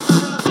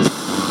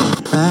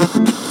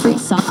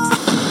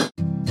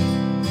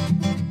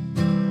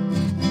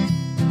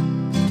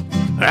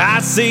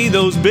see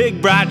those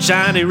big, bright,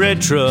 shiny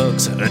red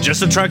trucks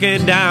just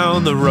a-trucking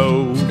down the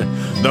road.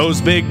 Those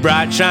big,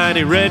 bright,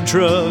 shiny red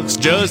trucks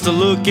just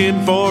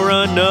a-looking for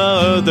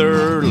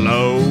another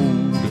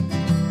load.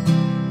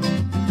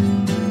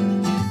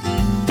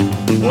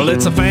 Well,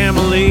 it's a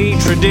family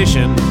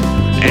tradition,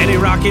 any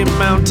Rocky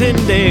Mountain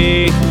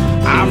day.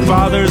 Our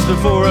fathers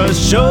before us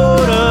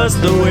showed us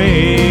the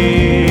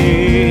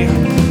way.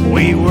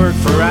 We work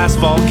for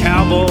asphalt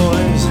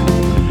cowboys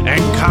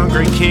and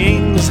concrete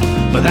kings,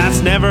 but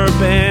that's never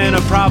been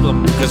a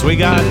problem, cause we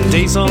got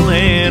diesel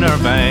in our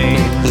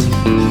veins.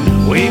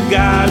 We've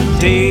got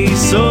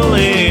diesel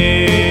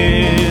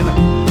in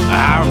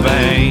our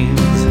veins.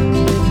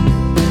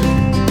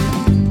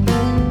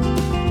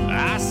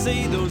 I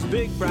see those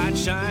big, bright,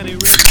 shiny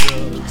red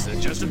trucks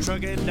and just a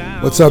trucking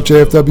down. What's up,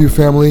 JFW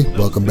family?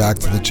 Welcome back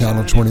to the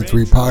Channel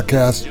 23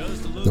 podcast.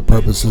 The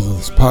purpose of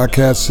this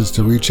podcast is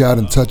to reach out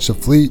and touch the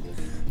fleet,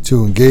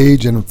 to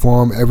engage and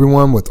inform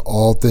everyone with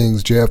all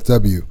things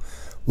JFW.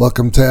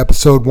 Welcome to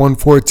episode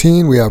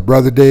 114. We have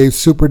Brother Dave,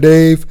 Super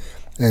Dave,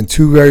 and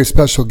two very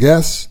special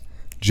guests,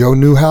 Joe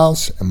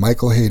Newhouse and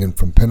Michael Hayden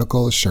from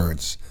Pinnacol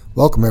Assurance.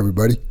 Welcome,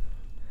 everybody.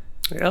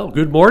 Well,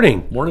 good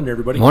morning. Morning,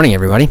 everybody. Morning,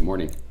 everybody.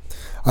 Morning.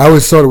 I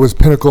always thought it was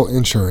Pinnacol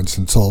Insurance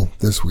until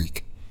this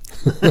week.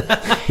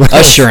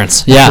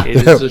 Assurance, yeah.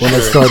 It is When I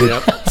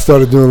assurance,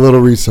 started doing a little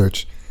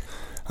research.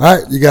 All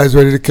right, you guys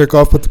ready to kick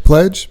off with the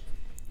pledge?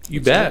 You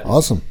bet.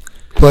 Awesome.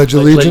 Pledge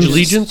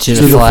allegiance to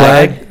the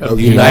flag of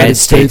the United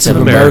States of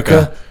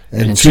America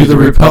and to the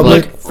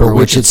republic for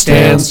which it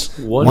stands,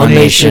 one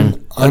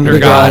nation, under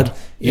God,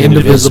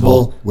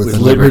 indivisible, with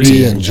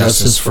liberty and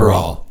justice for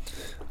all.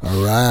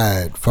 All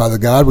right. Father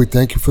God, we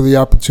thank you for the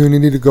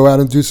opportunity to go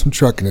out and do some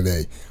trucking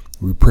today.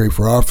 We pray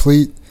for our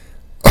fleet,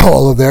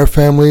 all of their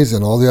families,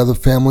 and all the other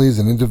families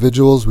and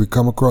individuals we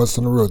come across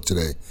on the road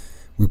today.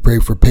 We pray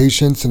for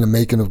patience in the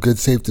making of good,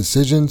 safe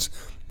decisions.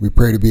 We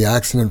pray to be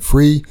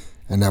accident-free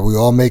and that we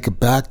all make it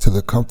back to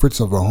the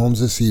comforts of our homes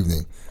this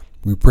evening.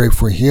 We pray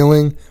for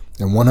healing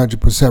and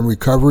 100%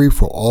 recovery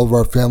for all of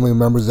our family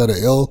members that are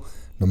ill.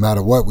 No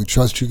matter what, we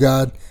trust you,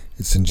 God.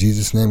 It's in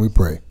Jesus' name we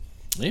pray.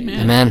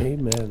 Amen.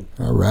 Amen.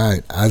 All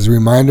right. As a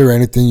reminder,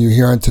 anything you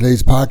hear on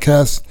today's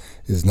podcast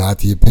is not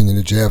the opinion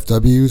of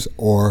JFW's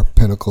or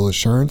Pinnacol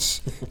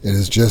Assurance. It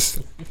is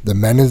just the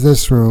men in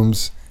this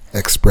room's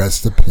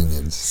expressed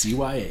opinions.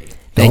 CYA.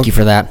 Thank you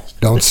for that.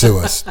 Don't sue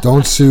us.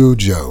 Don't sue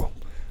Joe.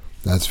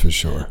 That's for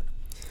sure.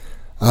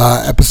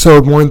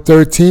 Episode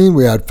 113,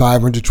 we had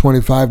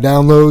 525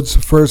 downloads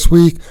the first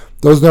week.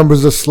 Those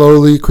numbers are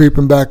slowly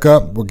creeping back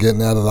up. We're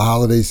getting out of the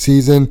holiday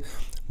season.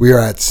 We are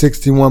at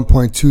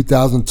 61.2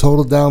 thousand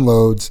total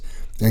downloads.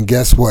 And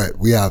guess what?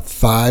 We have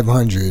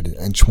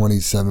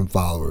 527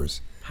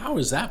 followers. How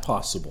is that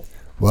possible?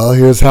 Well,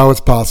 here's how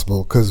it's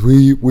possible. Because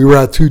we were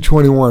at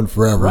 221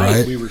 forever,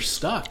 right? We were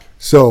stuck.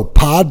 So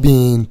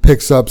Podbean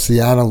picks up the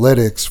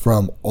analytics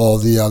from all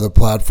the other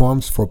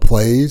platforms for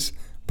plays,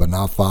 but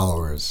not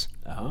followers.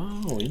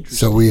 Oh, interesting.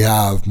 So we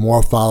have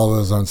more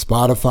followers on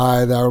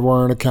Spotify that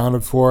weren't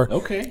accounted for.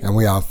 Okay. And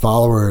we have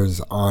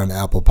followers on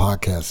Apple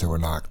Podcasts that were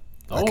not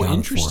accounted for.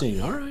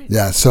 Interesting. All right.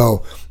 Yeah,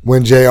 so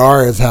when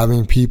JR is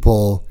having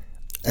people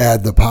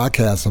add the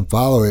podcast and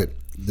follow it,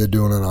 they're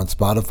doing it on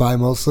Spotify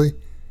mostly.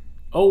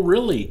 Oh,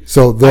 really?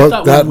 So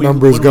that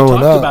number is going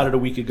up. We up. talked about it a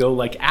week ago,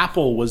 like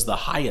Apple was the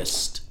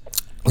highest.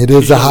 It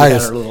is the We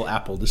highest. had our little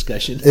Apple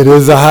discussion. It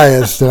is the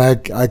highest, and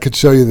I could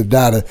show you the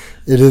data.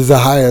 It is the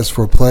highest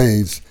for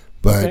plays,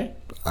 but Okay.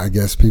 I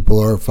guess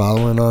people are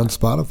following on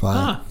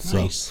Spotify.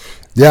 Nice.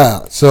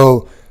 Yeah,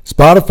 so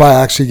Spotify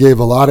actually gave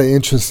a lot of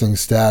interesting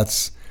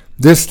stats.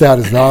 This stat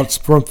is not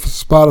from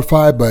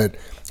Spotify, but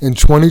in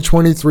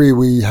 2023,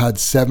 we had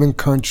 7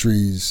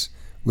 countries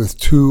with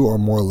 2 or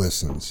more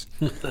listens.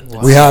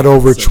 Wow. We had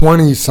over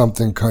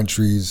 20-something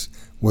countries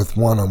with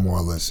 1 or more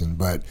listen,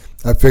 but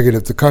I figured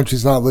if the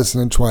country's not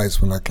listening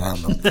twice, we're not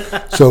counting them.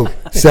 So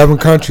 7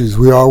 countries.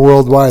 We are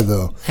worldwide,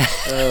 though.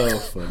 Oh,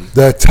 funny.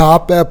 The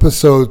top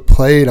episode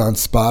played on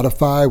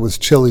Spotify was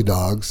Chili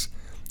Dogs,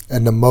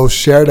 and the most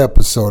shared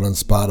episode on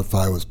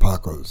Spotify was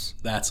Paco's.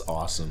 That's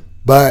awesome.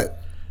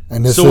 But,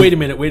 wait a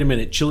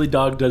minute. Chili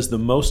Dog does the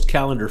most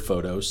calendar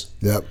photos.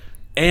 Yep.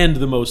 And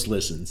the most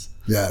listens.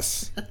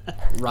 Yes.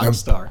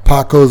 Rockstar.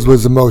 Paco's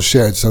was the most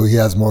shared, so he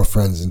has more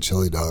friends than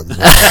Chili Dogs.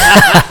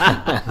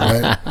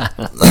 Right?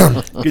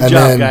 Good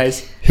job,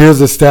 guys.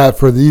 Here's a stat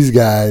for these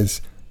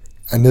guys,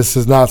 and this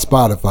is not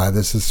Spotify.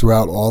 This is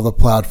throughout all the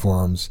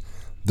platforms.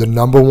 The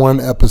number 1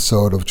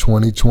 episode of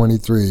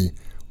 2023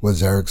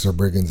 was Eric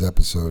Zerbriggen's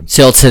episode.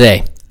 Till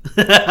today.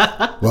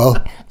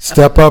 Well,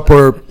 step up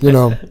or,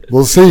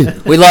 we'll see.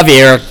 We love you,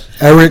 Eric.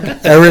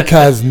 Eric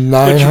has 900.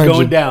 But you're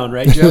going down,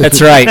 right, Joe?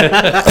 That's right.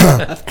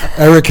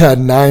 Eric had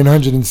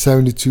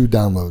 972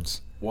 downloads.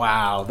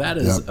 Wow, that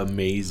is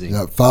amazing.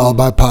 Yep, followed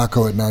by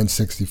Paco at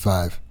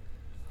 965.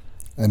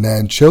 And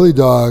then Chili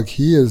Dog,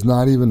 he is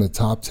not even the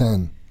top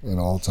 10 in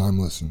all-time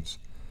listens.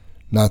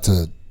 Not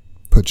to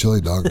put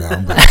Chili Dog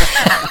down, but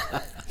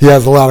he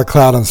has a lot of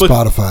clout on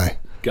Spotify.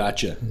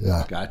 Gotcha.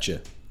 Yeah.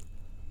 Gotcha.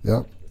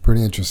 Yep.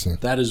 Pretty interesting.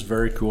 That is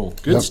very cool.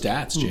 Good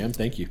stats, Jam.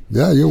 Thank you.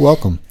 Yeah, you're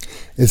welcome.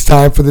 It's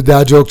time for the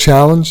Dad Joke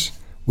Challenge.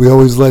 We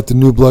always let the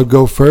new blood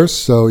go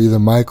first, so either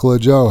Michael or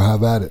Joe,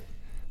 have at it.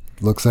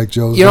 Looks like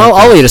Joe's...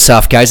 I'll lead us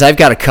off, guys. I've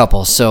got a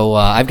couple. So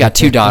I've got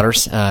 2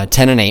 daughters, 10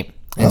 and 8.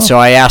 And so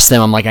I asked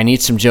them, I'm like, I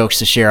need some jokes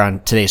to share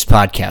on today's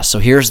podcast. So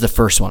here's the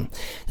first one.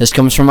 This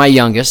comes from my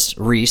youngest,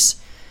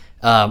 Reese.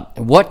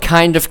 What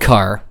kind of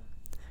car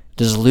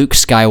does Luke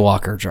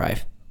Skywalker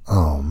drive?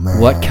 Oh, man.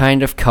 What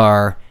kind of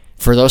car,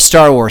 for those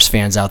Star Wars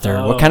fans out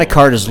there, what kind of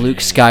car does Luke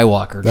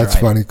Skywalker drive? That's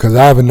funny, because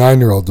I have a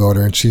 9-year-old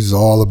daughter, and she's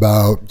all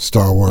about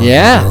Star Wars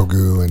and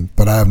Grogu,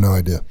 but I have no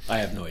idea. I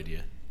have no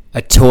idea.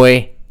 A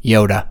toy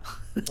Yoda.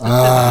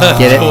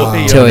 Get it?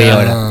 Toy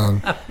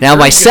Yoda. Now,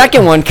 my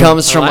second one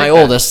comes from my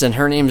oldest, and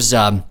her name's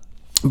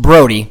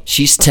Brody.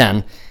 She's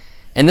 10.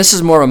 And this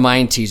is more of a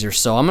mind teaser,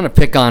 so I'm going to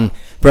pick on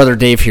Brother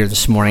Dave here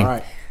this morning.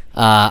 All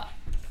right.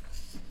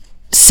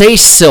 Say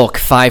silk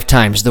 5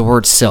 times, the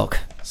word silk.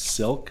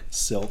 Silk,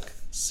 silk,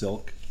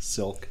 silk,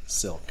 silk,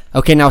 silk.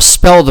 Okay, now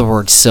spell the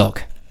word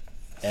silk.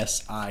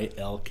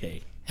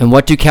 S-I-L-K. And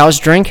what do cows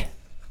drink?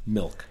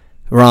 Milk.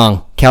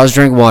 Wrong. Cows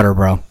drink water,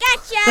 bro.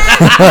 Gotcha!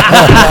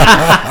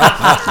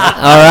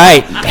 All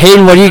right.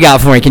 Hayden, what do you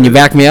got for me? Can you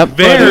back me up?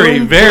 Very,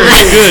 very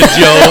good,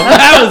 Joe.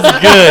 That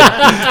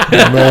was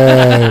good.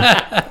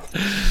 Man,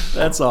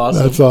 That's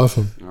awesome. that's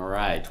awesome. All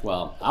right.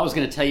 Well, I was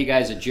going to tell you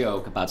guys a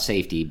joke about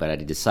safety, but I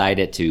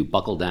decided to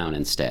buckle down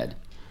instead.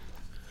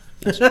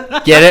 Get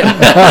it?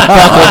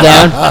 Buckle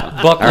down.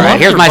 All right,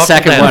 here's my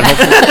second one.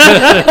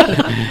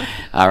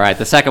 All right,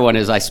 the second one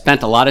is I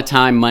spent a lot of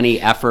time,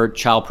 money, effort,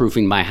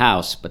 childproofing my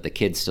house, but the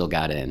kids still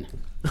got in.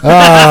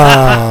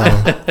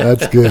 Ah,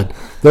 that's good.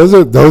 Those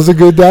are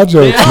good dad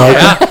jokes,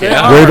 Mike.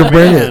 Way to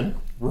bring it.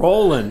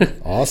 Rolling.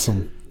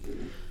 Awesome.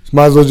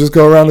 Might as well just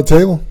go around the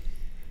table.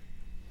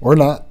 Or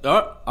not.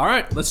 All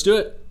right, let's do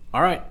it.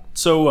 All right.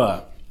 So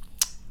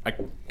I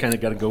kind of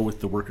got to go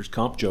with the workers'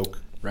 comp joke,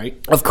 right?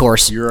 Of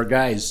course. You're our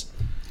guys.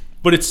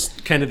 But it's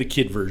kind of the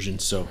kid version.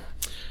 So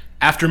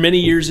after many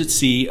years at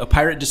sea, a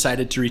pirate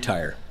decided to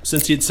retire.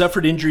 Since he had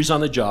suffered injuries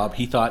on the job,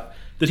 he thought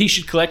that he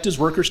should collect his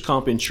workers'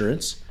 comp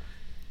insurance,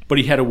 but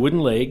he had a wooden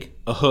leg,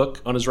 a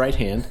hook on his right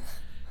hand,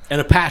 and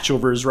a patch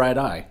over his right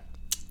eye.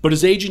 But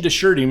his agent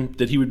assured him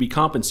that he would be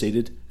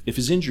compensated if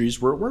his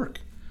injuries were at work.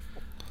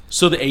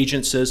 So the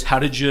agent says, "How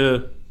did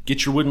you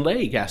get your wooden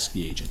leg?" asked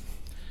the agent.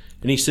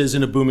 And he says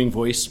in a booming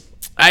voice,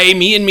 "Aye,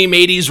 me and me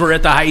mateys were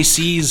at the high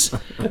seas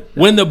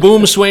when the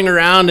boom swung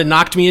around and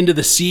knocked me into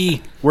the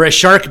sea where a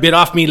shark bit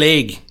off me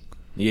leg."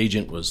 The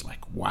agent was like,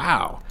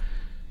 "Wow,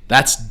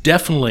 that's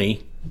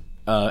definitely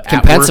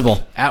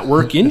compensable at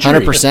work injury,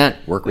 100%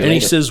 Work And he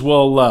related. says,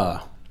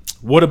 "Well,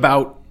 what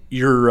about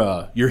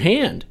your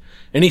hand?"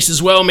 And he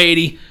says, "Well,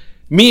 matey,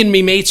 me and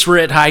me mates were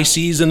at high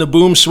seas and the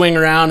boom swung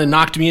around and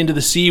knocked me into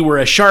the sea where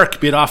a shark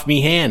bit off me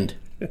hand."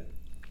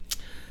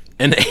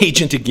 And the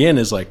agent again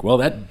is like, "Well,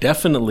 that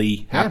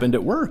definitely happened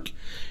at work."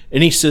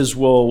 And he says,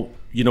 "Well,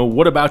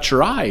 what about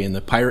your eye?" And the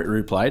pirate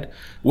replied,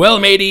 "Well,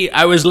 matey,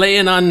 I was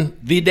laying on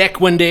the deck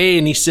one day,"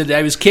 and he said,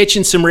 "I was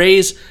catching some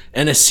rays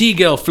and a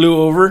seagull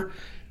flew over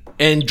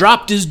and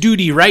dropped his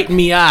duty right in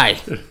me eye."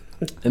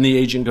 And the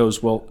agent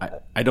goes, "Well,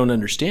 I don't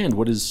understand.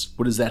 What does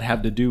that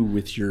have to do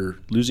with your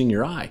losing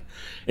your eye?"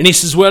 And he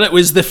says, "Well, it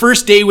was the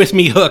first day with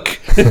me hook."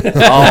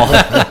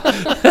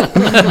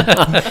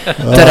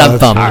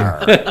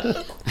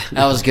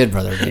 That was good,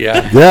 brother. Dave.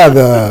 Yeah,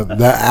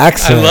 the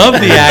accent. I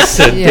love the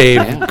accent,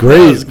 Dave.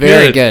 Great.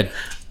 Very good.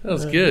 That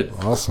was good.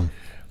 Awesome.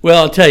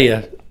 Well, I'll tell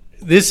you,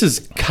 this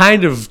is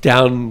kind of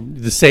down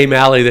the same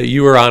alley that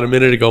you were on a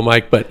minute ago,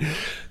 Mike. But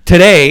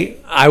today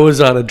I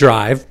was on a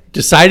drive,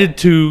 decided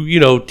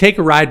to, take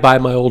a ride by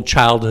my old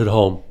childhood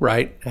home,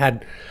 right?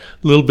 Had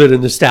a little bit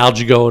of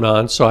nostalgia going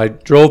on. So I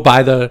drove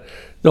by the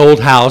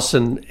old house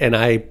and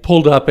I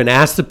pulled up and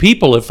asked the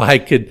people if I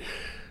could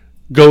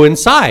go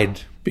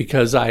inside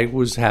because I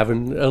was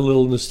having a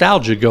little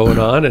nostalgia going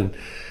on. And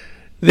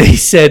they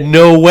said,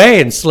 "No way,"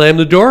 and slammed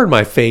the door in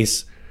my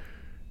face.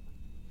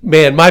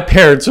 Man, my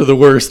parents are the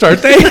worst,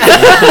 aren't they? Oh,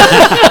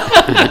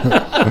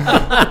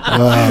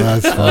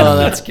 that's funny. Oh,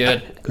 that's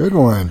good. Good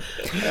one.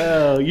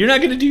 Oh, you're not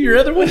going to do your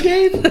other one,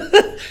 Dave? You got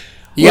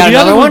the another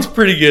other one? one's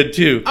pretty good,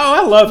 too.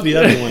 Oh, I love the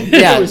other one.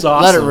 Yeah, It was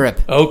awesome. let it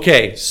rip.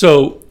 Okay,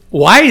 so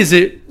why is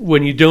it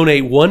when you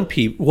donate one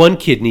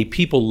kidney,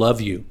 people love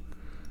you?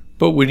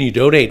 But when you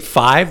donate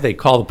 5, they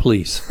call the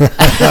police.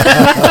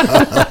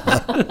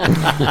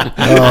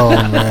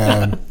 Oh,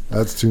 man.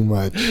 That's too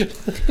much.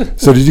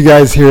 So did you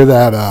guys hear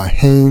that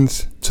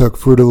Haynes took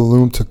Fruit of the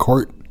Loom to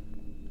court?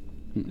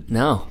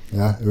 No.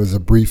 Yeah, it was a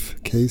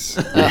brief case.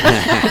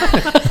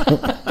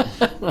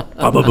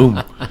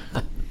 Ba-ba-boom.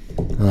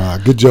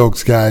 Good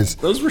jokes, guys.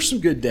 Those were some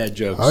good dad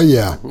jokes. Oh,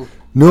 yeah.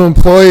 New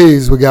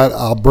employees. We got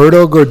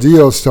Alberto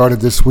Gordillo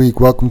started this week.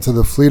 Welcome to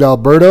the fleet,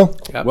 Alberto.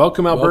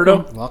 Welcome,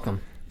 Alberto.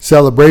 Welcome.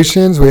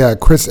 Celebrations. We had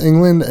Chris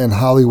England and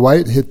Holly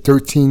White hit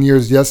 13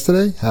 years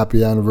yesterday.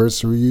 Happy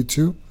anniversary, you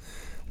two.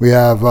 We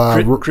have...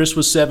 Chris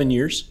was 7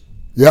 years.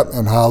 Yep,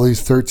 and Holly's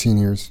 13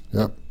 years.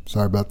 Yep,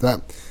 sorry about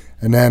that.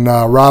 And then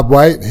Rob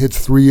White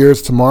hits 3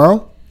 years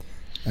tomorrow.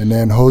 And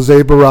then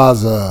Jose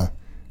Barraza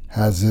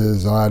has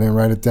his, I didn't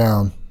write it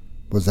down.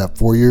 Was that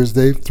 4 years,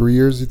 Dave? 3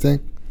 years, you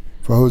think,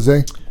 for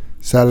Jose?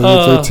 Saturday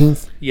the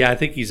 13th? Yeah, I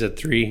think he's at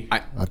 3. I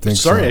think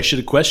Sorry, so. I should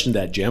have questioned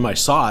that, Jim. I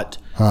saw it,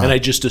 and I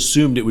just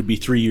assumed it would be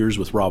 3 years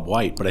with Rob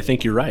White, but I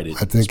think you're right.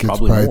 I think it's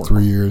probably more.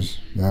 3 years.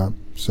 Yeah,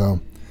 so.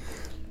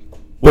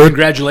 Well,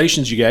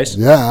 congratulations, you guys.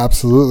 Yeah,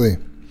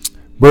 absolutely.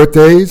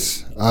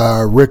 Birthdays.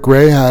 Rick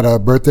Ray had a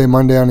birthday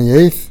Monday on the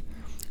 8th.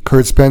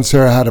 Kurt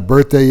Spencer had a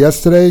birthday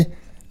yesterday.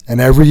 And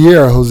every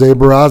year, Jose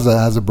Barraza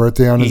has a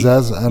birthday on his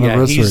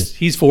anniversary. Yeah,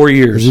 he's 4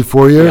 years. Is he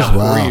 4 years? Yeah,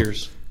 wow. 4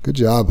 years. Good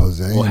job,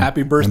 Jose. Well,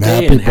 happy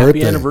birthday and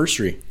happy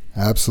anniversary.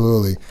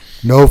 Absolutely.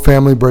 No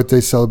family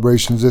birthday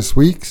celebrations this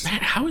week.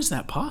 Man, how is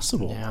that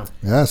possible?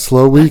 Yeah,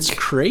 slow week. That's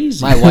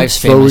crazy. My wife's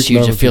Slow famous week,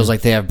 huge. no It feels food.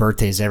 like they have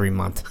birthdays every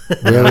month.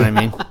 You know what I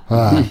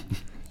mean?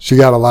 She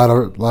got a lot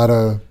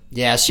of.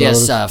 Yeah, she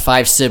has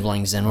 5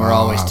 siblings, and we're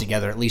always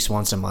together at least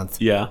once a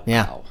month. Yeah.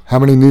 Yeah. How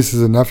many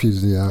nieces and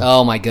nephews do you have?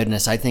 Oh my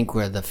goodness! I think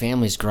the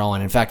family's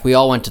growing. In fact, we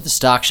all went to the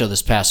stock show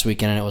this past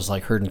weekend, and it was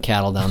like herding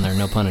cattle down there.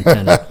 No pun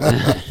intended.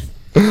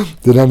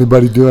 Did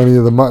anybody do any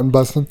of the mutton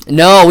busting?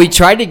 No, we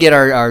tried to get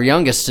our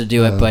youngest to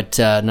do it, but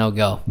no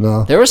go.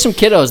 No. There were some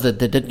kiddos that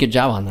did a good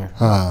job on there.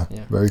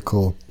 Very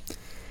cool.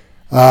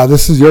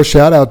 This is your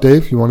shout out,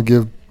 Dave. You want to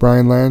give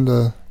Brian Land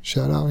a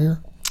shout out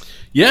here?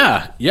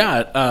 Yeah.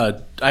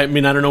 I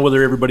mean, I don't know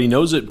whether everybody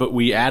knows it, but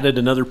we added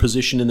another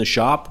position in the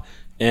shop,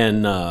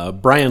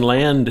 and Brian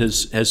Land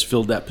has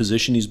filled that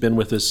position. He's been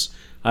with us,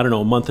 I don't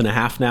know, a month and a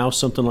half now,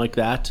 something like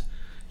that.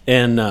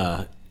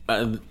 And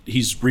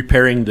he's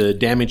repairing the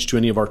damage to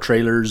any of our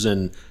trailers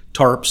and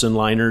tarps and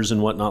liners and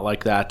whatnot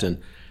like that.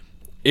 And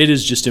it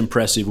is just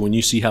impressive when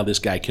you see how this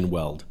guy can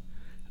weld.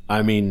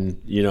 I mean,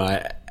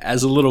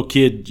 as a little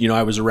kid,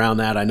 I was around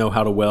that. I know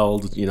how to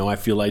weld. I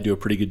feel I do a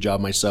pretty good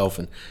job myself.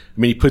 And I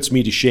mean, he puts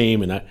me to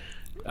shame. And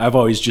I've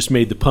always just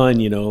made the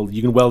pun, you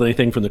can weld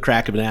anything from the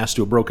crack of an ass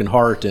to a broken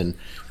heart. And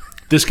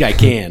this guy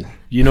can,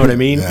 you know what I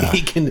mean? Yeah.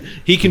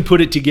 He can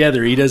put it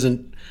together. He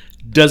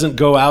doesn't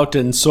go out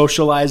and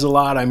socialize a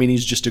lot. I mean,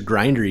 he's just a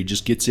grinder. He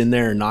just gets in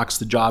there and knocks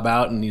the job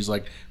out. And he's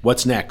like,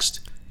 what's next?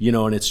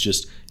 And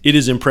it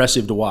is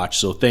impressive to watch.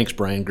 So thanks,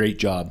 Brian. Great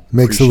job.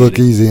 Makes Appreciate it look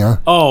easy, huh?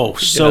 Oh,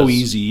 so does.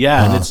 easy.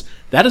 Yeah. And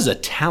that is a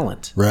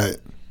talent. Right.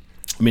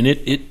 I mean,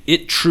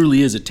 it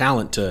truly is a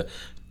talent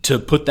to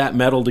put that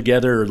metal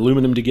together or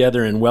aluminum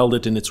together and weld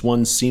it, and it's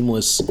one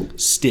seamless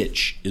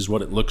stitch is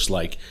what it looks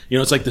like.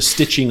 It's like the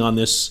stitching on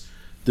this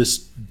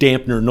noise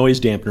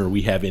dampener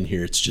we have in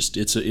here. It's just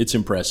it's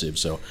impressive.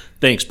 So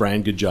thanks,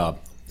 Brian. Good job.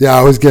 Yeah, I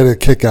always get a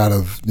kick out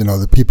of,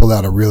 the people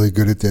that are really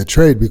good at their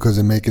trade because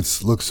they make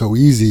it look so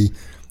easy.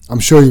 I'm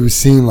sure you've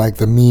seen like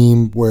the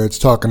meme where it's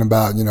talking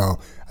about,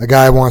 a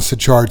guy wants to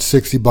charge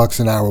 $60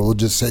 an hour, we'll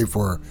just say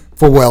for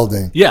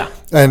welding. Yeah.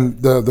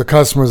 And the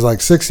customer's like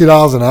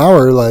 $60 an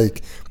hour,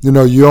 like,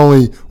 you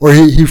only, or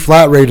he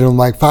flat rated him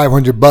like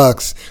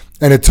 $500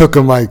 and it took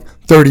him like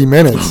 30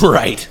 minutes.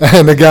 Right.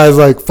 And the guy's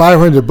like,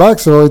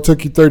 $500, it only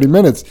took you 30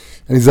 minutes.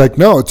 And he's like,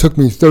 no, it took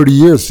me 30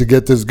 years to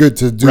get this good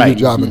to do the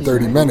job in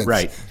 30 minutes.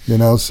 Right.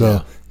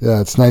 So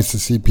yeah, it's nice to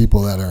see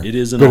people that are It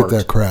is an good art. at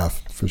their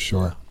craft for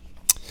sure.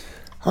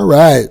 All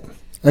right.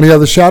 Any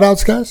other shout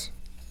outs, guys?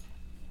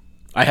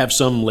 I have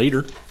some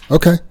later.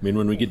 Okay. I mean,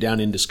 when we get down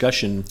in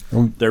discussion,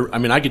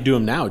 I could do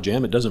them now,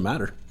 Jam. It doesn't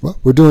matter. Well,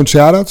 we're doing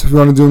shout outs. If you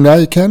want to do them now,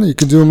 you can. Or you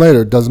can do them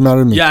later. It doesn't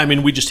matter to me. Yeah, I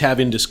mean, we just have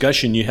in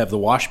discussion, you have the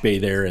wash bay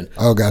there. And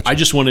gotcha. I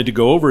just wanted to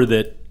go over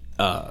that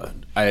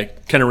I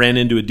kind of ran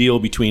into a deal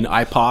between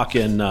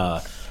IPOC and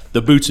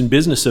the Boots and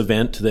Business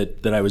event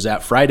that I was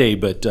at Friday,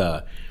 but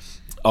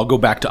I'll go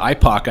back to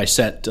IPOC. I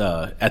sat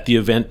at the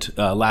event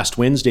last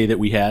Wednesday that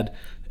we had,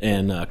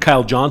 and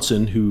Kyle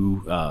Johnson,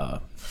 who, I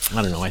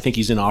don't know, I think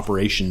he's in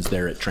operations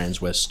there at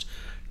Transwest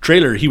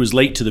Trailer. He was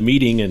late to the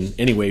meeting, and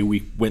anyway,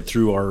 we went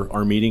through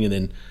our meeting and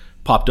then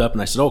popped up,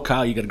 and I said,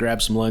 Kyle, you got to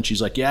grab some lunch.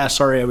 He's like, yeah,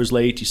 sorry I was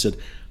late. He said,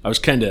 I was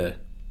kind of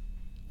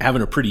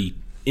having a pretty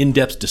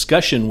in-depth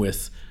discussion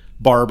with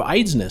Barb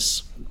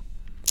Eidsness.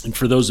 And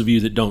for those of you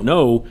that don't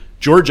know,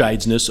 George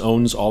Eidsness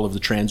owns all of the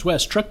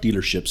Transwest truck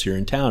dealerships here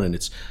in town, and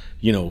it's,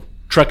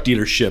 truck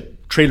dealership,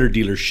 trailer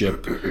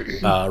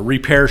dealership,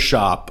 repair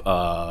shop,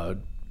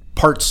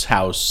 parts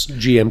house.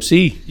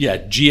 GMC. Yeah,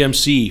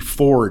 GMC,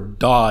 Ford,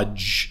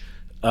 Dodge,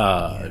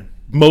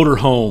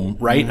 motorhome,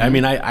 right? I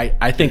mean,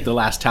 I think the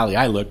last tally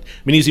I looked,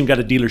 he's even got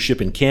a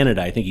dealership in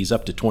Canada. I think he's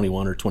up to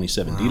 21 or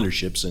 27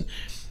 dealerships, and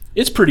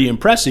it's pretty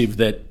impressive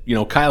that,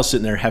 Kyle's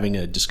sitting there having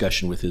a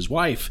discussion with his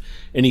wife,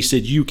 and he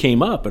said, you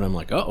came up, and I'm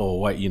like,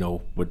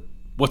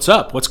 what's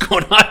up? What's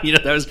going on?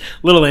 That was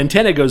little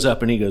antenna goes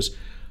up, and he goes,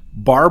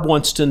 Barb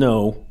wants to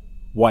know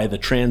why the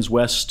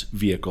Transwest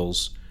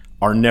vehicles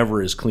are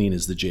never as clean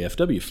as the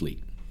JFW fleet.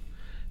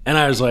 And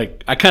I was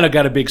like, I kind of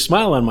got a big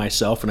smile on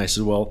myself, and I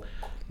said, well,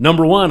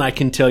 number one, I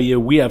can tell you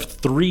we have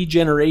 3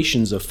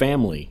 generations of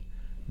family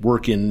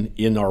working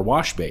in our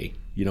wash bay,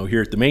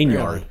 here at the main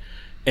yard.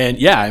 And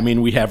yeah,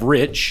 we have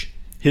Rich,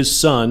 his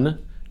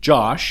son,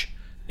 Josh,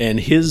 and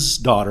his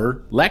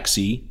daughter,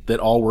 Lexi, that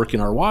all work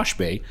in our wash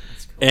bay.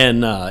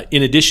 And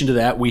in addition to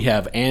that, we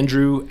have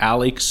Andrew,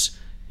 Alex,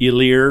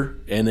 Ilir,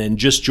 and then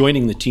just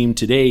joining the team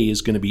today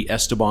is going to be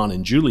Esteban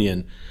and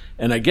Julian.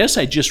 And I guess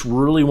I just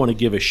really want to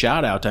give a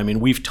shout out. I mean,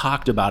 we've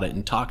talked about it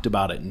and talked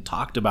about it and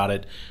talked about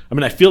it. I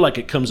mean, I feel like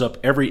it comes up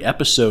every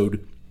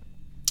episode,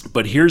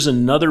 but here's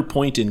another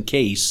point in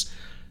case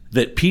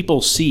that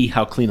people see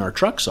how clean our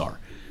trucks are.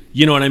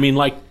 You know what I mean?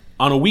 Like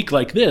on a week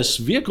like this,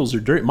 vehicles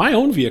are dirty. My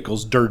own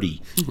vehicle's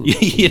dirty,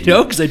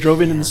 because I drove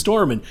in the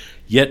storm, and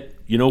yet,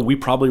 we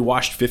probably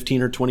washed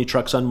 15 or 20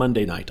 trucks on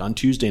Monday night, on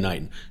Tuesday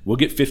night. We'll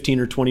get 15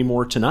 or 20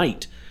 more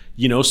tonight.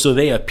 So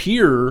they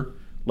appear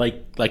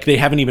like they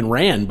haven't even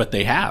ran, but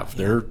they have.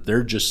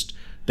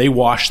 They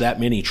wash that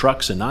many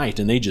trucks a night,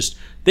 and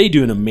they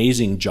do an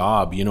amazing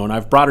job. And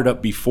I've brought it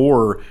up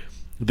before,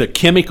 the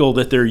chemical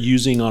that they're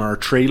using on our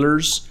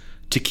trailers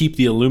to keep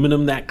the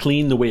aluminum that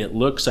clean, the way it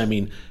looks. I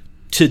mean,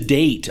 to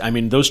date,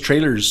 those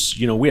trailers,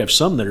 we have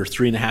some that are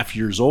 3.5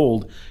 years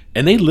old,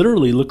 and they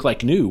literally look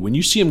like new. When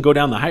you see them go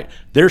down the high,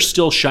 they're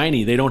still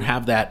shiny. They don't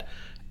have that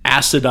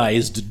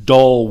acidized,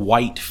 dull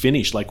white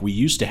finish like we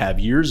used to have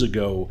years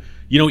ago.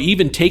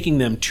 Even taking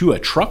them to a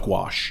truck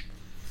wash,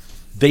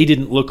 they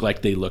didn't look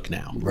like they look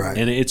now. Right.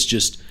 And it's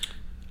just,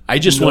 I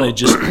want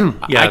to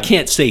I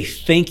can't say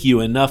thank you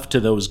enough to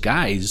those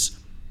guys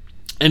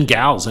and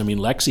gals. I mean,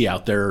 Lexi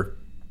out there,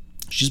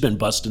 she's been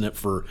busting it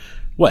for,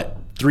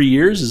 3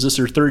 years? Is this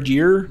her third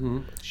year? Mm-hmm.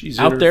 She's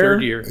out in her there?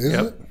 third year. Is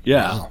it?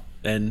 Yeah. Wow.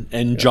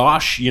 And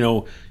Josh,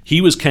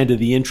 he was kind of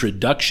the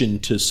introduction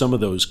to some of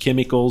those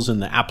chemicals and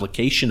the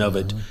application of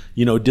it.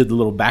 Did the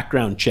little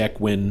background check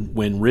when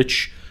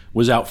Rich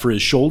was out for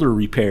his shoulder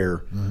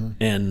repair.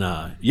 And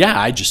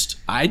I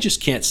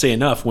just can't say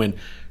enough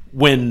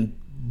when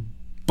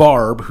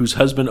Barb, whose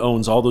husband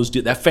owns all those,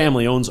 that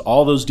family owns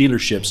all those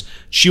dealerships,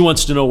 she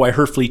wants to know why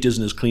her fleet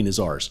isn't as clean as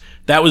ours.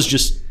 That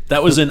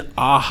was an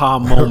aha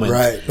moment.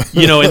 Right.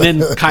 And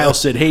then Kyle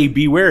said, hey,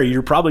 beware,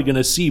 you're probably going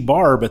to see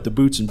Barb at the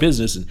Boots and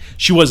Business. And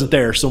she wasn't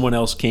there. Someone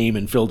else came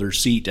and filled her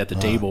seat at the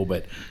table.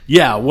 But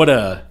yeah,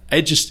 That's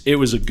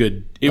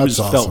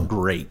awesome. Felt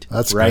great.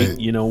 That's right.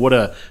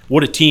 great.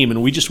 What a team.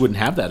 And we just wouldn't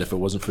have that if it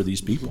wasn't for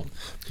these people.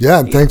 Yeah,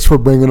 and thanks for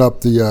bringing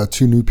up the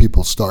two new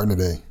people starting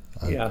today.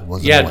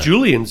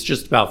 Julian's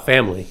just about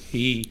family.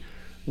 He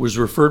was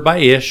referred by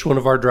Ish, one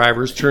of our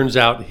drivers. Turns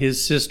out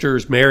his sister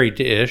is married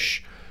to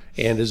Ish,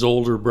 and his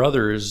older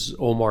brother is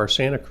Omar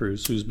Santa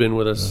Cruz, who's been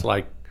with us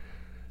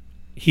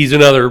he's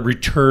another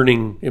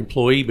returning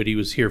employee, but he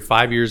was here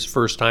 5 years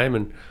first time,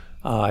 and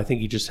I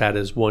think he just had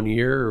his 1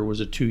 year, or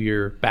was it 2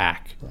 year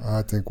back?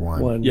 I think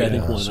one. Yeah, I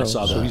think one. I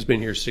saw so that. he's been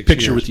here 6 years.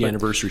 Picture with the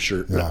anniversary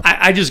shirt. Yeah.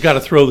 I just got to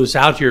throw this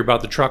out here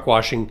about the truck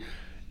washing.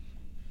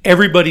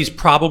 Everybody's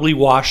probably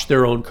washed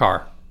their own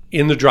car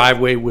in the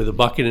driveway with a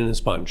bucket and a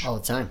sponge. All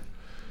the time.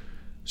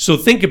 So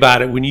think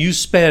about it. When you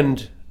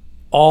spend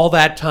all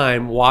that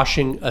time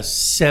washing a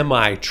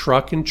semi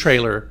truck and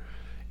trailer,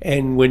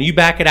 and when you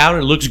back it out,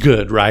 it looks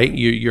good, right?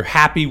 You're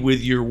happy with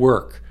your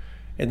work.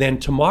 And then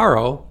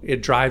tomorrow,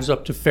 it drives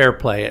up to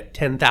Fairplay at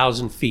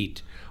 10,000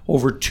 feet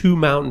over 2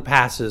 mountain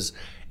passes.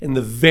 And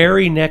the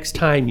very next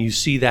time you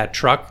see that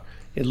truck,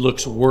 it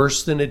looks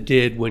worse than it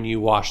did when you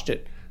washed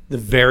it the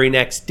very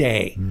next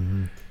day.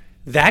 Mm-hmm.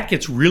 That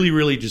gets really,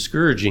 really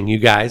discouraging, you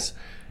guys.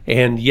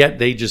 And yet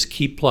they just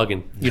keep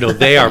plugging.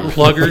 They are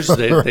pluggers.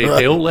 They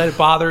don't let it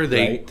bother.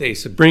 They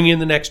said, bring in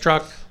the next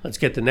truck. Let's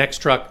get the next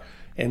truck.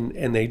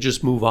 And they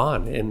just move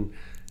on. And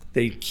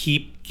they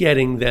keep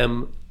getting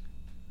them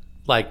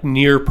like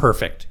near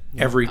perfect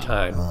every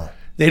time.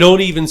 They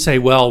don't even say,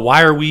 well,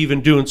 why are we even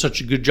doing such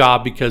a good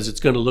job? Because it's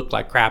going to look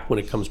like crap when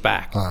it comes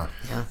back.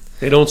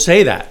 They don't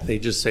say that. They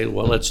just say,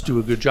 well, let's do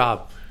a good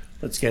job.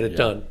 Let's get it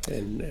done.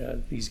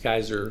 And these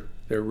guys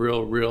they're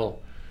real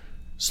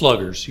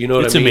sluggers. You know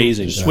what I mean? It's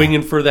amazing.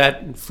 Swinging for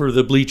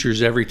the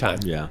bleachers every time.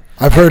 Yeah.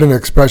 I've heard an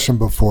expression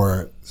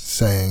before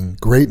saying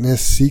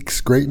greatness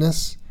seeks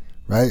greatness,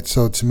 right?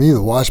 So to me,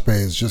 the wash bay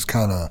is just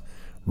kind of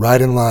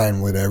right in line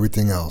with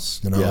everything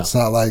else. It's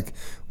not like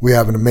we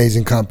have an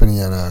amazing company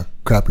and a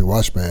crappy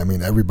wash bay. I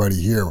mean,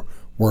 everybody here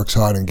works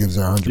hard and gives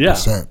their 100%. Yeah.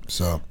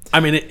 So I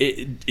mean,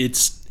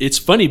 it's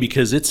funny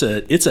because it's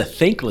a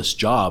thankless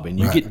job, and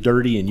you get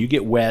dirty and you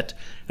get wet.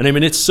 And I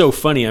mean, it's so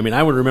funny. I mean,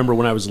 I would remember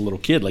when I was a little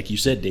kid, like you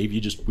said, Dave,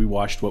 we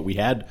washed what we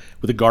had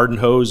with a garden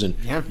hose, and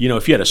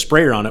if you had a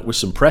sprayer on it with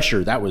some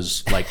pressure, that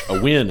was like a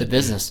win. The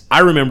business. I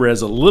remember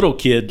as a little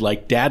kid,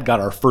 like Dad got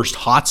our first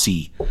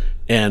Hotsy,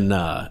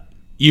 and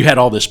you had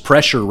all this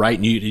pressure, right?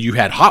 And you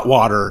had hot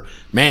water,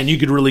 man. You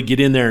could really get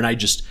in there, and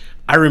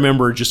I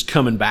remember just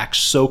coming back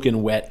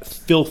soaking wet,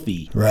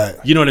 filthy. Right.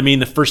 You know what I mean?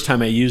 The first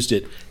time I used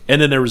it. And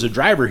then there was a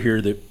driver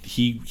here that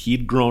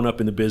he'd grown up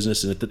in the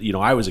business, and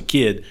I was a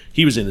kid.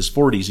 He was in his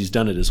 40s. He's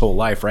done it his whole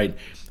life, right?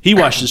 He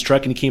washed his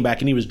truck, and he came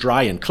back, and he was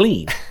dry and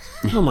clean.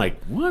 And I'm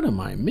like, what am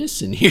I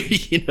missing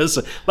here?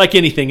 So, like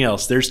anything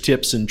else, there's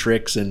tips and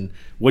tricks and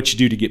what you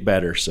do to get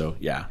better. So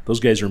yeah, those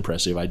guys are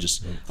impressive.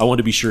 I want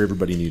to be sure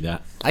everybody knew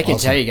that. I can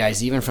tell you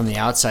guys, even from the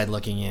outside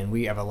looking in,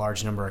 we have a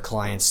large number of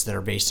clients that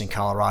are based in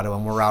Colorado,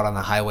 and we're out on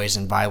the highways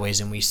and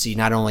byways, and we see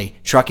not only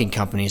trucking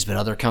companies but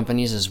other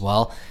companies as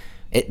well.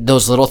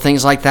 Those little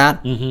things like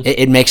that,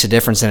 it makes a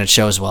difference, and it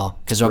shows well.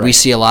 Because we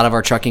see a lot of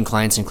our trucking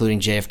clients, including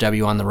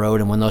JFW, on the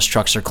road, and when those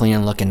trucks are clean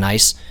and looking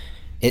nice,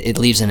 it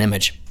leaves an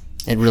image.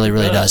 It really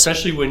does.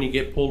 Especially when you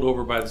get pulled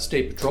over by the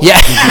state patrol. Yeah.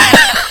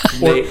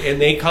 and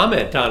they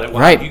comment on it. Wow,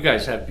 Right. you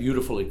guys have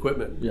beautiful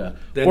equipment. Yeah.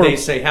 Then they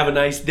say, have a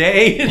nice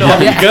day, and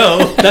off you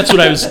go. That's what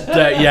I was.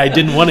 I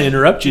didn't want to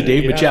interrupt you,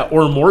 Dave, but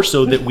or more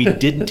so that we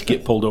didn't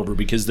get pulled over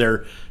because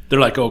they're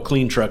like, oh,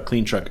 clean truck.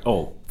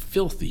 Oh,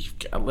 filthy.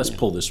 God, let's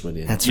pull this one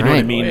in. That's you know right.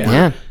 what I mean?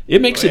 Yeah.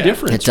 It makes a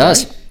difference. It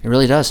does. Right? It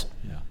really does.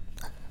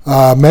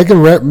 Megan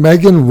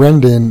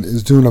Rendon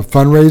is doing a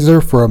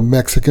fundraiser for a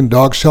Mexican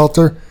dog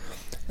shelter.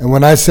 And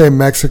when I say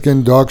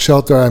Mexican dog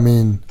shelter, I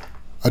mean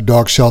a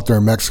dog shelter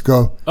in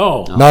Mexico.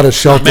 Oh. Not a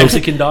shelter.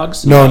 Mexican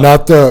dogs? No,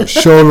 not the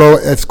Xolo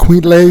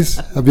Escuintles.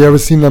 Have you ever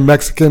seen the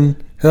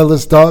Mexican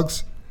hairless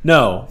dogs?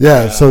 No.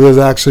 Yeah, so there's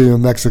actually a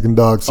Mexican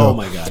dog. So Oh,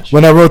 my gosh.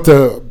 When I wrote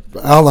the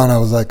outline, I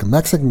was like, a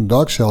Mexican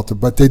dog shelter,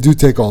 but they do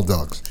take all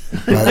dogs.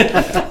 Right?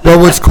 But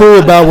what's cool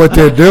about what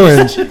they're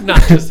doing,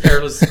 Not just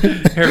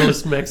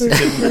hairless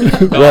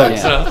Mexican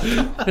dogs.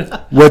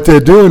 what they're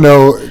doing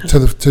though,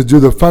 to do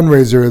the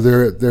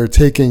fundraiser, they're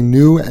taking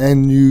new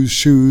and used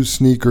shoes,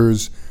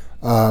 sneakers,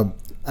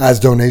 as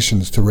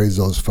donations to raise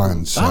those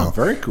funds. So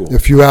very cool.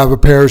 If you have a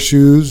pair of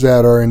shoes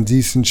that are in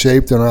decent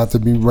shape, they don't have to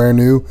be brand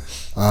new.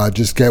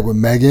 Just get with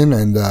Megan,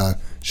 and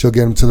she'll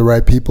get them to the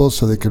right people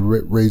so they could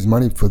raise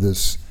money for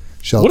this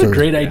shelter. What a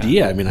great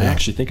idea. I mean, I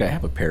actually think I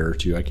have a pair or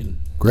two I can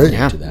Great.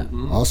 donate to that.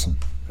 Awesome.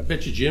 I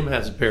bet you Jim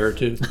has a pair or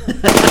two.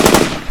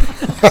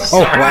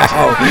 Oh,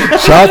 wow.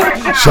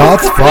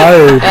 Shots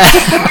fired.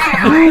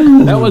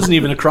 That wasn't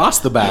even across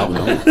the bow.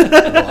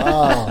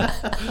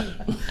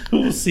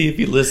 We'll see if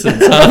he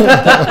listens.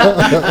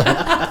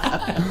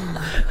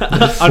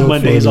 On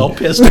Mondays, funny. all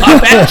pissed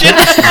off at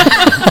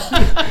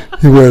you.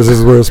 He wears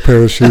his worst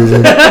pair of shoes.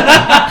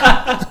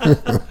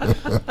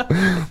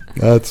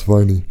 That's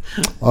funny.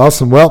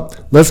 Awesome. Well,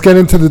 let's get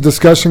into the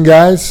discussion,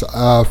 guys.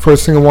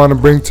 First thing I want to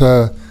bring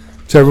to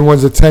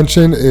everyone's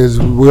attention is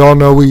we all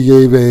know we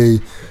gave a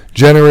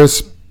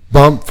generous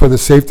bump for the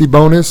safety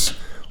bonus.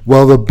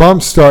 Well, the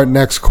bumps start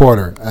next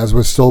quarter, as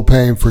we're still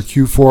paying for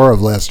Q4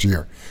 of last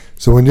year.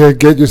 So when you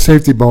get your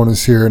safety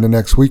bonus here in the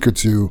next week or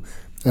two,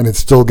 and it's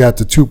still got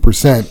the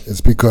 2%, it's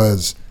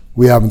because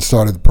we haven't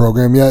started the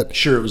program yet.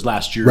 Sure, it was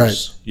last year's.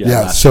 Right. Yeah.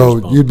 last So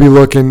year's bump. you'd be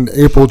looking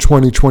April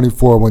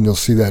 2024 when you'll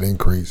see that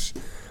increase.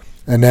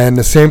 And then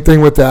the same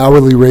thing with the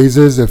hourly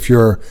raises. If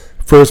your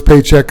first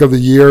paycheck of the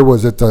year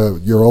was at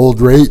your old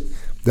rate,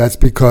 that's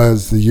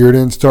because the year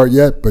didn't start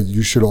yet, but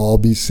you should all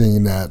be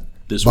seeing that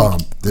This bump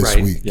week. this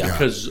Right. week. Yeah.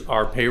 Because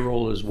our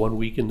payroll is 1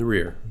 week in the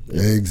rear.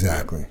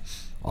 Exactly.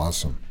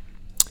 Awesome.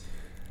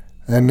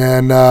 And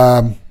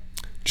then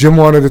Jim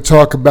wanted to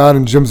talk about,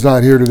 and Jim's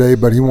not here today,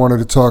 but he wanted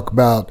to talk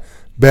about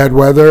bad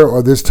weather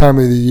or this time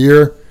of the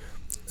year.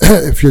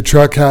 If your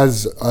truck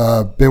has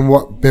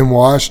been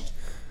washed,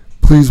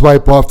 please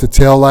wipe off the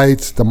tail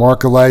lights, the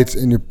marker lights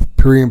in your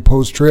pre and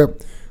post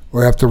trip,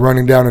 or after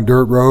running down a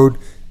dirt road.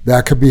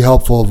 That could be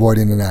helpful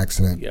avoiding an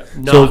accident. Yeah,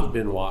 not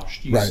been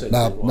washed. You Right, said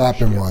not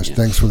been yeah. washed.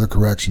 Thanks for the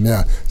correction.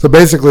 Yeah. So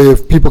basically,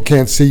 if people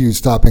can't see you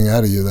stopping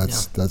out of you,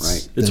 that's Right.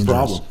 It's a dangerous.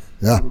 problem.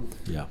 Yeah.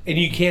 Yeah. And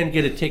you can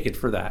get a ticket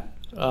for that.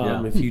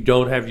 Yeah. If you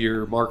don't have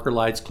your marker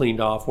lights cleaned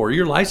off, or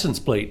your license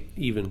plate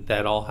even,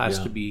 that all has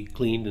Yeah. to be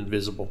cleaned and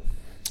visible.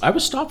 I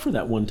was stopped for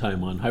that one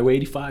time on Highway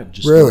 85,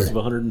 just Really? north of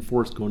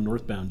 104th going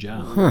northbound.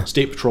 Yeah.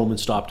 State patrolman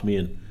stopped me,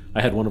 and I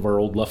had one of our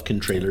old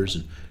Lufkin trailers,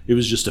 and it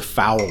was just a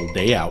foul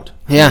day out.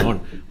 Yeah. You know,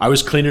 and I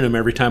was cleaning them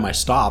every time I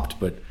stopped,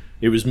 but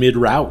it was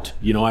mid-route.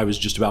 You know, I was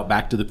just about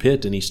back to the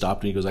pit, and he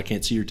stopped and he goes, "I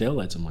can't see your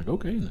taillights." I'm like,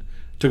 "Okay." And I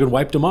took and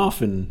wiped them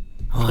off, and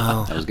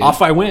That was good.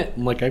 off I went.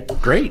 I'm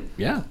like, "Great,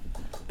 yeah.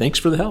 Thanks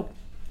for the help."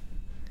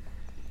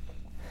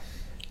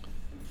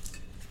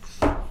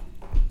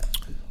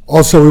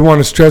 Also, we want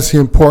to stress the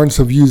importance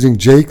of using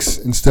Jakes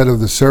instead of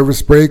the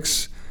service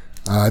brakes.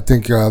 I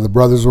think the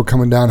brothers were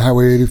coming down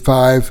Highway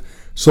 85,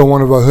 saw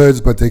one of our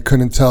hoods, but they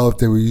couldn't tell if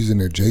they were using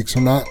their Jakes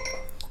or not,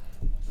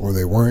 or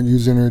they weren't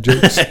using their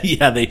Jakes.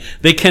 Yeah,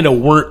 they kind of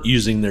weren't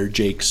using their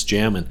Jakes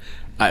jamming.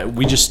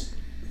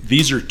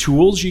 These are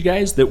tools, you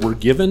guys, that we're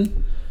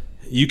given.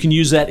 You can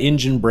use that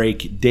engine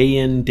brake day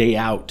in, day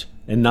out,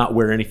 and not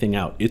wear anything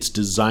out. It's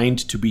designed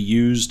to be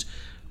used.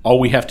 All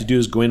we have to do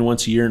is go in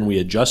once a year and we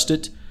adjust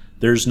it.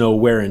 There's no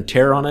wear and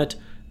tear on it.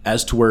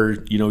 As to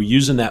where,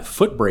 using that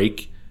foot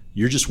brake,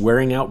 you're just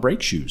wearing out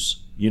brake shoes.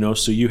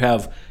 So you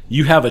have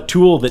a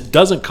tool that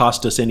doesn't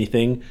cost us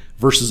anything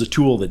versus a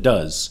tool that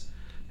does.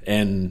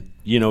 And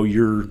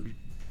we're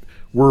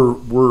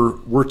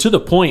to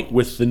the point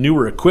with the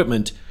newer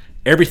equipment,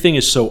 everything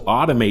is so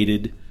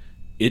automated,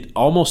 it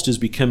almost is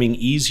becoming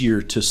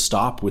easier to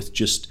stop with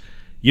just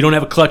you don't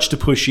have a clutch to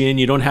push in,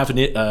 you don't have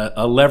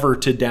a lever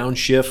to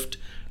downshift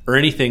or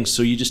anything,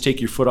 so you just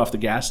take your foot off the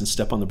gas and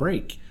step on the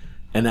brake.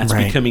 And that's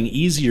becoming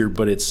easier,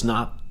 but it's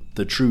not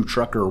the true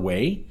trucker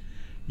way.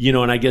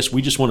 And I guess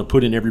we just want to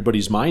put in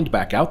everybody's mind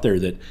back out there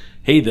that,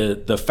 hey,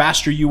 the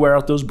faster you wear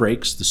out those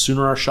brakes, the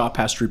sooner our shop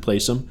has to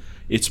replace them.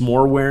 It's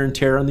more wear and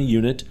tear on the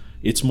unit.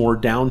 It's more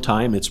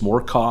downtime. It's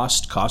more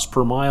cost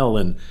per mile.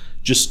 And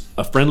just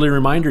a friendly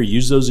reminder,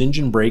 use those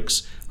engine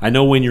brakes. I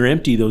know when you're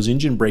empty, those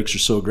engine brakes are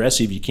so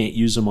aggressive, you can't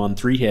use them on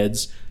 3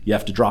 heads. You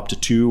have to drop to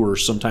 2 or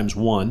sometimes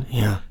 1.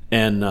 Yeah.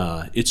 And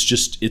it's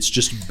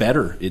just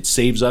better. It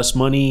saves us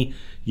money.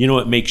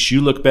 It makes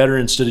you look better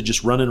instead of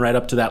just running right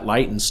up to that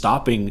light and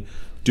stopping.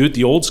 Do it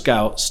the old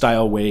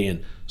style way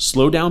and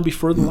slow down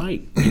before the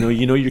light.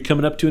 You're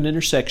coming up to an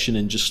intersection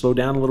and just slow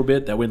down a little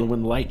bit. That way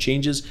when the light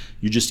changes,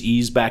 you just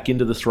ease back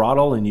into the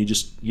throttle and you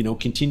just,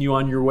 continue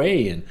on your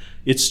way. And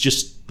it's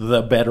just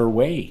the better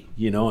way,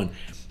 And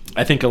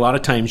I think a lot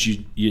of times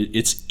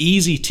it's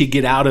easy to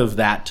get out of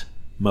that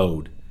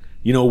mode.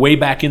 Way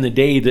back in the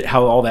day, that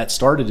how all that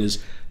started is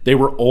they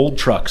were old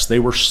trucks. They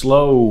were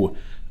slow.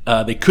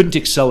 They couldn't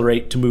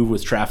accelerate to move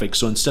with traffic.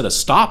 So instead of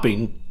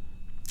stopping,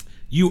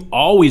 you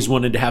always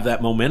wanted to have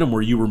that momentum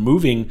where you were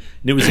moving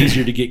and it was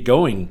easier to get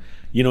going.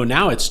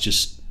 Now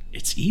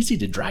it's easy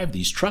to drive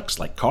these trucks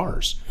like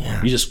cars.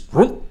 Yeah. You just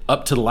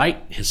up to the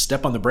light,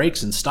 step on the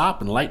brakes and stop,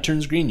 and the light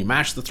turns green. You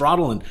mash the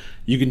throttle and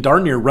you can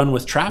darn near run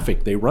with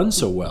traffic. They run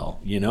so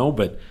well,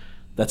 but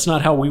that's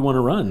not how we want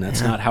to run.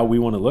 That's not how we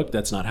want to look.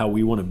 That's not how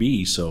we want to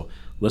be. So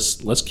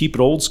let's keep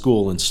it old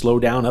school and slow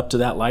down up to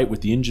that light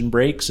with the engine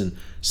brakes and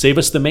save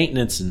us the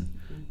maintenance. And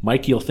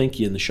Mikey will thank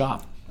you in the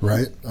shop.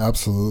 Right.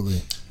 Absolutely.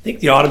 I think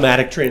the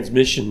automatic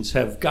transmissions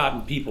have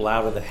gotten people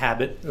out of the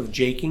habit of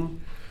jaking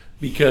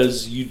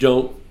because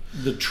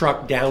the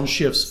truck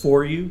downshifts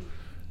for you.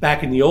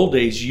 Back in the old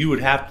days, you would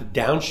have to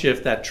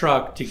downshift that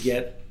truck to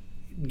get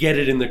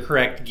it in the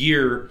correct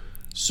gear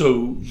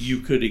so you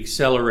could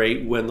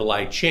accelerate when the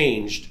light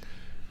changed.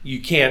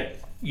 You can't,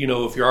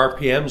 if your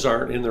RPMs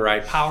aren't in the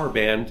right power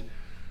band,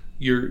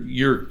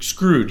 you're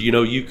screwed.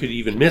 You could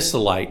even miss the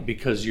light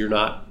because you're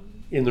not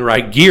in the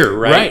right gear,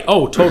 right? Right.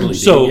 Oh, totally.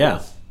 So,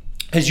 yeah.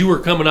 As you were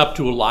coming up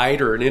to a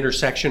light or an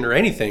intersection or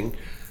anything,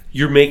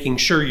 you're making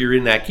sure you're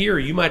in that gear.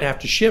 You might have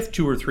to shift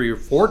 2 or 3 or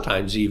 4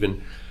 times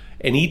even.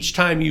 And each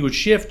time you would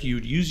shift,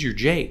 you'd use your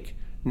jake.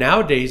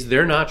 Nowadays,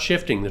 they're not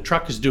shifting. The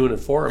truck is doing it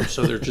for them.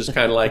 So they're just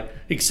kind of like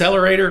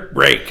accelerator,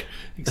 brake,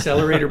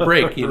 accelerator,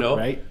 brake,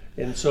 Right.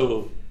 And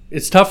so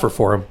it's tougher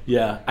for them.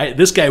 Yeah.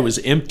 This guy was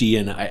empty,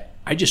 and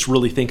I just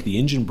really think the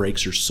engine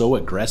brakes are so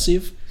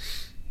aggressive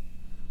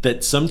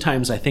that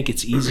sometimes I think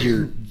it's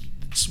easier.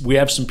 We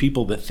have some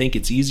people that think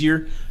it's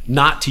easier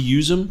not to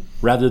use them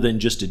rather than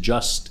just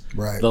adjust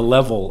the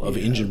level of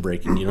engine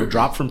braking.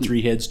 Drop from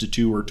 3 heads to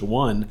 2 or to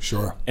 1.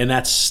 Sure. And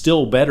that's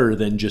still better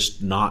than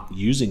just not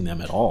using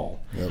them at all.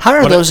 Yep. How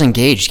are those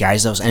engaged,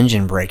 guys? Those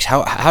engine brakes.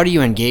 How do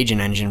you engage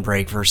an engine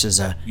brake versus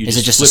is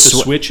it just flip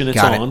a switch and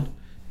it's on?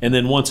 And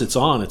then once it's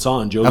on, it's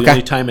on, Joe. The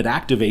only time it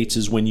activates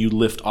is when you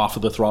lift off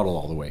of the throttle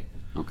all the way.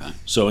 Okay.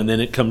 So and then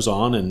it comes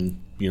on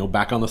and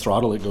back on the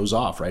throttle, it goes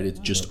off, right? It's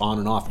just on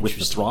and off with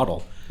the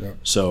throttle. Yep.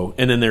 So,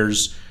 and then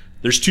there's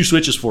 2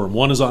 switches for them.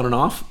 One is on and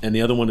off, and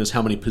the other one is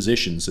how many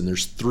positions. And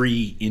there's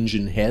 3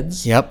 engine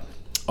heads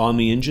on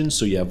the engine.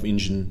 So you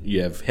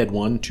have head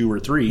 1, 2, or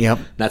 3. Yep.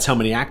 That's how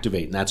many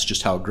activate, and that's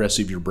just how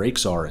aggressive your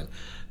brakes are. And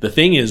the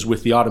thing is,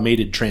 with the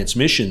automated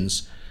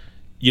transmissions,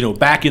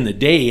 back in the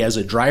day, as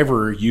a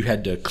driver, you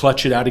had to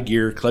clutch it out of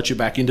gear, clutch it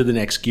back into the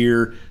next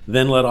gear,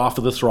 then let off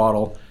of the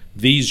throttle.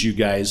 These, you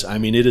guys,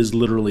 it is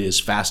literally as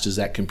fast as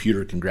that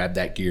computer can grab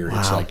that gear. Wow.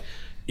 It's like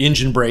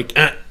engine brake,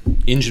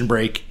 engine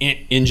brake,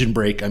 engine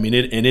brake.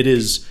 It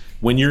is,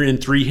 when you're in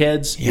 3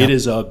 heads, it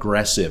is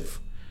aggressive.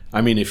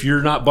 If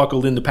you're not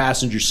buckled in the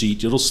passenger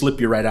seat, it'll slip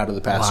you right out of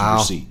the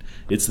passenger seat.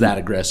 It's that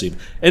aggressive.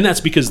 And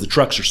that's because the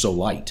trucks are so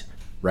light,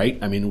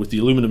 right? With the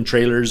aluminum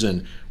trailers,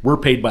 and we're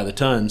paid by the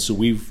ton, so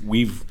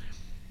we've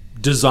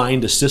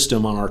designed a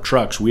system on our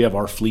trucks. We have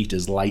our fleet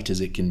as light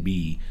as it can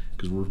be,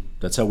 because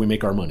that's how we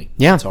make our money.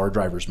 Yeah. That's how our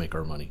drivers make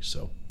our money.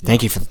 So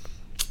thank you for.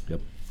 Yep.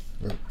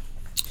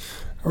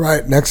 All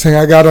right, next thing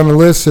I got on the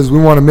list is we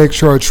want to make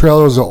sure our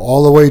trailers are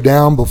all the way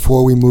down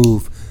before we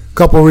move. A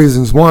couple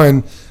reasons.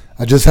 One,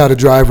 I just had a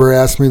driver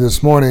ask me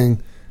this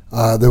morning,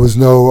 there was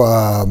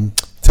no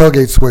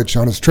tailgate switch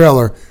on his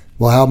trailer.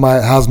 Well,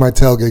 how's my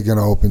tailgate going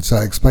to open? So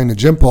I explained the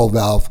gym pole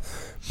valve.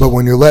 But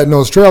when you're letting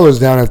those trailers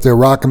down, if they're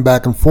rocking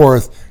back and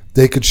forth,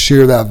 they could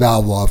shear that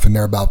valve off, and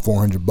they're about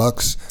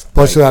 $400.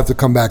 Plus, you'll have to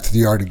come back to the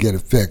yard to get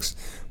it fixed.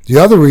 The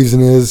other reason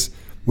is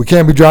we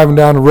can't be driving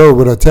down the road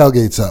with our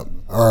tailgates up,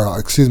 or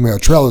our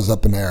trailers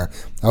up in the air.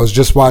 I was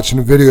just watching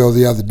a video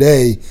the other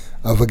day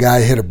of a guy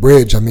hit a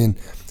bridge.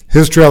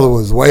 His trailer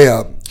was way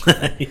up.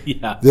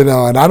 Yeah.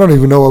 And I don't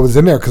even know what was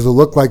in there because it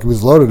looked like it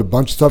was loaded. A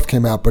bunch of stuff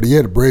came out, but he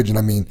hit a bridge,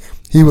 and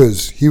he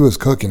was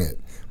cooking it.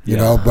 You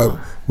know, but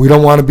we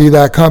don't want to be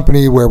that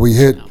company where we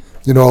hit,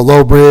 a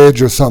low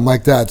bridge or something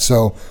like that.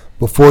 So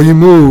before you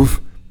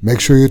move, make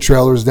sure your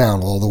trailer is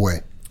down all the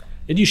way.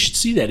 And you should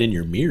see that in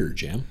your mirror,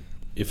 Jim.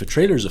 If a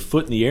trailer's a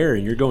foot in the air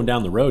and you're going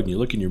down the road and you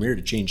look in your mirror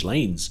to change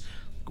lanes,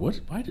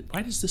 why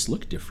does this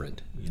look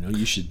different?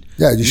 You should.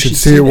 Yeah, you should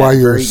see it while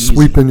you're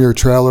sweeping your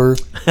trailer,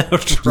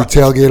 your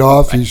tailgate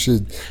off. You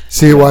should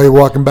see it while you're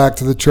walking back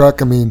to the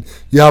truck. I mean,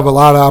 you have a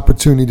lot of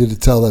opportunity to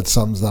tell that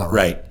something's not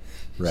right.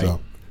 Right. So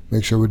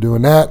make sure we're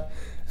doing that.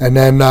 And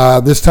then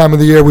this time of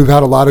the year, we've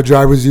had a lot of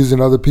drivers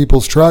using other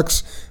people's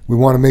trucks. We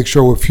want to make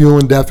sure we're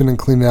fueling, deafening, and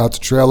cleaning out the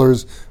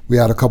trailers. We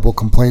had a couple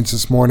complaints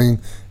this morning.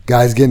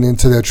 Guys getting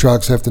into their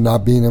trucks after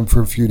not being in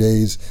for a few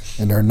days,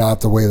 and they're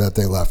not the way that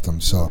they left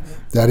them. So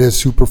that is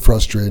super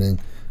frustrating,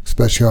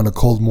 especially on a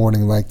cold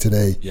morning like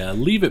today. Yeah,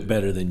 leave it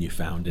better than you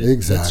found it.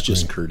 Exactly. That's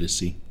just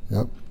courtesy.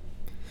 Yep.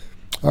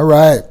 All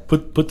right.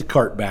 Put the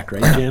cart back,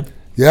 right, Jim?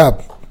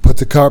 Yeah, put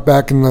the cart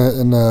back in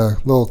the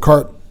little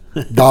cart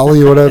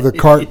dolly or whatever, the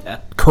cart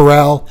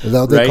corral. Is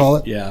that what they call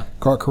it? Yeah.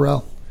 Cart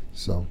corral.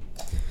 So,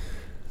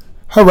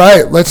 all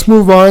right, let's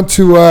move on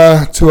to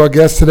our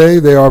guests today.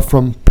 They are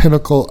from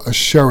Pinnacol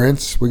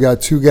Assurance. We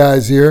got two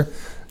guys here.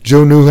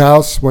 Joe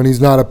Newhouse, when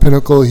he's not a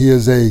Pinnacol, he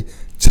is a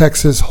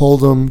Texas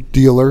Hold'em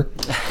dealer.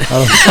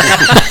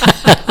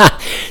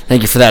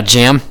 Thank you for that,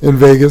 Jam. In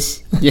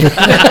Vegas. Yeah.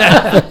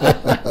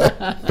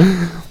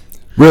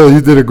 Really,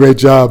 you did a great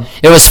job.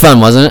 It was fun,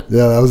 wasn't it?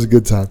 Yeah, that was a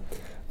good time.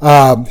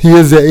 He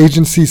is the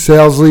agency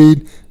sales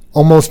lead,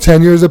 almost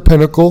 10 years at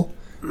Pinnacol,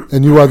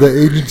 and you are the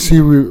agency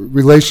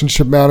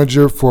relationship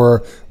manager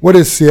for, what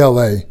is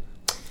CLA?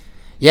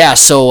 Yeah,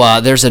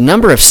 so there's a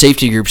number of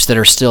safety groups that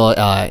are still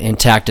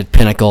intact at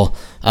Pinnacol.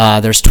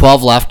 There's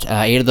 12 left.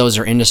 8 of those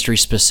are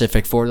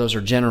industry-specific. 4 of those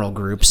are general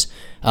groups.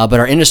 But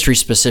our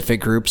industry-specific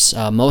groups,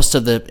 most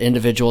of the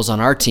individuals on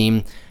our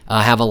team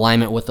have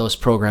alignment with those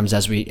programs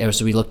as we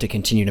look to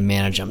continue to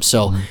manage them.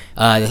 So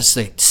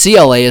the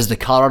CLA is the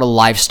Colorado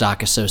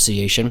Livestock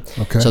Association.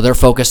 Okay. So they're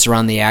focused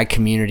around the ag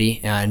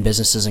community and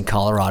businesses in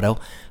Colorado.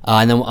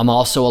 And then I'm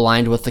also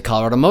aligned with the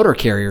Colorado Motor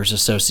Carriers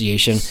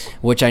Association,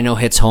 which I know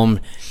hits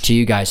home to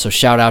you guys. So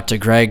shout out to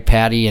Greg,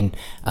 Patty, and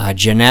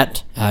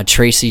Jeanette,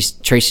 Tracy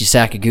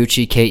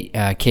Sakaguchi,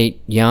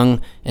 Kate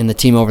Young, and the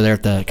team over there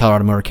at the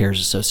Colorado Motor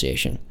Carriers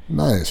Association.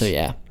 Nice. So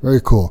yeah.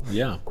 Very cool.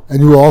 Yeah.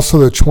 And you were also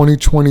the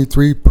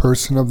 2023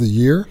 Person of the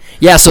Year?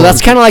 Yeah, so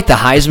that's kind of like the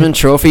Heisman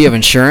Trophy of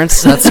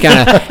insurance. That's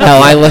kind of how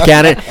I look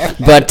at it.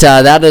 But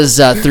that is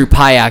through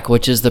PIAC,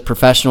 which is the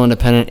Professional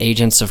Independent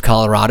Agents of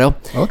Colorado.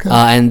 Okay.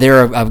 And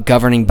they're a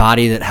governing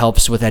body that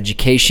helps with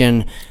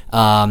education,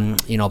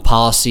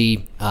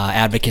 policy,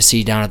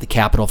 advocacy down at the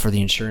Capitol for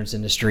the insurance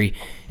industry.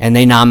 And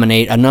they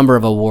nominate a number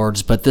of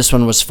awards, but this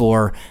one was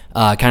for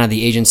kind of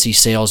the agency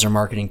sales or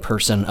marketing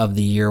person of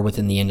the year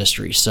within the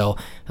industry. So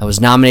I was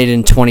nominated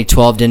in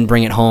 2012, didn't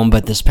bring it home,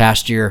 but this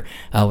past year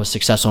was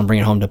successful in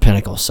bringing it home to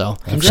Pinnacol. So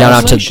shout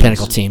out to the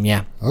Pinnacol team.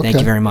 Yeah. Okay. Thank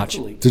you very much.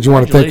 Did you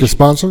want to thank your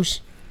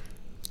sponsors?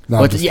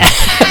 No, Yeah.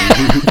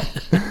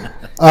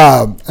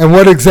 and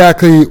what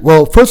exactly,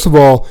 well, first of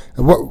all,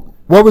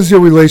 what was your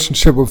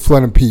relationship with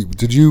Flood and Pete?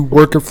 Did you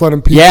work at Flood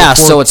and Pete Yeah,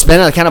 before? so it's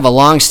been a kind of a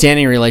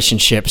long-standing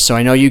relationship. So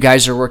I know you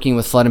guys are working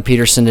with Flood and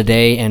Peterson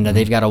today, and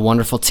they've got a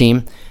wonderful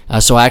team.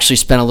 So I actually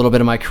spent a little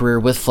bit of my career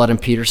with Flood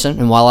and Peterson,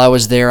 and while I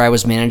was there, I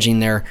was managing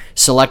their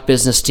select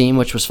business team,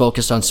 which was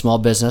focused on small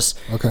business,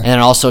 Okay.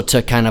 and also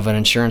took kind of an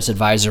insurance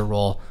advisor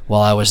role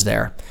while I was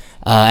there.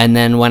 And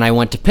then when I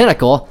went to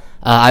Pinnacol,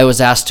 I was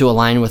asked to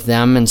align with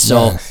them, and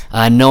so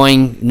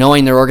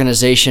knowing their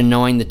organization,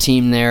 knowing the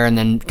team there, and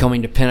then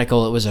coming to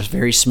Pinnacol, it was a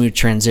very smooth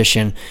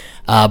transition.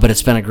 But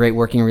it's been a great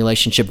working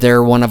relationship.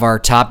 They're one of our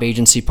top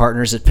agency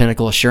partners at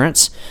Pinnacol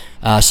Assurance.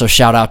 So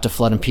shout out to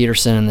Flood and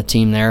Peterson and the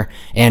team there,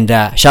 and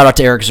shout out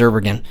to Eric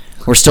Zerbergen.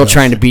 We're still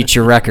trying to beat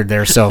your record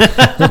there, so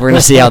we're going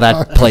to see how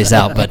that plays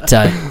out. But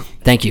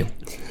thank you.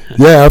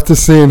 Yeah, after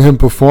seeing him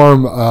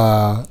perform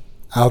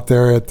out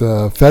there at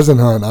the pheasant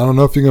hunt, I don't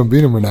know if you're going to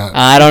beat him or not.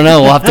 I don't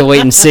know. We'll have to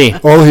wait and see.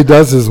 All he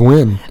does is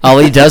win. All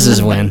he does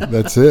is win.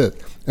 That's it.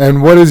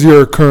 And what is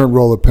your current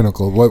role at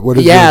Pinnacol? What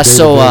is your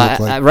day-to-day look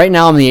like? Right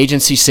now I'm the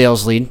agency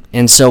sales lead,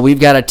 and so we've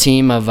got a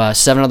team of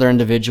 7 other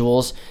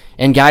individuals.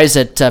 And guys,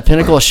 at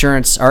Pinnacol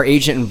Assurance, our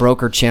agent and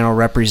broker channel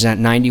represent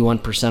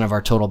 91% of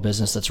our total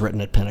business that's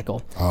written at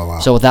Pinnacol. Oh, wow.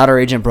 So without our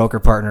agent broker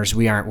partners,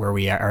 we aren't where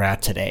we are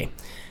at today.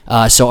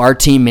 So our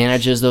team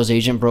manages those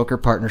agent broker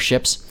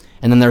partnerships.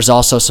 And then there's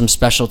also some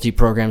specialty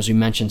programs. We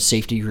mentioned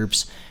safety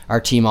groups.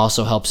 Our team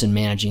also helps in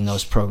managing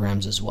those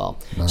programs as well.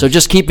 Nice. So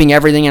just keeping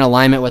everything in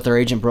alignment with our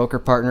agent broker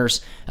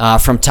partners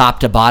from top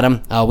to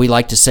bottom. We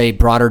like to say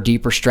broader,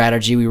 deeper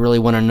strategy. We really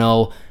want to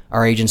know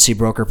our agency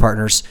broker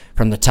partners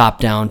from the top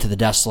down to the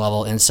desk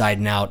level, inside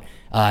and out,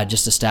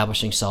 just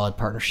establishing solid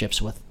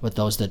partnerships with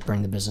those that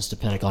bring the business to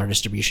Pinnacol, our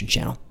distribution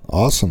channel.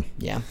 Awesome.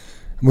 Yeah.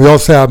 We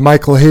also have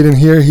Michael Hayden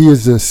here. He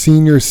is a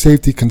senior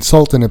safety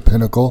consultant at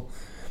Pinnacol.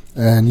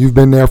 And you've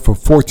been there for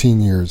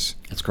 14 years.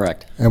 That's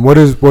correct. And what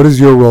does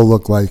your role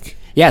look like?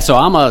 Yeah, so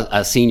I'm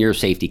a senior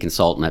safety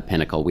consultant at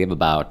Pinnacol. We have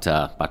about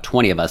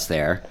 20 of us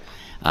there.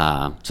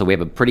 So we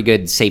have a pretty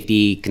good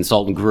safety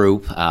consultant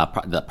group.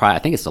 I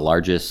think it's the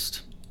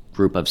largest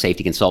group of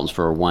safety consultants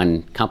for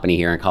one company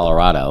here in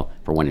Colorado,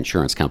 for one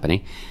insurance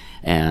company.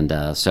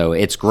 And so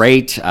it's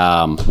great.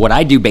 What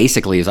I do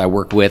basically is I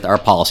work with our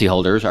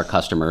policyholders, our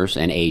customers,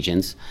 and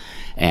agents,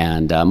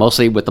 and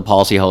mostly with the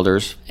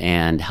policyholders,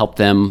 and help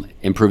them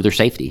improve their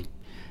safety.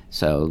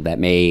 So that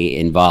may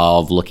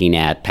involve looking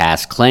at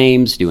past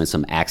claims, doing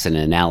some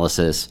accident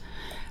analysis,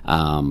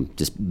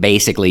 just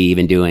basically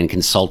even doing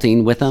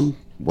consulting with them,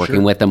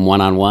 working with them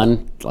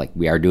one-on-one, like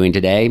we are doing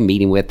today.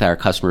 Meeting with our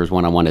customers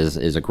one-on-one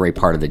is a great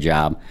part of the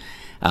job.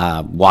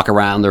 Walk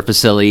around their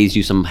facilities,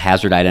 do some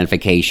hazard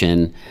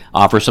identification,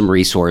 offer some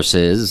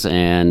resources,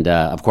 and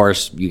of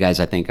course, you guys,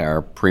 I think,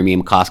 are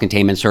premium cost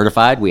containment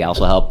certified. We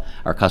also help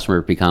our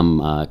customers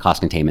become cost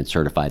containment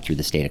certified through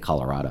the state of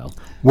Colorado.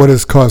 What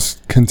is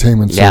cost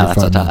containment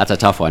certified? Yeah, that's a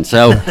tough one.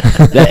 So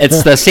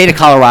it's the state of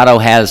Colorado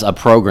has a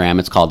program.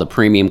 It's called the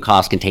Premium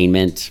Cost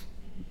Containment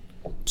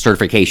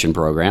Certification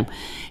Program.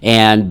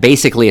 And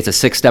basically, it's a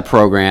 6-step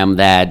program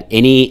that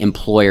any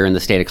employer in the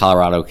state of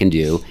Colorado can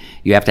do.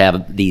 You have to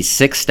have these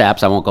 6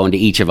 steps. I won't go into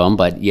each of them,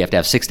 but you have to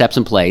have 6 steps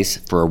in place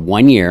for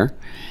 1 year.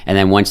 And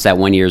then once that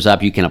 1 year is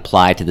up, you can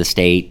apply to the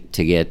state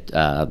to get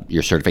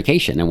your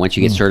certification. And once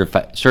you get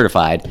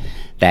certified,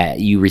 that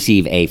you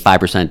receive a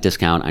 5%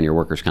 discount on your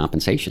workers'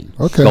 compensation.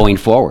 Okay. Going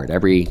forward,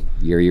 every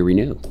year you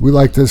renew. We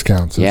like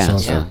discounts. That's Yeah,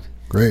 awesome. yeah.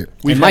 Great.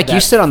 And Mike, you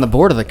sit on the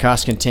board of the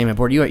cost containment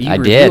board. You I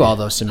review did. all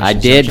those submissions. I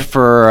did don't you?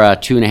 for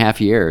 2.5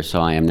 years,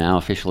 so I am now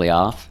officially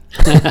off.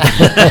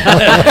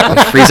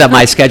 Frees up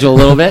my schedule a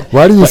little bit.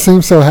 Why do you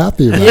seem so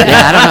happy about it?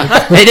 Yeah, I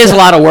don't know. It is a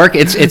lot of work.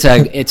 It's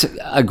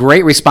a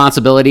great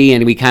responsibility,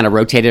 and we kind of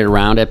rotated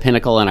around at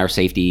Pinnacol in our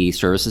safety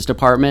services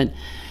department.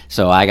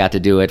 So I got to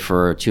do it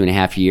for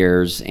 2.5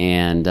 years,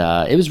 and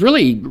it was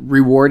really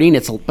rewarding.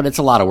 But it's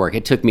a lot of work.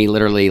 It took me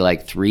literally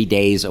like 3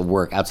 days of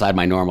work outside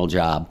my normal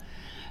job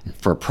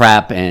for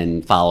prep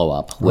and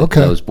follow-up with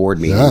those board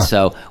meetings. Yeah.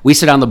 So we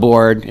sit on the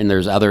board, and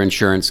there's other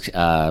insurance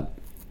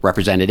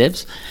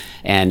representatives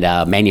and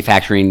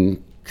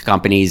manufacturing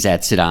companies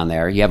that sit on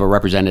there. You have a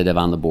representative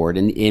on the board,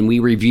 and we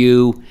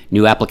review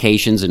new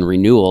applications and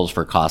renewals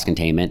for cost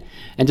containment,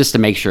 and just to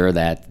make sure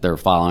that they're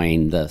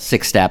following the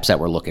 6 steps that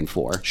we're looking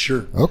for.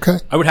 Sure. Okay.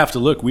 I would have to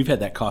look. We've had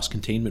that cost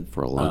containment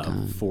For a long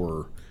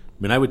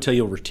time. I would tell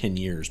you over 10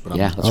 years, but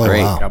Yeah, that's Oh,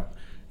 great. wow.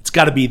 It's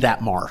got to be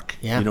that mark.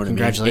 Yeah, You know what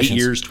congratulations. I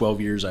mean? 8 years,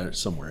 12 years,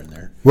 somewhere in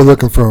there. We're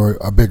looking for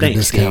a bigger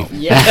Thanks, discount.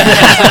 Dave.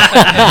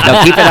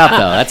 No, keep it up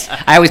though.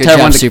 I always Good tell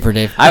job, everyone. Super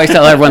Dave. I always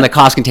tell everyone the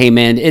cost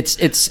containment.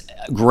 It's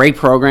a great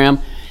program.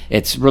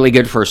 It's really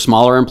good for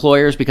smaller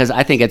employers because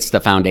I think it's the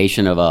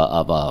foundation of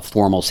a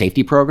formal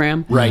safety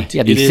program. Right. You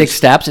have It these is. 6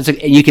 steps.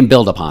 And you can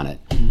build upon it.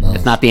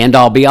 It's not the end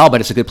all be all,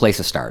 but it's a good place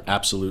to start.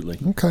 Absolutely.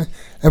 Okay.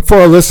 And for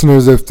our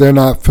listeners, if they're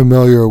not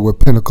familiar with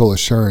Pinnacol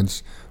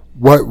Assurance,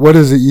 what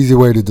is the easy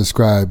way to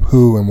describe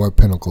who and what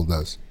Pinnacol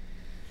does?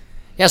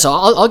 Yeah, so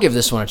I'll give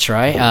this one a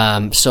try.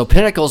 So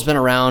Pinnacle's been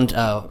around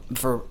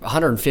for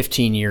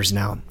 115 years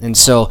now. And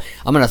so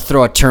I'm going to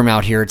throw a term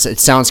out here. It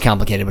sounds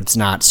complicated, but it's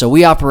not. So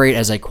we operate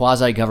as a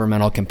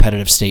quasi-governmental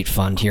competitive state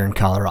fund here in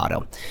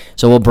Colorado.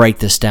 So we'll break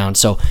this down.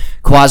 So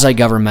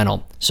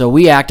quasi-governmental. So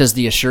we act as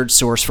the assured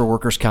source for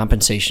workers'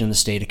 compensation in the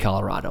state of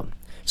Colorado.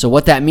 So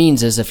what that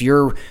means is if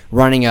you're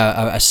running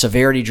a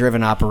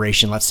severity-driven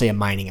operation, let's say a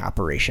mining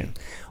operation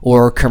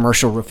or a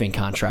commercial roofing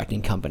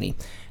contracting company,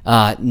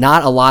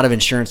 not a lot of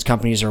insurance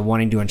companies are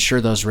wanting to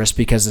insure those risks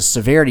because the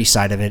severity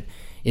side of it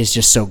is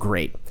just so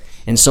great.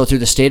 And so through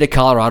the state of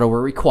Colorado,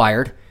 we're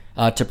required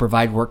to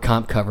provide work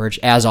comp coverage,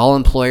 as all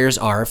employers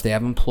are if they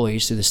have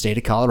employees through the state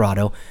of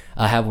Colorado,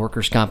 have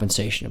workers'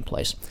 compensation in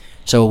place.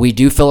 So we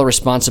do feel a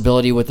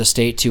responsibility with the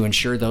state to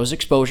insure those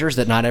exposures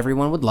that not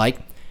everyone would like.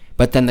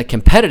 But then the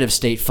competitive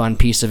state fund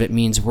piece of it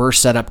means we're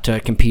set up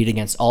to compete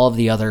against all of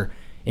the other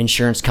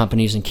insurance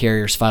companies and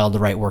carriers filed to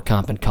write work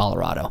comp in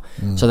Colorado.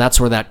 So that's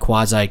where that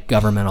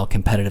quasi-governmental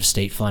competitive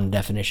state fund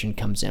definition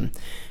comes in.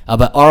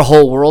 But our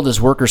whole world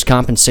is workers'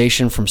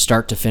 compensation from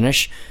start to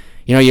finish.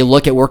 You know, you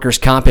look at workers'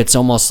 comp, it's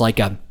almost like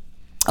a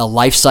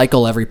life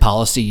cycle every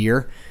policy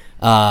year.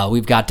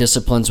 We've got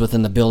disciplines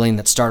within the billing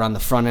that start on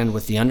the front end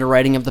with the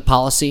underwriting of the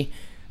policy.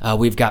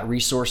 We've got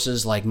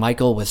resources like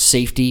Michael with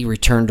safety,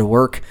 return to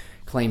work,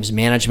 claims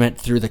management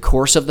through the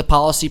course of the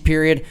policy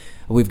period.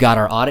 We've got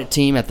our audit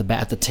team at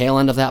the tail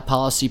end of that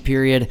policy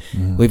period.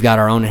 We've got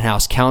our own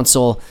in-house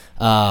counsel.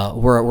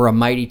 We're a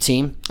mighty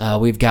team.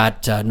 We've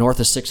got north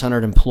of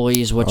 600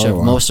 employees, which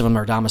most of them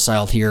are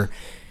domiciled here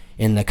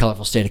in the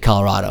colorful state of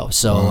Colorado.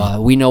 So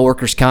we know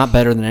workers' comp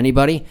better than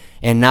anybody.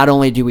 And not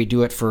only do we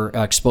do it for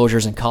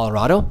exposures in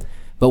Colorado,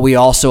 but we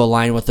also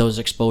align with those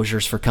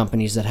exposures for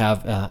companies that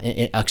have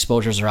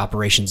exposures or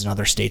operations in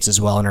other states as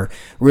well, and are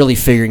really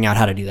figuring out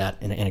how to do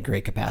that in a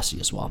great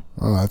capacity as well.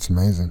 Oh, that's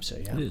amazing. So,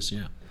 yeah. It is,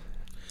 yeah.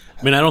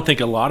 I mean, I don't think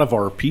a lot of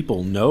our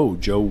people know,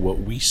 Joe, what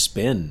we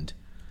spend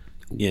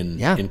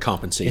in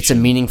compensation. It's a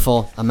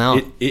meaningful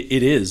amount.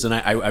 It is, and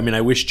I mean, I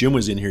wish Jim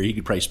was in here. He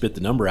could probably spit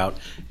the number out,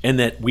 and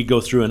that we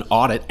go through an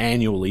audit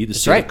annually. The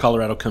state of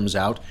Colorado comes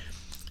out.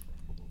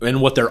 and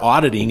what they're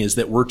auditing is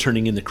that we're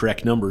turning in the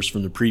correct numbers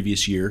from the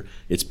previous year.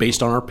 It's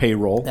based on our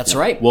payroll. That's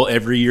right. Well,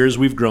 every year as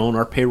we've grown,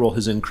 our payroll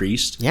has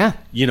increased. Yeah.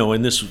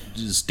 And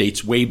this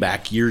dates way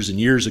back years and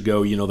years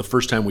ago. The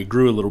first time we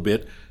grew a little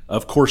bit,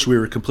 of course, we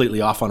were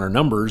completely off on our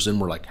numbers, and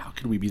we're like, how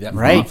could we be that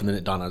far off? And then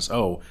it dawned on us,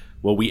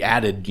 we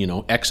added,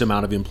 X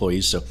amount of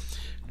employees. So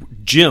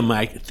Jim,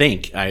 I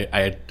think,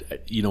 I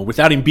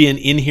without him being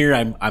in here,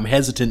 I'm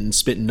hesitant in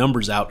spitting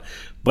numbers out,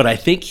 but I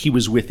think he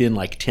was within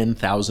like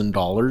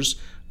 $10,000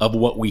 of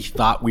what we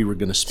thought we were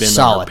going to spend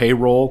on our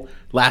payroll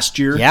last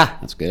year. Yeah,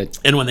 that's good.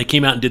 And when they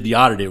came out and did the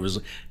audit, it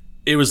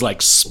was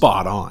like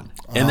spot on.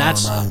 And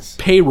that's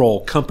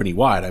payroll company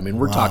wide. I mean,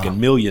 we're talking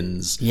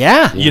millions.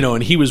 Yeah.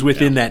 And he was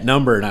within that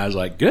number, and I was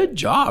like, good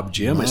job,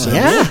 Jim. I said,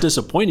 I'm a little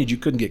disappointed you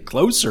couldn't get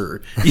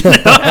closer.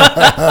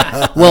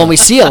 Well, and we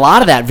see a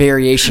lot of that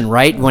variation,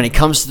 right, when it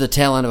comes to the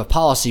tail end of a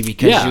policy,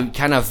 because you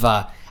kind of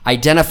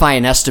identify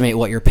and estimate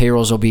what your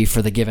payrolls will be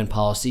for the given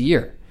policy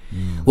year.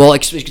 Well,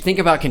 if you think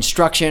about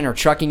construction or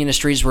trucking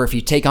industries, where if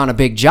you take on a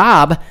big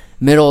job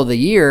middle of the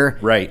year,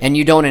 right, and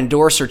you don't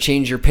endorse or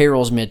change your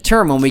payrolls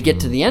midterm, when we get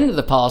to the end of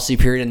the policy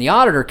period and the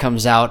auditor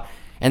comes out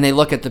and they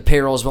look at the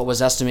payrolls, what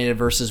was estimated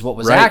versus what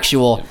was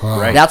actual,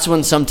 that's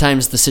when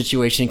sometimes the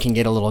situation can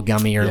get a little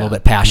gummy or a little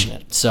bit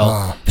passionate.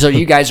 So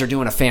you guys are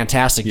doing a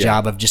fantastic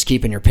job of just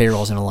keeping your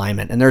payrolls in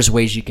alignment, and there's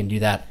ways you can do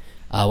that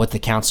with the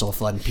Council of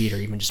Flood and Peat, or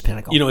even just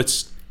Pinnacol.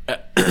 It's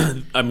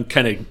I'm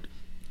kind of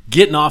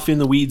getting off in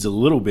the weeds a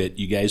little bit,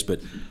 you guys, but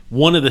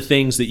one of the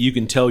things that you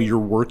can tell you're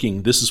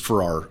working, this is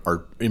for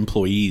our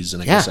employees,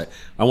 and I guess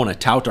I want to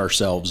tout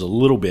ourselves a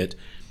little bit,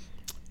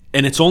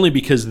 and it's only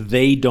because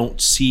they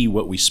don't see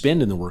what we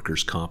spend in the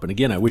workers' comp. And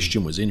again, I wish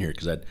Jim was in here,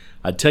 because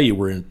I'd tell you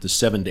we're in the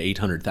 $700,000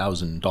 to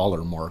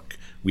 $800,000 mark.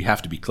 We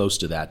have to be close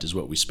to that is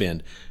what we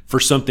spend for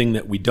something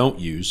that we don't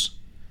use.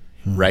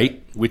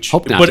 Right, which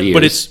hope not to use.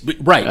 But it's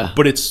right,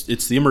 but it's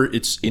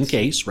in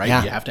case,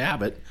 right? You have to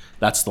have it.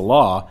 That's the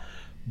law.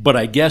 But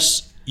I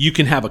guess you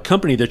can have a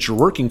company that you're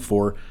working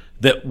for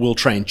that will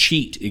try and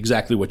cheat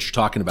exactly what you're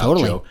talking about,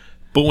 Joe.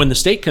 But when the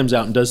state comes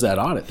out and does that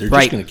audit, they're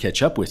just going to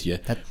catch up with you.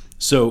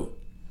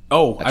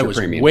 I was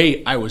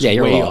way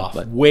off.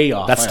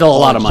 That's still a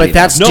lot of money.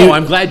 But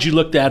I'm glad you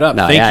looked that up.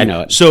 No, Thank you. I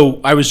know it.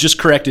 So I was just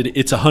corrected.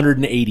 It's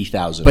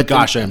 $180,000. But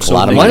gosh, I'm so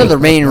one of the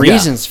main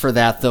reasons for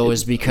that, though,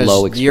 is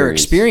because your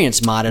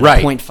experience mod at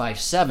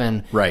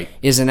 0.57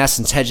 is in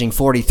essence hedging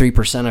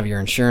 43% of your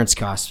insurance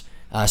costs.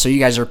 So you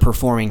guys are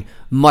performing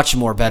much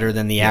more better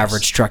than the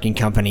average trucking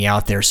company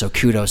out there. So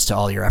kudos to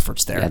all your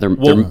efforts there. Yeah,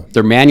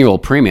 their manual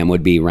premium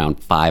would be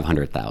around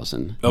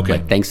 $500,000. Okay.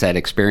 But thanks to that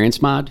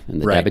experience mod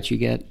and the debits you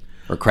get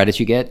or credits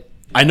you get.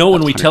 I know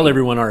when we tell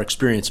everyone our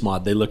experience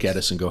mod, they look at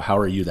us and go, "How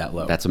are you that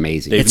low?" That's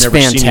amazing. They've It's never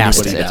fantastic.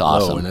 seen anybody that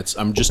awesome. low, and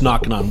I'm just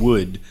knocking on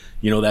wood.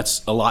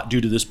 That's a lot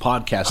due to this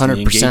podcast and the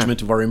 100%.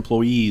 engagement of our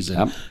employees,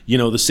 and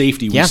the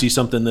safety. We see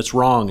something that's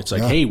wrong, it's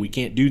like, hey, we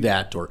can't do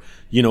that, or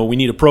we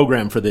need a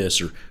program for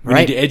this, or we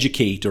need to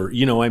educate, or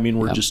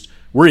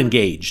we're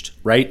engaged,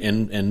 right?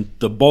 And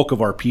the bulk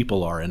of our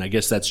people are, and I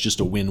guess that's just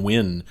a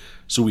win-win.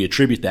 So we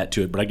attribute that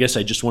to it. But I guess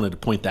I just wanted to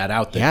point that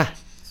out. That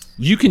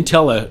you can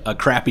tell a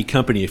crappy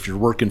company if you're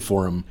working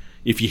for them.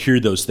 If you hear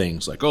those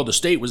things like, the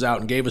state was out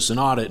and gave us an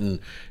audit, and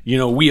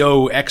we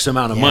owe X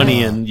amount of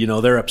money, and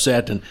they're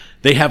upset, and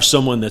they have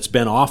someone that's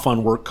been off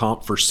on work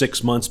comp for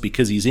 6 months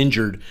because he's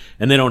injured,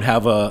 and they don't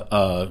have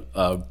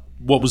a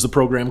what was the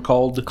program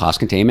called? Cost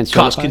containment.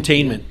 Cost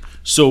containment.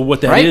 So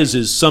what that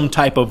is some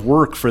type of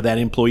work for that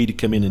employee to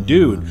come in and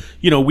do.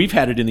 And, we've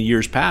had it in the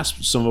years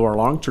past. Some of our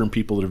long-term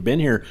people that have been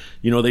here,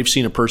 they've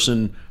seen a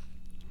person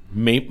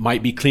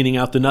might be cleaning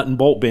out the nut and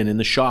bolt bin in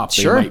the shop.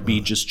 They might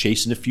be just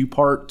chasing a few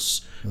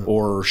parts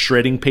or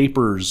shredding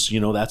papers.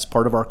 That's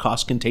part of our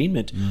cost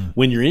containment.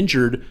 When you're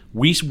injured,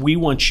 we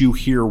want you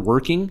here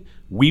working.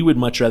 We would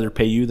much rather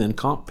pay you than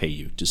comp pay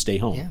you to stay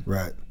home. Yeah.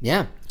 Right.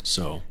 Yeah.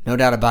 So no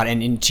doubt about it.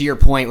 And to your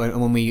point,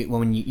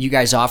 when you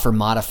guys offer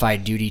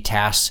modified duty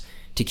tasks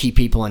to keep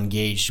people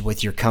engaged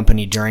with your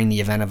company during the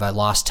event of a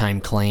lost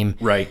time claim,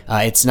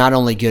 it's not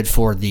only good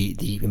for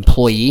the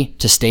employee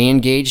to stay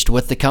engaged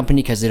with the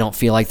company because they don't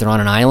feel like they're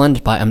on an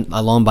island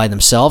alone by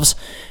themselves,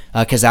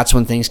 because that's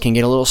when things can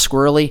get a little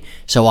squirrely.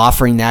 So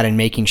offering that and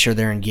making sure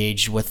they're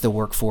engaged with the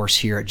workforce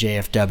here at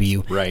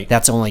JFW,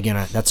 that's only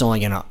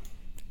gonna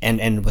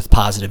end with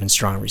positive and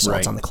strong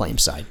results on the claim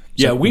side.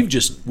 Yeah, we've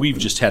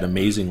just had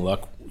amazing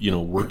luck,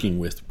 working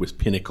with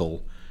Pinnacol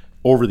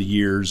over the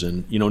years,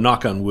 and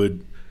knock on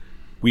wood,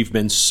 we've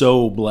been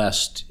so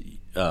blessed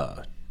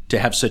to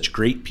have such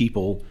great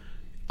people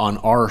on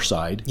our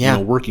side,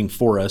 working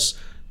for us,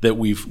 that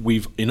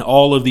we've in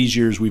all of these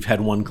years we've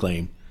had one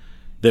claim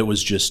that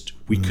was just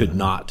we could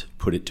not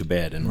put it to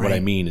bed. And what I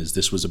mean is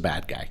this was a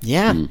bad guy.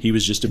 Yeah. He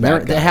was just a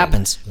bad guy. That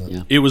happens.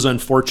 It was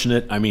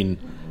unfortunate. I mean,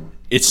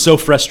 it's so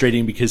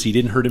frustrating because he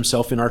didn't hurt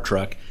himself in our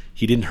truck.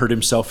 He didn't hurt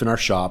himself in our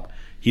shop.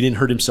 He didn't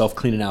hurt himself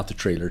cleaning out the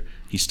trailer.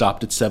 He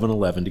stopped at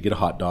 7-Eleven to get a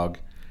hot dog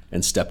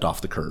and stepped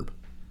off the curb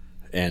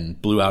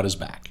and blew out his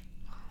back.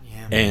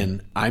 Yeah,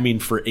 and I mean,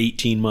 for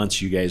 18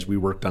 months, you guys, we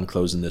worked on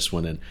closing this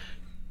one. And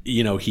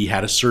he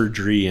had a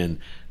surgery, and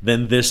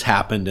then this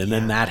happened, and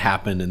then that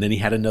happened, and then he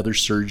had another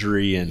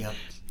surgery, and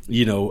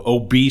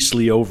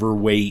obesely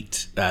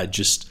overweight,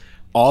 just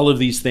all of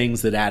these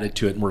things that added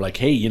to it. And we're like,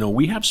 hey,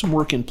 we have some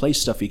work in place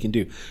stuff he can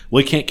do.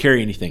 Well, he can't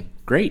carry anything.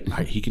 Great.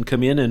 He can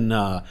come in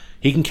and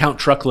he can count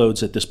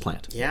truckloads at this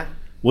plant. Yeah.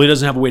 Well, he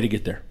doesn't have a way to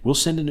get there. We'll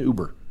send an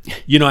Uber.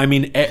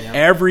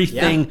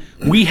 Everything.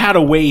 We had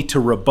a way to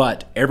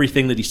rebut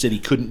everything that he said he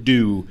couldn't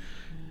do.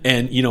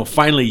 And,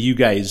 finally you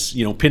guys,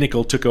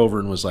 Pinnacol took over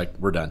and was like,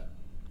 we're done.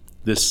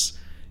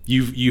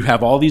 You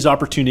have all these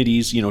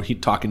opportunities, he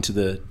talking to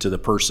the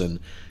person,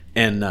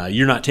 and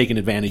you're not taking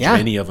advantage of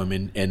any of them.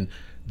 And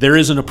there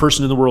isn't a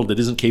person in the world that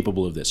isn't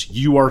capable of this.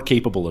 You are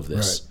capable of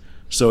this. Right.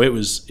 So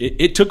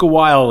it took a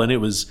while,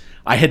 and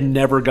I had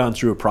never gone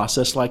through a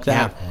process like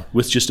that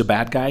with just a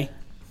bad guy.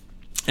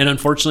 And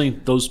unfortunately,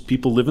 those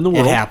people live in the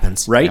world. It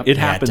happens. Right? Yep. It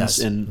happens.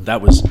 And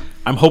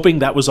I'm hoping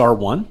that was our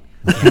one.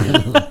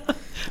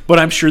 But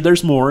I'm sure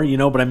there's more,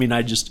 but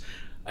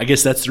I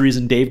guess that's the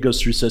reason Dave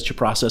goes through such a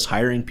process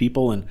hiring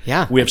people, and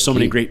we have so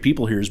many great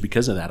people here is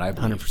because of that, I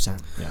believe. 100%.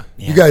 Yeah.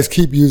 You guys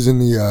keep using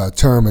the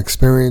term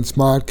experience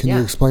mod. Can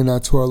you explain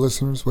that to our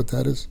listeners, what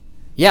that is?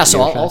 Yeah,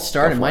 so I'll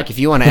start, and Mike, if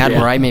you want to add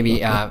where I maybe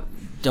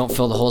don't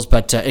fill the holes,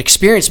 but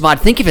experience mod,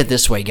 think of it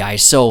this way,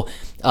 guys. So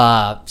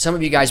some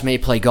of you guys may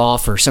play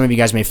golf, or some of you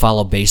guys may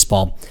follow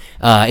baseball.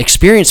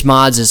 Experience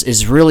mods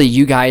is really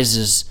you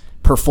guys'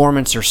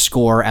 performance or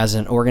score as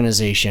an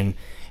organization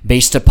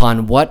based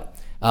upon what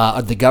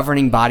the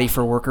governing body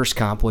for workers'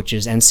 comp, which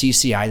is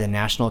NCCI, the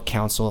National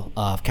Council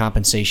of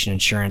Compensation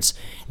Insurance,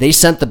 they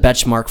sent the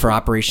benchmark for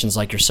operations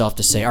like yourself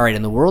to say, all right,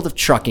 in the world of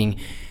trucking,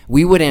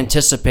 we would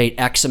anticipate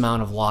X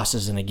amount of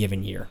losses in a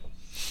given year.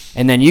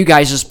 And then you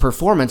guys'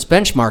 performance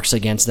benchmarks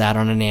against that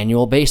on an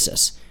annual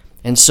basis.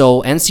 And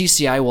so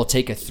NCCI will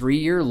take a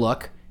 3-year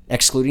look,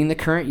 excluding the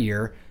current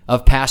year,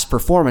 of past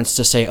performance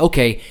to say,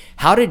 okay,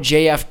 how did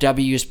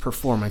JFW's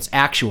performance,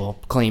 actual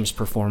claims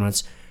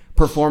performance,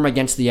 perform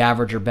against the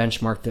average or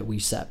benchmark that we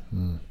set?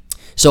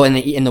 So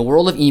in the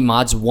world of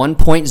E-mods,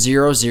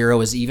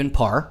 1.00 is even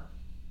par,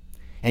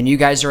 and you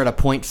guys are at a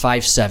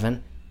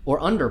 0.57 or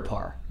under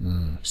par.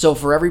 So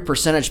for every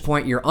percentage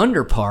point you're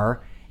under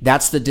par,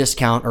 that's the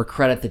discount or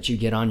credit that you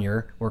get on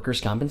your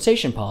workers'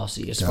 compensation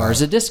policy as far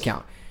as a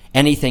discount.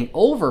 Anything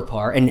over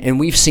par, and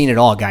we've seen it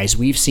all, guys.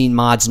 We've seen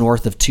mods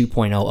north of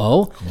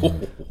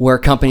 2.00, where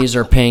companies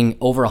are paying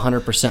over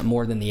 100%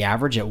 more than the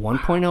average at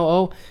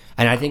 1.00,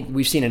 and I think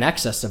we've seen an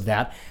excess of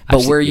that. But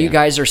you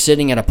guys are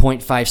sitting at a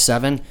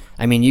 0.57,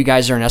 I mean, you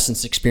guys are in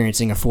essence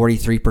experiencing a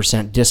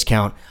 43%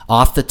 discount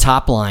off the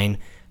top line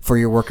for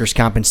your workers'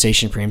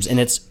 compensation premiums, and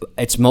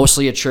it's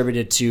mostly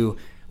attributed to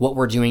what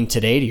we're doing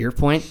today, to your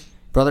point,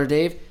 Brother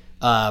Dave,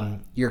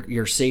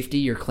 your safety,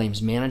 your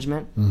claims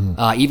management,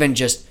 even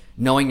just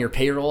knowing your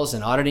payrolls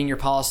and auditing your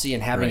policy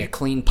and having a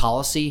clean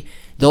policy.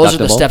 Those are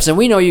the steps. And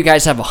we know you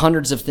guys have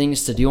hundreds of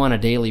things to do on a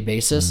daily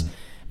basis,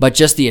 but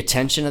just the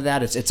attention of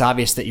that, it's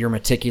obvious that you're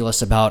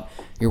meticulous about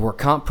your work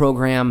comp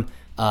program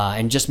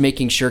and just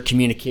making sure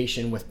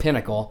communication with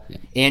Pinnacol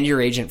and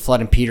your agent, Flood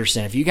and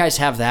Peterson. If you guys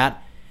have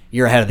that,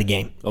 you're ahead of the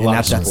game. A lot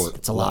of support.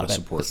 It's a lot of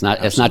support.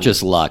 It's not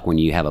just luck when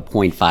you have a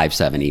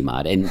 0.57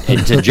 E-mod. And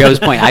to Joe's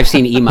point, I've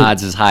seen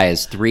E-mods as high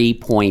as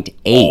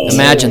 3.8.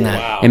 Imagine that.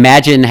 Wow.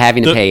 Imagine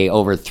having to pay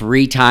over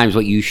 3 times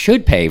what you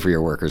should pay for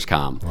your workers'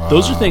 comp. Wow.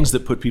 Those are things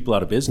that put people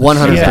out of business.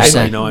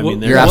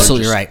 100%. You're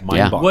absolutely right.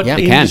 What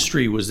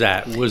industry was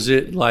that? Was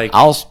it like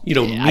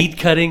meat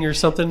cutting or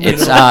something?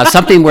 It's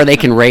something where they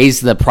can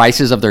raise the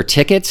prices of their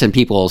tickets and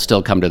people will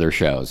still come to their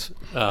shows.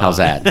 How's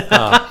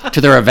that? To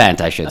their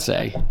event, I should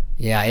say.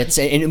 Yeah,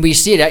 and we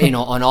see it,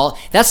 on all.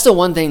 That's the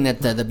one thing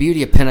that the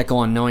beauty of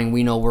Pinnacol and knowing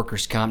we know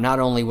workers' comp,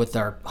 not only with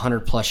our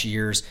 100+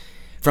 years,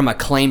 from a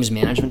claims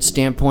management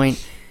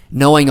standpoint,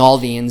 knowing all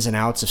the ins and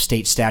outs of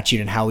state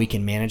statute and how we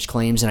can manage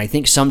claims. And I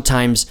think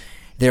sometimes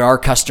there are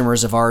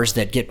customers of ours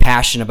that get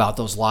passionate about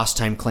those lost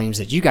time claims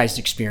that you guys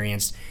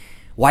experienced.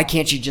 Why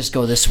can't you just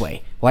go this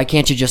way? Why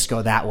can't you just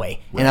go that way?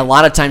 Right. And a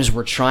lot of times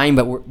we're trying,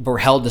 but we're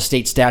held to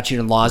state statute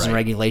and laws and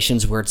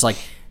regulations where it's like,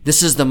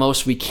 this is the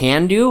most we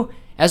can do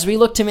as we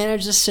look to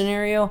manage this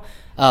scenario.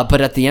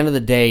 But at the end of the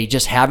day,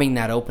 just having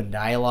that open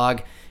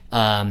dialogue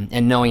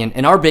and knowing,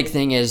 and our big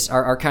thing is,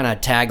 our kind of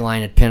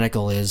tagline at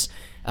Pinnacol is,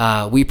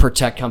 we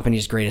protect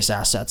companies' greatest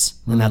assets,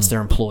 and that's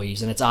their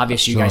employees. And it's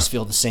obvious you guys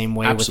feel the same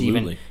way with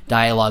even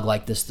dialogue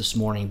like this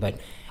morning. But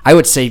I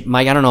would say,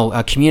 Mike, I don't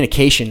know,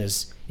 communication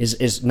is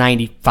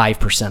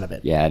 95% of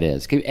it. Yeah, it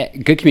is.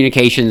 Good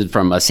communication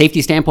from a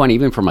safety standpoint,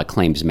 even from a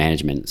claims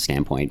management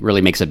standpoint,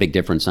 really makes a big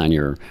difference on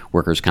your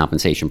workers'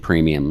 compensation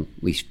premium,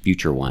 at least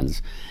future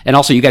ones. And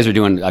also, you guys are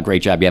doing a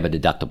great job. You have a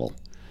deductible.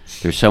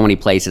 There's so many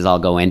places I'll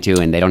go into,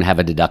 and they don't have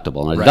a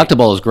deductible. And a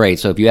deductible is great.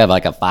 So if you have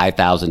like a $5,000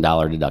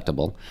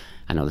 deductible,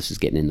 I know this is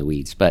getting in the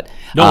weeds, but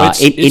No,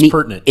 it's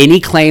pertinent. Any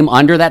claim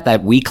under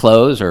that we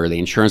close or the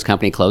insurance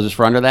company closes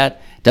for under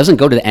that doesn't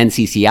go to the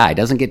NCCI. It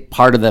doesn't get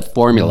part of the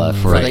formula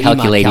for the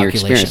calculating EMOD your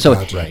experience. So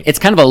calculation. it's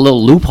kind of a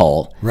little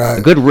loophole. Right.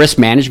 A good risk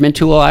management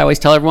tool, I always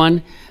tell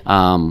everyone.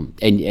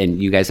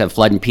 And you guys have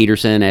Flood and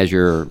Peterson as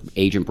your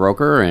agent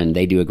broker, and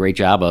they do a great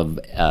job of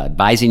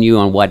advising you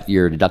on what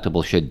your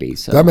deductible should be.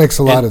 So That makes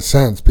a lot of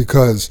sense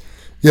because,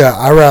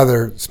 I'd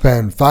rather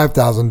spend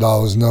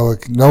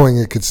 $5,000 knowing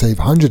it could save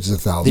hundreds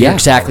of thousands. You're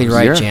exactly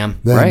right, Sure. Jam.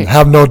 Than Right.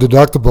 have no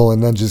deductible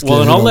and then just Well,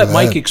 get and hit I'll on let the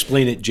Mike head.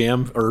 explain it,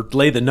 Jam, or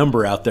lay the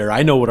number out there.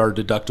 I know what our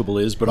deductible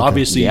is, but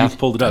obviously Yeah, you've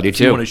pulled it I up. do If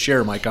you too. want to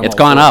share, Mike, I'm It's all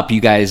gone for it. up.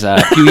 You guys,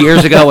 a few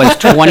years ago it was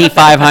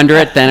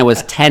 $2,500, then it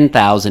was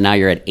 $10,000. Now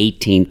you're at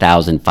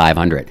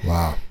 $18,500.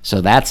 Wow. So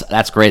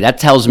that's great. That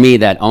tells me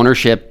that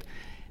ownership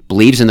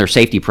believes in their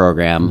safety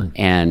program,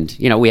 and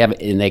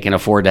they can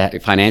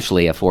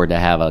financially afford to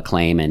have a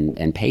claim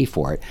and pay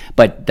for it.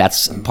 But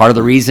that's part of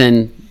the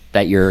reason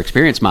that your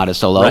experience mod is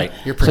so low. Right.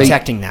 You're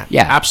protecting that.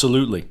 Yeah,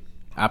 Absolutely.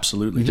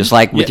 just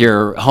like with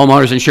your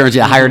homeowner's insurance,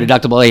 the higher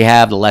deductible you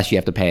have, the less you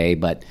have to pay.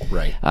 But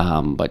Right.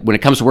 But when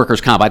it comes to workers'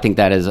 comp, I think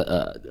that is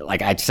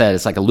like I said,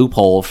 it's like a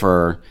loophole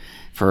for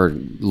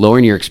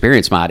lowering your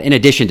experience mod. In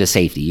addition to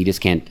safety, you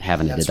just can't have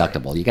a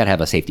deductible. You got to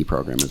have a safety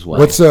program as well.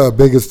 What's the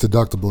biggest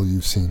deductible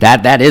you've seen?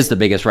 That is the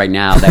biggest right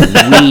now that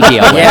we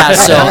deal with. Yeah,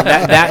 so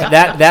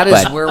that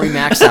is But- where we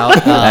max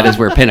out. That is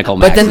where Pinnacol.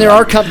 But then maxes there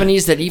out. are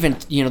companies that even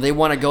they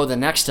want to go the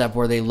next step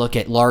where they look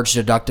at large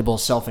deductible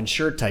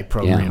self-insured type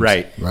programs.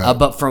 Right.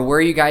 But from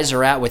where you guys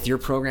are at with your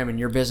program and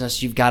your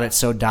business, you've got it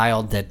so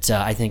dialed that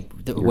I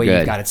think the way good.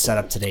 you've got it set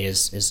up today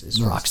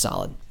is rock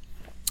solid.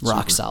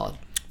 Rock solid.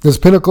 Does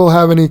Pinnacol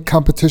have any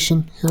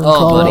competition here in Oh,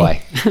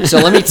 Colorado? buddy. So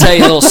let me tell you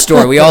a little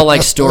story. We all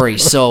like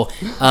stories. So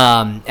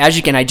as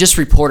you can, I just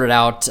reported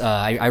out,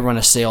 I run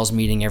a sales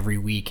meeting every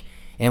week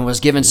and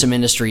was given some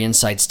industry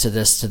insights to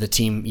the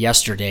team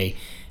yesterday.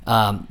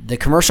 The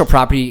commercial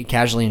property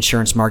casualty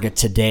insurance market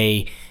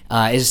today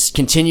is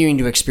continuing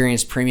to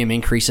experience premium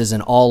increases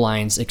in all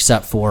lines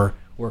except for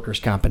workers'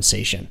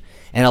 compensation.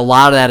 And a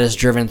lot of that is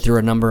driven through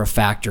a number of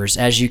factors.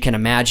 As you can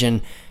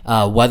imagine,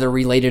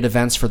 weather-related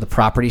events for the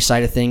property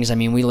side of things. I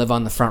mean, we live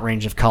on the front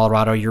range of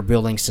Colorado. Your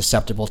building's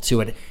susceptible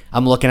to it.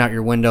 I'm looking out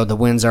your window. The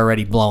wind's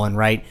already blowing,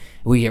 right?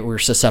 We're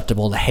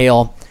susceptible to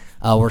hail.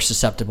 We're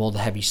susceptible to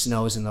heavy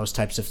snows and those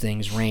types of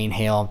things, rain,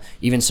 hail,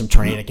 even some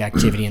tornadic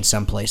activity in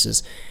some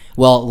places.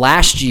 Well,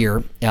 last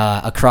year,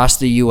 across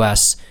the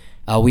U.S.,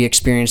 we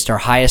experienced our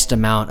highest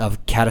amount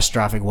of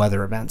catastrophic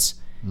weather events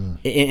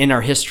in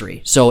our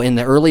history. So in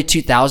the early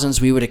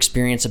 2000s, we would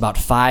experience about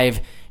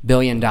 $5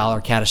 billion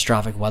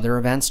catastrophic weather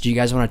events. Do you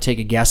guys want to take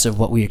a guess of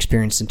what we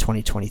experienced in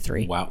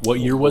 2023? Wow. What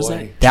year was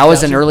that? That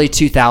was in early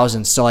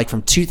 2000s. So like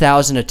from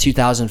 2000 to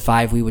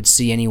 2005, we would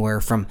see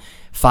anywhere from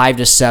 5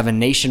 to 7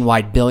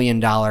 nationwide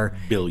billion-dollar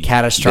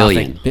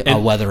catastrophic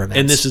weather events.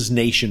 And this is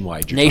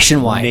nationwide. you're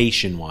Nationwide. talking.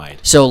 Nationwide.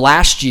 So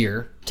last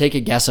year, take a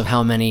guess of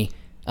how many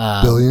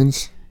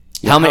Billions?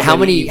 how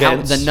many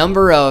events? the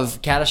number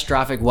of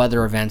catastrophic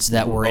weather events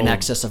that were in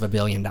excess of $1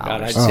 billion.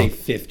 God, I'd say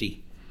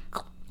 50.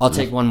 I'll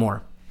take one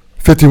more.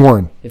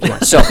 51.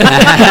 So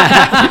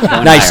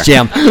nice,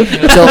 Jim.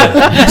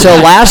 So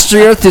last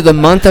year through the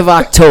month of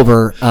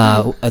October,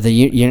 the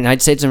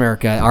United States of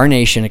America, our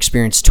nation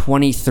experienced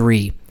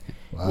 23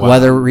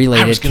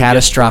 weather-related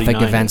catastrophic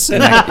events.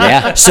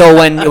 Yeah. So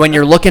when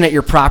you're looking at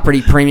your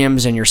property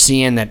premiums and you're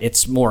seeing that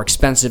it's more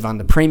expensive on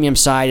the premium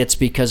side, it's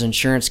because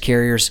insurance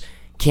carriers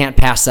can't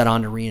pass that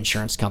on to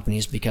reinsurance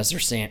companies because they're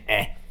saying,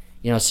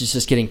 it's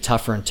just getting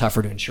tougher and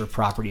tougher to insure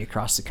property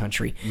across the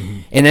country.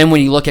 And then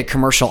when you look at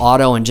commercial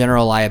auto and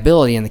general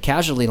liability in the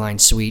casualty line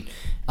suite,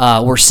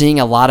 we're seeing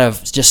a lot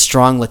of just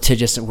strong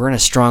litigious. We're in a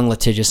strong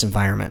litigious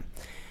environment.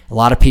 A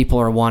lot of people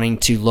are wanting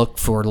to look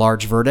for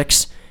large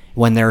verdicts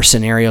when their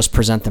scenarios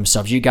present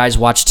themselves. You guys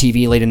watch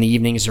TV late in the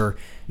evenings, or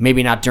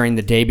maybe not during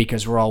the day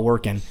because we're all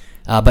working,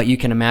 but you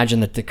can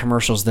imagine that the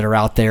commercials that are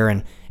out there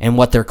and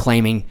what they're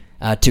claiming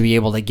to be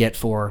able to get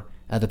for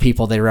the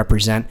people they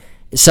represent.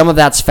 Some of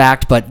that's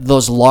fact, but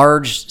those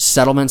large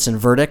settlements and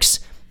verdicts,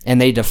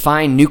 and they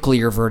define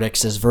nuclear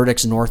verdicts as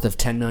verdicts north of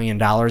 $10 million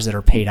that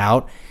are paid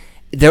out,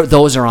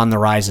 those are on the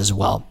rise as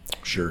well.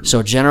 Sure.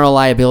 So general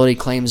liability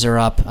claims are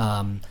up,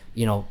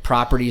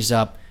 property's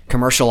up.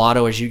 Commercial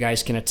auto, as you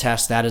guys can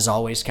attest, that is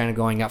always kind of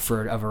going up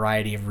for a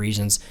variety of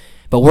reasons.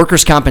 But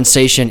workers'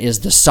 compensation is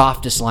the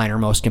softest line or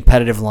most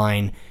competitive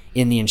line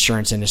in the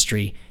insurance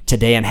industry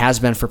today, and has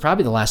been for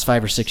probably the last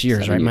 5 or 6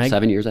 years, right, Mike?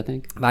 7 years, I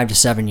think. 5 to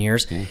 7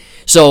 years. Okay.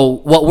 So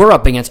what we're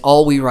up against,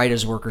 all we write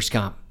is workers'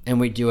 comp, and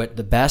we do it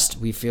the best.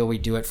 We feel we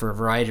do it for a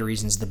variety of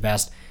reasons the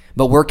best.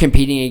 But we're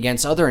competing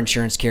against other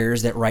insurance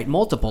carriers that write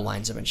multiple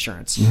lines of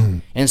insurance.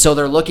 And so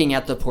they're looking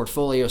at the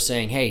portfolio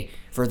saying, hey,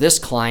 for this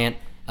client,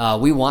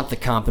 we want the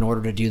comp in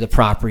order to do the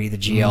property, the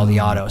GL,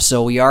 the auto.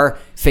 So we are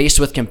faced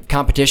with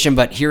competition,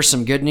 but here's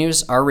some good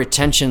news. Our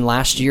retention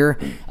last year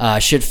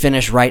should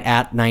finish right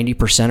at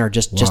 90% or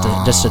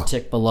just a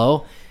tick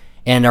below.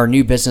 And our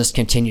new business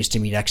continues to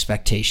meet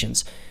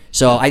expectations.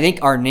 So I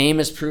think our name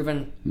has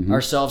proven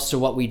ourselves to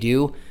what we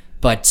do.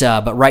 But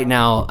right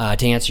now,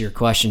 to answer your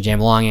question, Jam,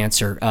 long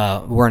answer,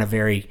 we're in a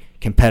very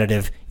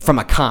competitive from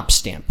a comp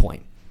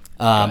standpoint.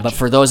 But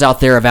for those out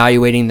there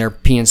evaluating their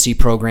PNC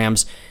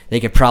programs, they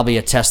could probably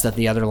attest that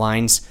the other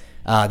lines,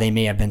 they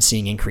may have been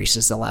seeing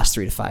increases the last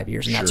 3 to 5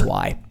 years, and that's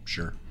why.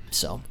 Sure.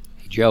 So,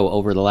 Joe,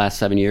 over the last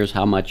 7 years,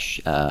 how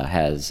much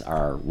has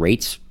our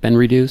rates been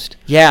reduced?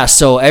 yeah,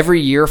 so every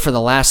year for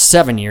the last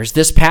 7 years,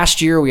 this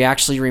past year we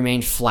actually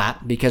remained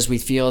flat because we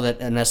feel that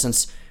in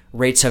essence,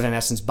 rates have in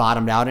essence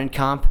bottomed out in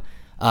comp.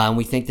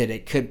 We think that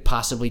it could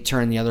possibly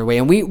turn the other way.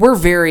 And we're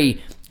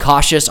very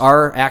cautious.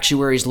 Our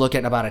actuaries look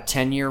at about a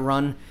 10-year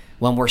run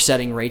when we're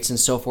setting rates and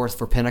so forth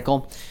for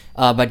Pinnacol.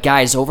 But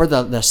guys, over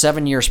the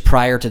 7 years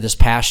prior to this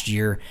past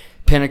year,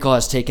 Pinnacol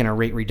has taken a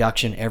rate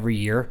reduction every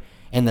year.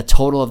 And the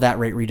total of that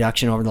rate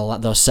reduction over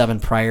those 7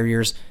 prior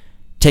years,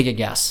 take a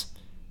guess.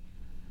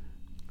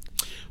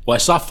 Well, I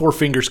saw 4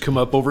 fingers come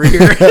up over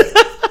here,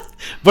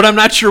 but I'm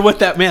not sure what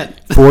that meant.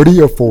 40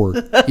 or 4?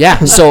 Yeah,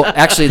 so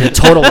actually the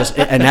total was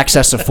in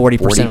excess of 40%.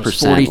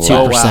 40%. 42%.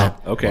 Oh, wow.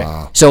 Okay.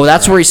 Wow. So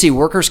that's where you see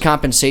workers'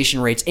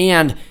 compensation rates,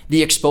 and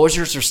the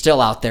exposures are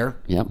still out there.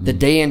 Yep. The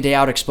day in, day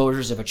out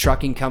exposures of a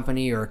trucking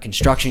company or a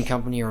construction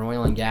company or an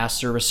oil and gas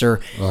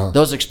servicer,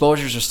 those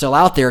exposures are still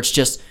out there. It's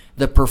just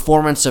the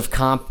performance of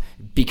comp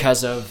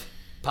because of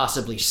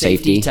possibly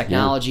safety,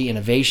 technology,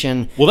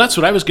 innovation. Well, that's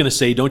what I was going to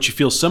say. Don't you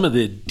feel some of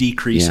the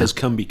decrease has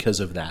come because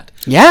of that?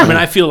 Yeah. I mean,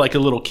 I feel like a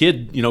little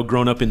kid,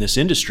 growing up in this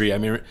industry. I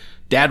mean,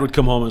 Dad would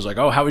come home and was like,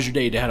 "Oh, how was your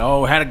day, Dad?"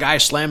 "Oh, I had a guy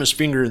slam his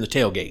finger in the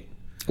tailgate."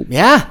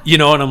 Yeah.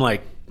 And I'm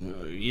like,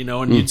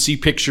 and you'd see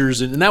pictures,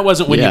 and that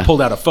wasn't when you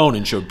pulled out a phone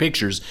and showed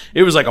pictures.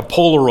 It was like a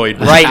Polaroid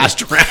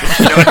passed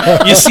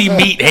around. You see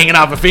meat hanging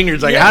off a finger.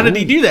 It's like, how did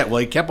he do that? Well,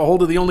 he kept a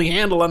hold of the only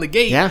handle on the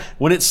gate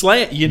when it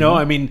slammed.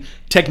 I mean,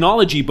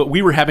 technology, but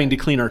we were having to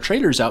clean our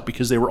trailers out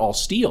because they were all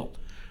steel,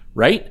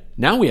 right?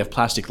 Now we have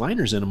plastic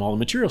liners in them. All the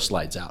material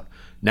slides out.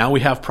 Now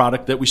we have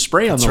product that we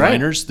spray on the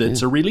liners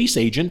that's a release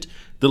agent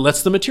that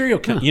lets the material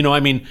come. I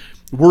mean,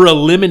 we're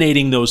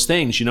eliminating those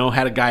things.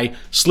 Had a guy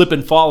slip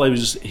and fall.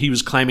 He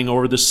was climbing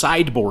over the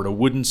sideboard, a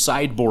wooden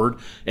sideboard,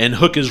 and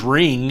hook his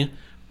ring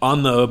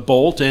on the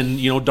bolt and,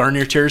 darn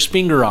near tear his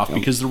finger off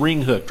because the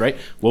ring hooked, right?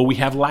 Well, we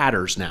have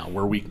ladders now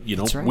where we,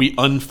 we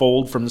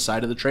unfold from the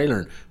side of the trailer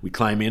and we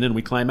climb in and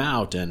we climb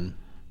out, and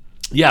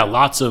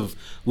lots of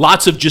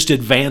just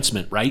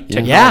advancement, right?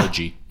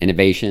 Technology.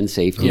 Innovation,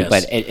 safety,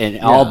 but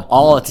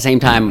all at the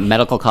same time,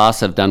 medical costs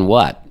have done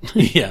what?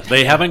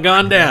 They haven't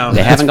gone down.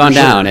 They haven't gone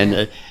down,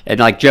 and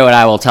like Joe and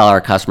I will tell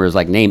our customers,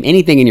 like, name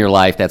anything in your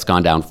life that's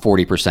gone down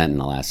 40% in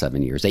the last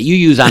 7 years that you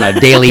use on a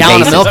daily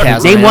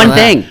basis. Name one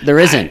thing. There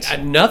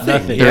isn't.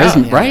 Nothing. There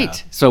isn't.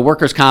 Right. So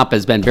workers' comp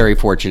has been very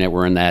fortunate.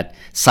 We're in that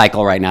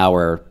cycle right now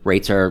where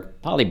rates are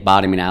probably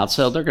bottoming out,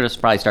 so they're going to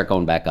probably start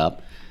going back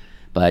up.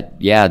 But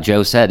yeah,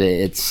 Joe said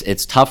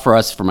it's tough for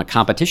us from a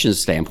competition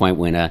standpoint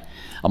when a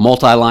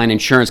multi-line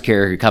insurance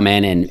carrier could come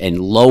in and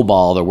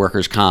lowball the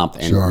workers' comp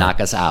and knock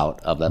us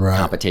out of the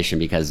competition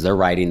because they're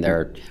writing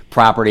their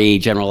property,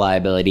 general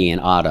liability, and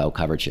auto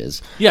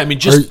coverages. Yeah, I mean,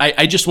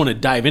 I just want to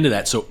dive into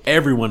that so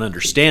everyone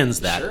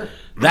understands that. Sure.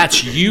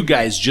 That's you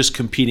guys just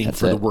competing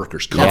for the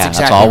workers' comp. That's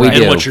exactly all we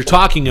do. And what you're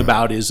talking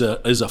about is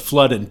a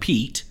flood and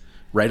Pete.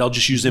 Right, I'll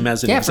just use them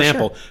as an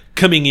example. Sure.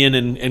 Coming in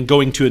and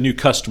going to a new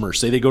customer,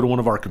 say they go to one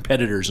of our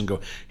competitors and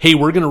go, "Hey,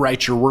 we're going to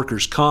write your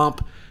workers'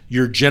 comp,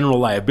 your general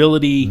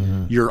liability,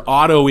 your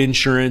auto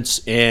insurance,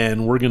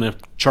 and we're going to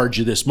charge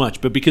you this much."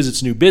 But because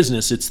it's new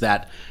business, it's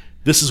that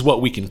this is what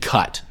we can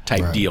cut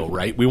type deal,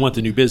 right? We want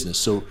the new business.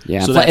 So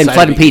and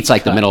Flood and Pete's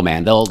like the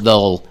middleman.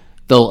 They'll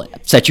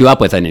set you up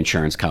with an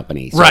insurance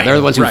company. So they're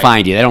the ones who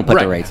find you. They don't put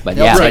the rates. But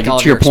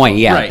to your point,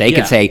 they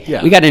could say,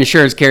 we got an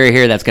insurance carrier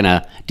here that's going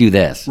to do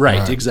this.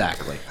 Right,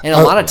 exactly. And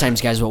a lot of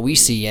times, guys, what we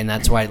see, and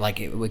that's why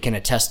we can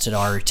attest to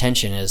our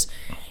retention, is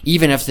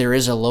even if there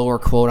is a lower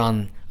quote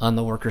on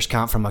the workers'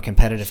 comp from a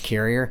competitive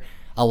carrier,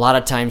 a lot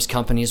of times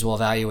companies will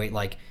evaluate,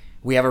 like,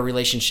 we have a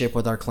relationship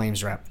with our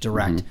claims rep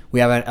direct. We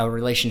have a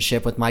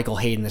relationship with Michael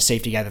Hayden, the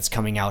safety guy that's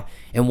coming out.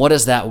 And what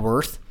is that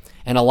worth?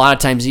 And a lot of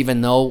times,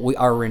 even though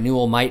our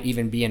renewal might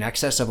even be in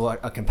excess of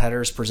what a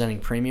competitor is presenting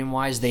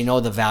premium-wise, they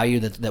know the value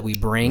that we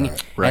bring,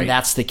 and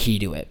that's the key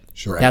to it.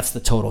 Sure. That's the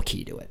total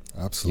key to it.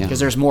 Absolutely. Because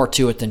there's more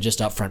to it than just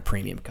upfront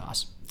premium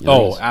costs.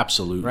 Oh,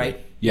 absolutely.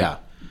 Right? Yeah.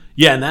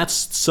 Yeah, and that's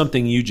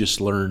something you just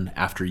learn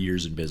after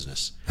years in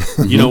business.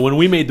 When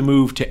we made the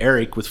move to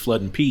Eric with Flood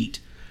and Pete,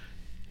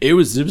 it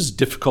was a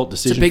difficult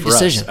decision for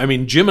us. I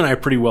mean, Jim and I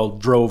pretty well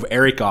drove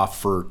Eric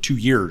off for 2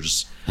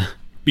 years.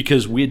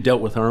 Because we had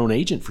dealt with our own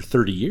agent for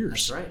 30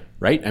 years. That's right.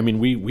 Right? I mean,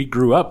 we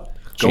grew up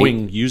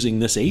using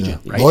this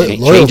agent, right?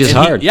 Change is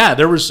hard.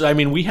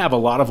 We have a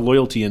lot of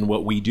loyalty in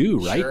what we do,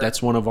 right? Sure.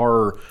 That's one of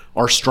our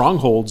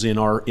strongholds in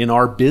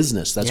our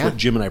business. That's what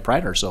Jim and I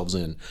pride ourselves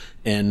in.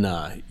 And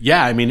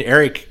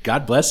Eric,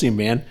 God bless him,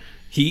 man.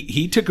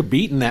 He took a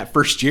beating that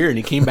first year and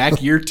he came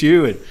back year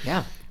 2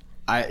 and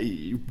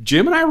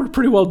Jim and I were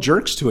pretty well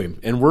jerks to him,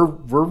 and we're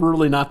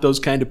really not those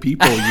kind of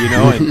people,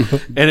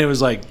 and it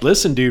was like,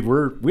 listen,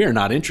 dude, we are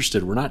not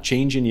interested. We're not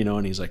changing,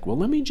 and he's like, well,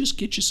 let me just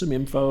get you some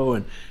info.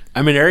 And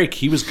I mean, Eric,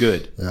 he was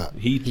good. Yeah.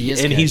 He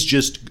is good. He's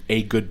just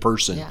a good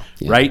person, Yeah.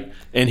 right?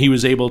 And he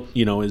was able,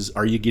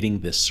 are you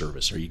getting this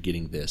service? Are you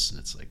getting this? And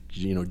it's like,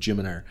 Jim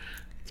and I are,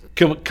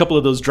 a couple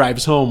of those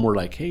drives home, we're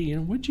like, hey,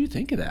 what do you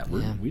think of that?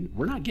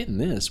 We're not getting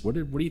this. What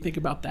do you think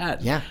about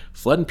that? Yeah.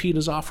 Flood and Pete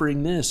is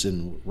offering this,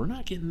 and we're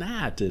not getting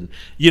that. And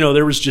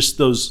there was just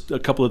a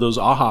couple of those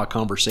aha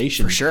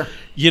conversations. For sure.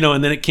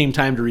 And then it came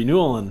time to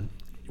renewal, and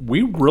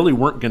we really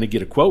weren't going to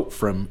get a quote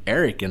from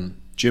Eric.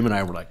 And Jim and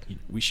I were like,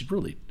 we should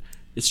really.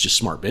 It's just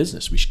smart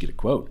business. We should get a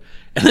quote.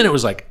 And then it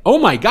was like, oh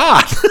my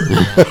God.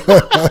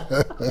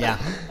 Yeah.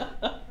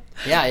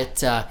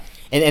 Yeah.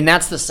 And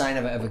that's the sign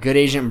of a good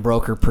agent and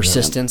broker: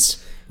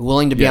 persistence,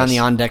 willing to be on the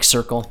on-deck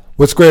circle.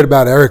 What's great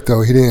about Eric,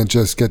 though, he didn't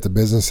just get the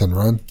business and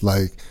run.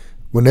 Like,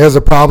 when there's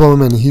a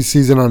problem and he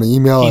sees it on an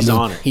email, He's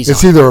on it.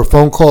 It's either a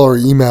phone call or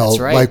email, That's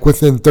right. like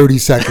within 30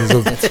 seconds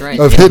of, That's right.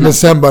 of hitting the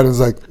send button. It's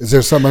like, is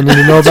there something I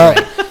need to know about?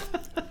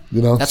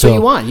 That's what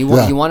you want. You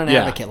want an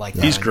advocate like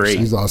that. He's great.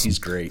 He's awesome. He's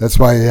great. That's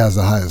why he has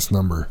the highest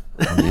number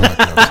on the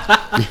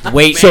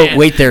podcast.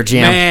 Wait there,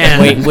 Jam.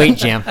 Man. Wait,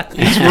 Jam.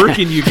 It's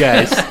working, you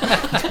guys.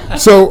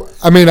 So,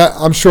 I mean,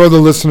 I'm sure the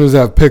listeners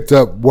have picked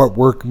up what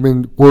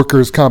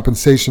workers'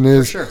 compensation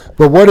is. For sure.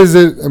 But what is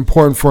it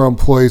important for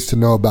employees to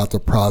know about the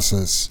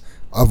process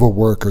of a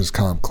workers'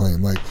 comp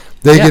claim? Like,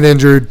 they get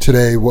injured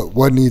today,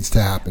 what needs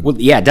to happen? Well,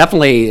 yeah,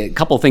 definitely a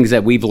couple of things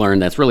that we've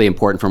learned that's really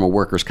important from a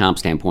workers' comp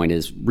standpoint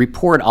is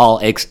report all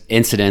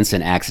incidents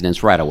and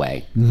accidents right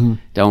away. Mm-hmm.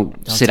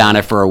 Don't sit on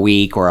it for a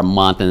week or a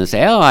month and then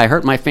say, oh, I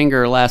hurt my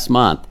finger last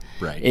month.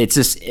 Right.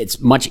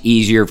 It's much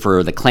easier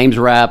for the claims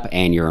rep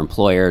and your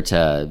employer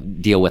to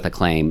deal with a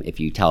claim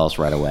if you tell us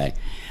right away.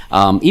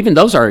 Even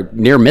those are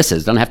near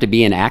misses. Don't have to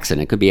be an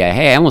accident. It could be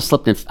hey,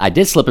 I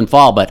did slip and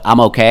fall, but I'm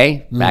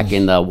okay back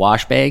in the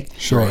wash bag.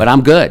 Sure. But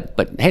I'm good.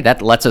 But hey,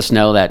 that lets us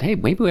know that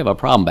maybe we have a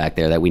problem back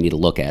there that we need to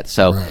look at.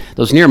 So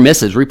those near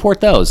misses,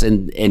 report those.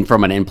 And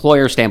from an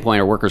employer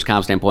standpoint or workers'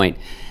 comp standpoint,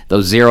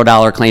 those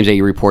 $0 claims that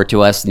you report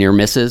to us, near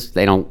misses,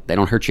 they don't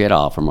hurt you at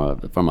all from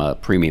a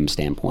premium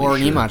standpoint. Or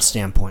an EMOD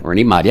standpoint. Or an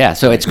EMOD, yeah.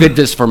 So it's good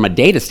just from a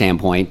data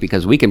standpoint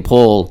because we can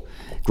pull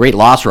great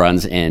loss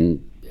runs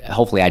and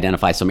hopefully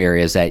identify some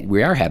areas that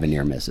we are having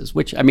near misses,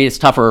 which, I mean, it's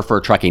tougher for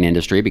trucking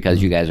industry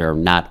because you guys are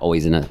not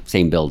always in the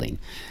same building.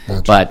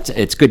 Gotcha. But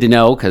it's good to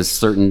know because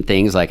certain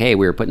things like, hey,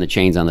 we were putting the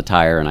chains on the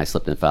tire and I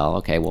slipped and fell.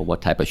 Okay, well, what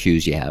type of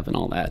shoes you have and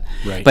all that.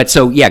 Right. But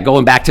so, yeah,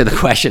 going back to the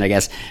question, I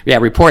guess,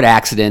 report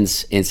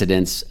accidents,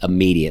 incidents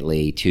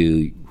immediately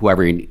to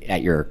whoever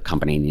at your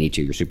company needs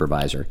you, your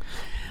supervisor.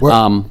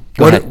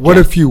 What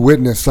if you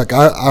witness, like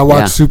I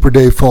watched Super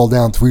Dave fall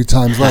down 3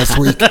 times last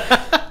week.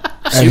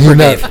 And Super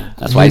Dave.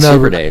 That's why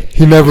Super Dave.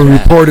 He never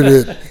reported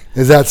it.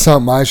 Is that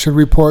something I should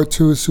report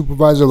to a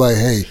supervisor? Like,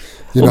 hey,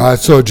 I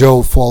saw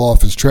Joe fall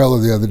off his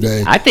trailer the other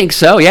day. I think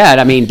so, yeah.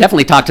 I mean,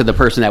 definitely talk to the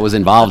person that was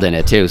involved in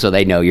it, too, so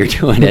they know you're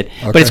doing it.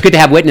 Okay. But it's good to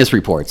have witness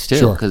reports,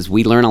 too, because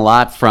we learn a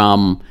lot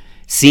from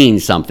seeing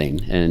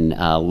something and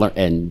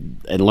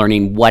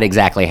learning what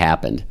exactly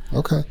happened.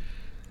 Okay.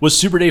 Was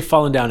Super Dave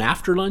falling down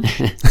after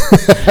lunch?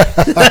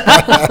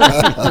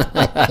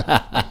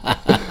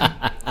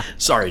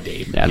 Sorry,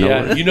 Dave.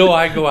 Yeah,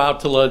 I go out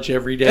to lunch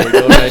every day,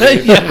 don't I,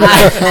 Dave?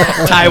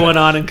 Tie one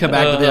on and come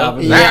back to the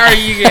office. How are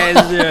you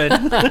guys doing?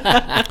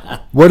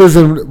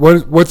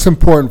 What's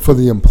important for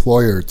the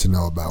employer to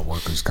know about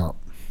workers' comp?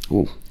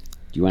 Ooh. Do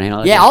you want to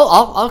handle that? Yeah,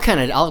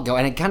 I'll go,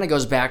 and it kind of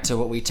goes back to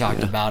what we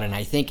talked about, and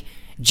I think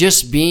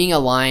just being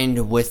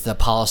aligned with the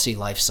policy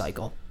life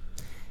cycle.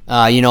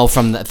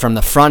 From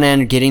the front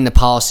end, getting the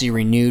policy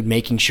renewed,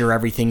 making sure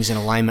everything's in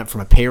alignment from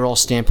a payroll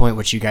standpoint,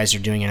 which you guys are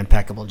doing an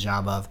impeccable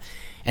job of.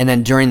 And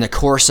then during the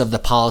course of the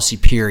policy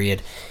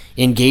period,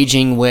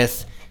 engaging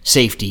with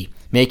safety,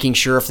 making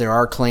sure if there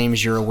are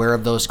claims, you're aware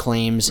of those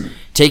claims,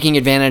 taking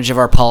advantage of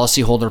our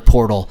policyholder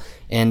portal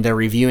and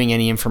reviewing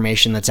any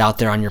information that's out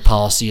there on your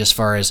policy as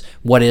far as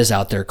what is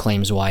out there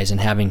claims-wise and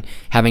having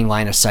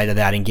line of sight of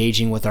that,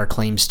 engaging with our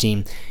claims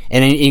team,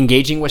 and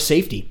engaging with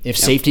safety. If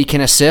safety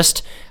can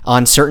assist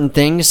on certain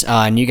things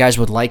and you guys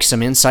would like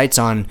some insights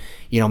on,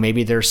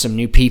 maybe there's some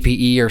new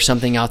PPE or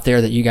something out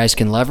there that you guys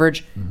can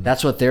leverage,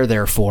 that's what they're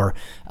there for.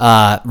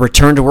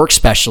 Return to work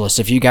specialists.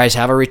 If you guys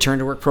have a return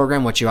to work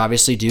program, which you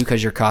obviously do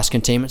because you're cost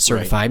containment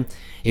certified,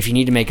 if you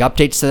need to make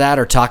updates to that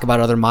or talk about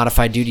other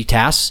modified duty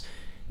tasks,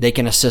 they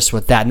can assist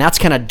with that. And that's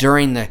kind of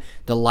during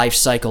the life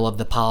cycle of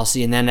the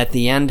policy. And then at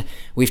the end,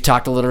 we've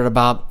talked a little bit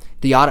about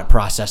the audit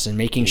process and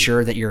making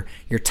sure that you're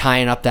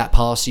tying up that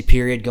policy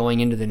period going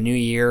into the new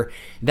year.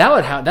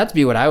 That'd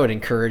be what I would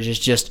encourage, is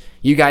just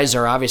you guys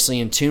are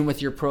obviously in tune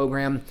with your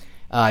program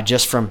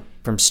just from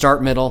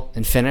start, middle,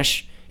 and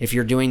finish. If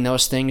you're doing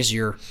those things,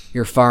 you're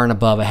far and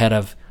above ahead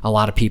of a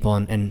lot of people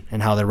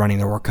and how they're running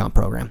their work comp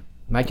program.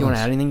 Mike, you want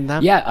to add anything to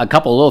that? Yeah, a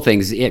couple of little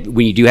things.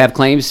 When you do have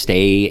claims,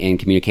 stay in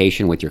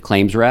communication with your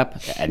claims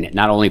rep, and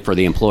not only for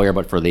the employer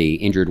but for the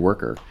injured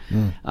worker,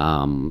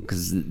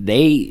 because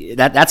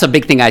that's a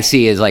big thing I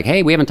see is like,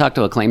 hey, we haven't talked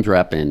to a claims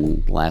rep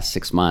in the last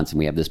 6 months, and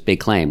we have this big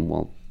claim.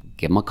 Well,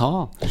 give them a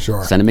call.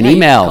 Sure. Send them an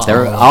email.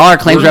 All our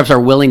claims reps are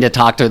willing to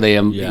talk to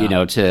them,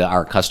 to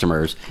our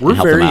customers. We're and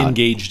help very them out.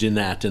 engaged in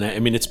that, and I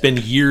mean, it's been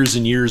years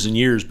and years and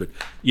years. But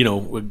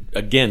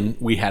again,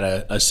 we had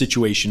a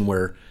situation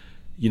where,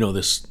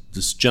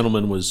 this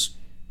gentleman was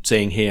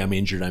saying, "Hey, I'm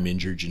injured.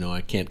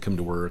 I can't come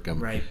to work."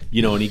 Right.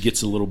 And he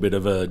gets a little bit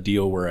of a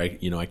deal where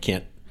I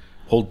can't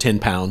hold 10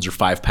 pounds or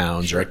 5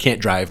 pounds, or I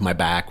can't drive my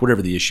back,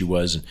 whatever the issue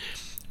was. And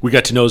we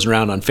got to nose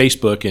around on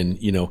Facebook, and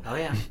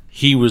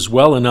he was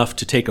well enough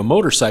to take a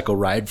motorcycle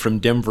ride from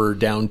Denver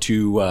down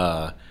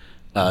to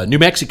New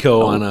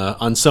Mexico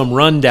on some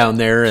run down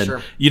there,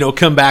 and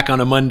come back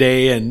on a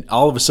Monday, and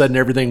all of a sudden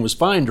everything was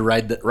fine to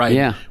ride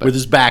with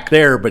his back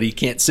there, but he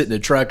can't sit in a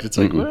truck. It's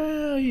like,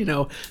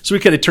 so we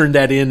could have turned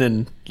that in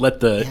and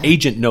let the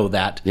agent know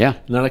that. Yeah.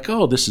 And they're like,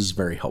 oh, this is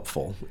very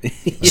helpful.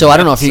 So I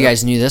don't know if you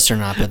guys knew this or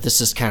not, but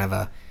this is kind of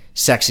a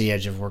sexy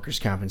edge of workers'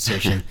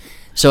 compensation.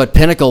 So at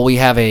Pinnacol, we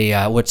have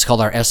a what's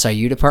called our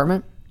SIU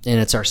department, and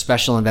it's our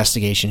Special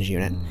Investigations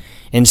Unit.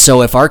 And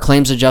so if our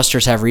claims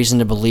adjusters have reason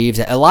to believe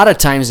that, a lot of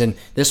times, and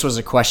this was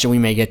a question, we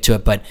may get to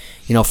it, but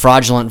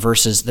fraudulent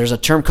versus, there's a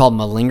term called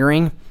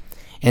malingering,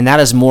 and that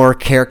is more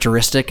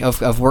characteristic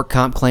of work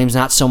comp claims,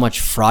 not so much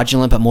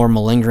fraudulent, but more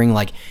malingering,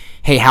 like,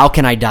 hey, how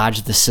can I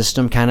dodge the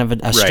system, kind of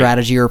a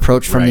strategy or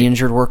approach from the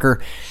injured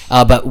worker.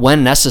 But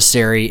when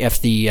necessary, if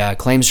the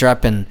claims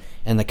rep and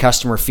the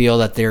customer feel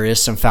that there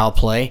is some foul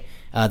play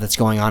that's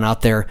going on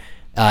out there,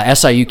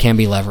 SIU can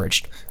be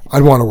leveraged.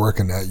 I'd want to work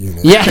in that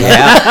unit. Yeah.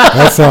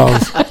 That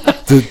sounds.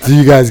 Do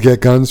you guys get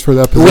guns for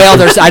that position?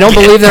 Well, I don't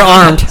believe they're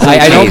armed.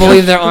 I don't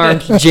believe they're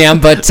armed, Jim.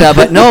 But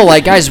no,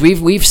 like, guys,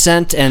 we've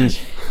sent, and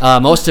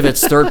most of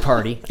it's third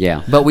party.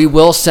 Yeah. But we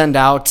will send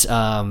out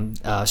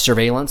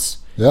surveillance.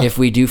 Yeah. If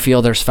we do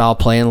feel there's foul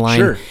play in line.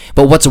 Sure.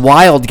 But what's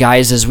wild,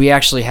 guys, is we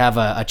actually have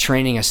a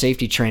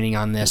safety training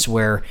on this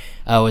where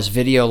it was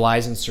video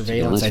license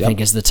surveillance, I think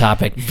is the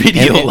topic.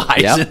 Video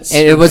license.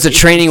 And it was a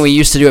training we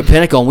used to do at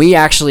Pinnacol, and we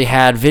actually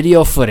had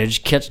video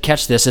footage.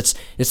 Catch this. It's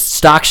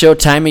stock show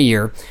time of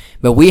year,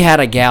 but we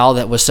had a gal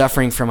that was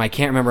suffering from, I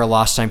can't remember, a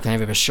lost time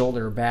kind of a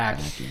shoulder or back.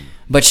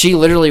 But she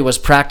literally was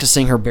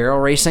practicing her barrel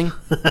racing,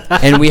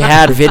 and we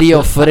had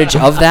video footage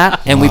of that,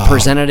 and we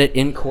presented it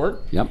in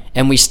court,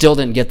 and we still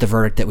didn't get the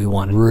verdict that we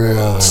wanted.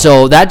 Really?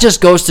 So that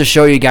just goes to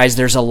show you guys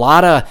there's a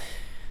lot of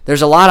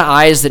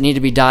I's that need to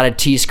be dotted,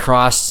 T's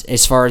crossed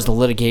as far as the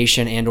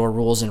litigation and or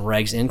rules and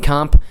regs in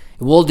comp.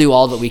 We'll do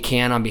all that we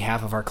can on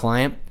behalf of our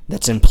client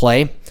that's in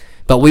play,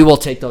 but we will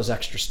take those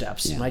extra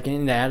steps. Mike,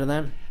 anything to add to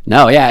that?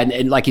 No, yeah,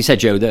 and like you said,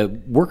 Joe, the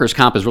workers'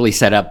 comp is really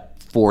set up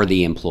for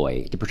the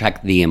employee, to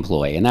protect the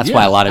employee. And that's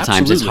why a lot of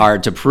times it's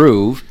hard to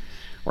prove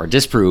or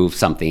disprove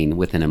something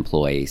with an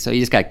employee. So you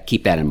just got to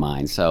keep that in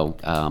mind. So,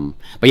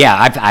 but yeah,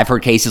 I've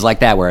heard cases like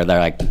that where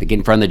they get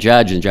in front of the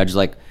judge, and the judge is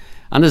like,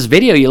 on this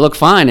video, you look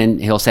fine.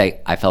 And he'll say,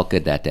 I felt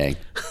good that day.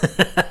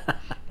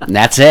 And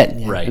that's it.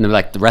 Yeah. Right. And they're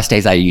like, the rest of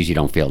days I usually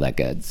don't feel that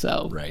good.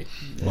 So, right.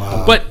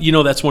 Wow. But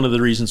that's one of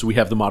the reasons we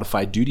have the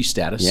modified duty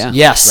status. Yeah.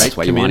 Yes. Right? That's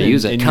why you want to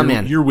use it.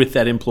 And you're with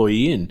that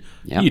employee, and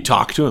you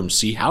talk to them,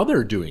 see how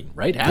they're doing,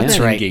 right? Have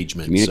that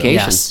engagement.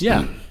 Communication. So,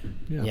 yeah.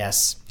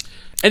 Yes.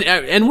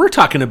 And we're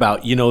talking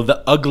about,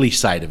 the ugly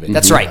side of it.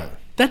 That's right.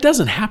 That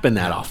doesn't happen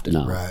that often.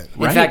 Right.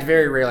 In fact,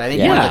 very rarely. I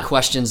think one of the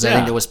questions I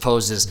think that was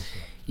posed is,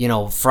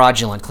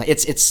 fraudulent claim.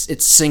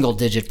 It's single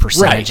digit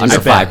percentages. Under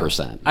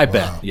 5%. I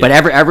bet. Yeah. But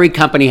every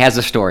company has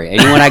a story.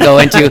 Anyone I go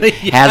into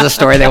has a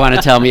story they want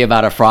to tell me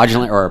about a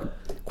fraudulent or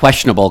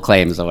questionable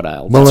claim. So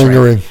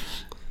malingering. It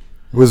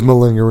was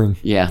malingering.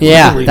 Yeah.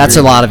 Yeah, that's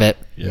a lot of it.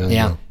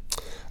 Yeah.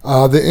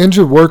 The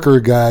injured worker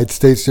guide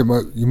states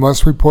that you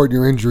must report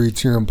your injury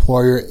to your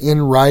employer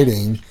in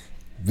writing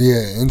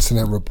via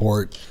incident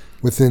report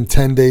within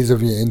 10 days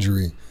of your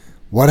injury.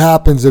 What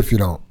happens if you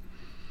don't?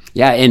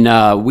 Yeah,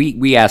 and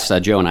we asked,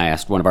 Joe and I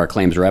asked one of our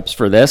claims reps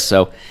for this,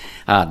 so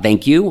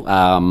thank you.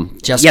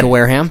 Jessica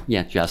Wareham?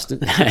 Yeah, Justin.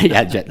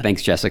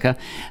 Thanks, Jessica.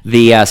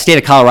 The state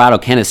of Colorado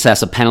can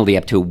assess a penalty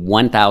up to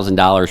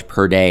 $1,000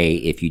 per day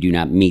if you do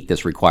not meet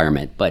this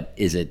requirement, but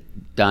is it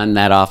done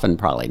that often?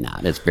 Probably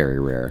not. It's very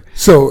rare.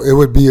 So it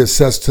would be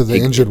assessed to the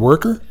injured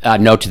worker?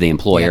 No, to the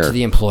employer. Yeah, to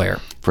the employer.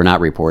 For not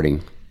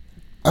reporting.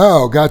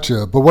 Oh,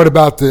 gotcha. But what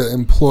about the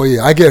employee?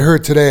 I get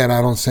hurt today and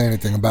I don't say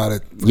anything about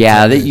it.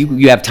 Yeah,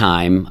 you have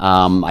time.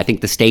 I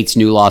think the state's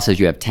new law says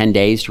you have 10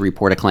 days to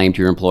report a claim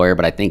to your employer,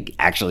 but I think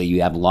actually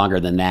you have longer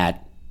than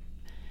that.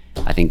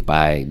 I think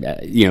by,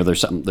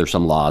 there's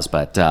some laws,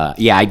 but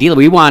ideally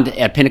we want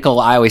at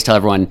Pinnacol, I always tell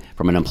everyone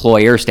from an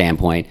employer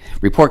standpoint,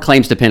 report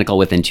claims to Pinnacol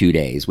within 2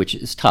 days, which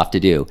is tough to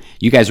do.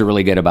 You guys are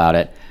really good about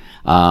it.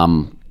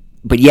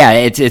 But yeah,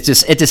 it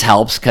just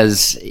helps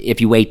because if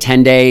you wait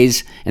 10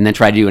 days and then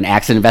try to do an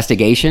accident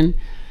investigation,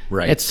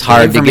 Right. It's The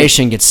hard to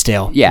information gets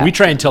stale. get. Yeah. We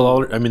try and tell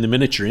the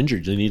minute you're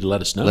injured, you need to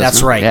let us know.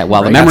 That's right. Yeah,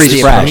 while the Right. memory's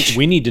That's the fresh. approach.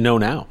 We need to know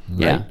now.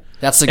 Yeah.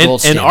 That's the And, gold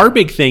and standard. our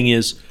big thing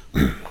is,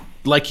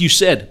 like you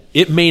said,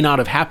 it may not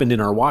have happened in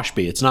our wash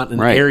bay. It's not an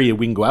Right. area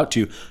we can go out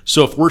to.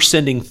 So if we're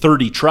sending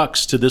 30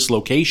 trucks to this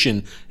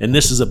location and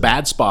this is a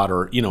bad spot,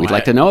 or We'd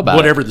like to know about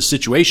whatever the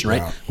situation,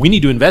 right? We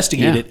need to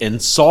investigate Yeah. it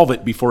and solve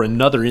it before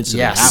another incident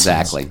Yes.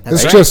 happens.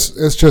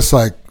 Exactly. It's just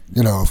like,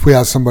 if we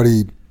have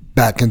somebody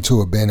back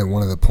into a bin at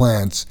one of the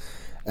plants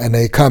and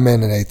they come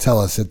in and they tell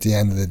us at the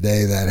end of the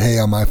day that, hey,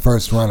 on my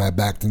first run, I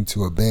backed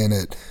into a bin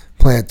at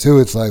plant 2.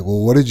 It's like, well,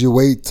 what did you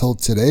wait till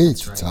today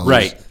to tell us?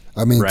 Right.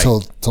 I mean, Right.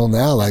 till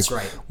now, like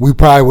right. we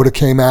probably would have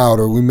came out,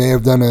 or we may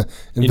have done a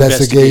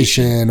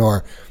investigation,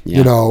 or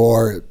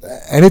or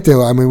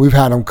anything. I mean, we've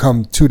had them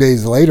come 2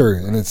 days later,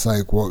 and it's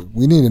like, well,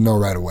 we need to know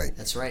right away.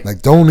 That's right.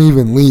 Like, don't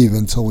even leave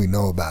until we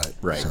know about it.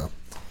 Right. So,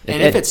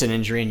 And if it's an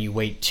injury and you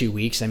wait 2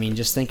 weeks, I mean,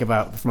 just think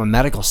about from a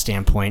medical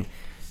standpoint.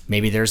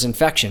 Maybe there's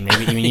infection.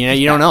 Maybe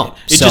you don't know.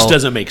 It just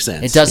doesn't make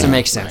sense. It doesn't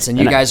make sense, and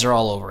you guys are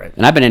all over it.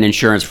 And I've been in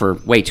insurance for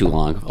way too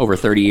long, over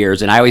 30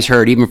 years. And I always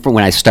heard, even from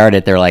when I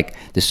started, they're like,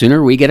 the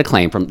sooner we get a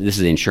claim from, this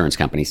is the insurance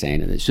company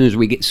saying it, as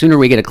sooner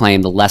we get a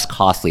claim, the less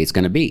costly it's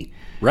going to be.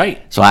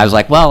 Right. So I was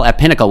like, well, at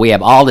Pinnacol, we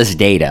have all this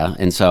data,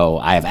 and so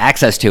I have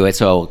access to it.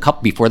 So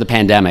before the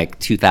pandemic,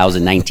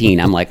 2019,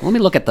 I'm like, let me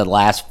look at the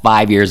last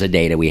 5 years of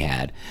data we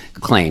had,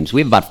 claims.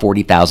 We have about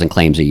 40,000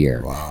 claims a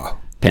year. wow.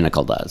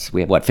 Pinnacol does.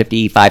 We have,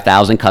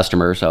 55,000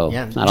 customers, so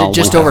Yeah, not all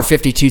just one- over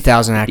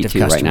 52,000 active 52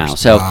 customers right now.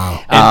 So,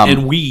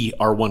 And we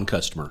are one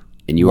customer.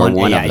 and you are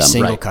one yeah, of a them.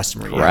 single Right.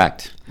 customer. yeah.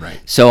 Correct. Right.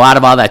 So out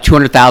of all that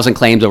 200,000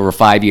 claims over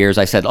 5 years,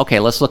 I said, okay,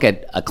 let's look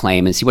at a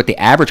claim and see what the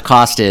average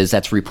cost is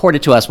that's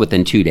reported to us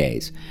within 2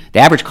 days. The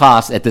average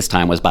cost at this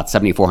time was about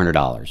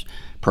 $7,400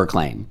 per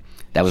claim.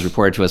 That was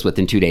reported to us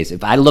within 2 days.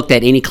 If I looked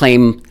at any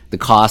claim, the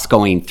cost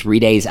going 3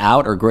 days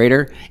out or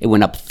greater, it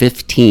went up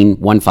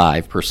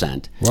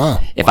 15%. Wow.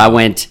 If I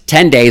went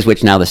 10 days,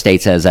 which now the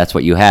state says that's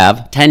what you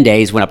have, 10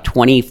 days went up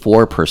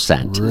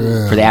 24%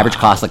 for the average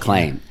cost of the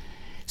claim.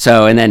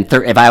 So, and then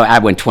if I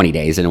went 20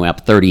 days and it went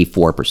up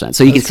 34%.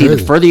 So you can see the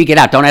crazy. further you get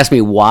out, don't ask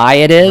me why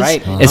it is.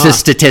 Right. It's just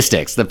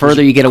statistics. The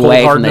further you get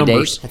away hard from the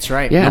numbers. date. That's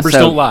right. Yeah, Numbers so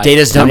don't lie.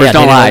 Data's Numbers yeah,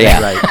 don't data lie,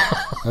 don't- yeah. Right.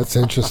 That's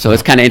interesting. So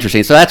it's kind of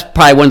interesting. So that's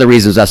probably one of the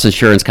reasons us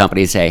insurance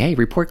companies say, hey,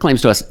 report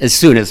claims to us as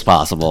soon as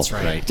possible. That's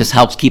right.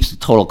 Just keeps the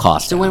total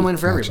cost It's a down. win-win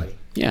for everybody.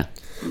 Yeah.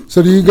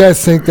 So do you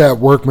guys think that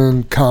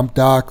workers' comp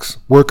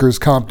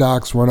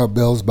docs run up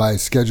bills by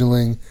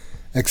scheduling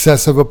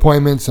excessive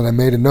appointments? And I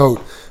made a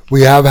note.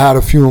 We have had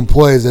a few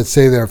employees that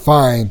say they're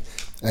fine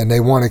and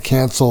they want to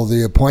cancel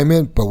the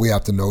appointment, but we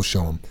have to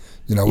no-show them.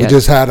 We Yeah.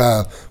 just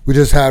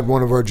had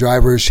one of our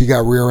drivers. She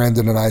got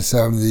rear-ended on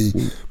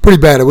I-70, pretty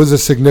bad. It was a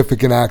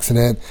significant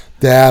accident.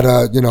 They had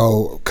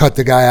cut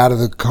the guy out of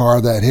the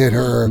car that hit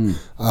her.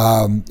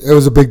 It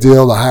was a big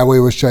deal. The highway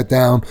was shut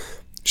down.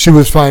 She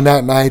was fine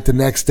that night. The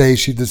next day,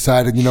 she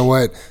decided, you know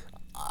what,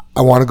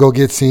 I want to go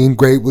get seen.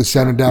 Great, we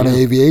sent her down to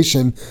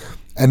aviation.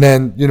 And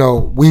then,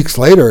 weeks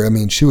later, I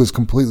mean, she was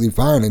completely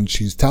fine. And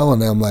she's telling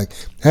them, like,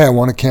 hey, I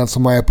want to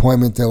cancel my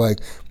appointment. They're like,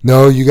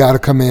 no, you got to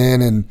come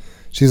in. And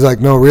she's like,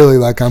 no, really,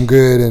 like, I'm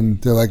good.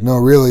 And they're like, no,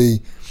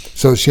 really.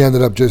 So she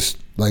ended up just,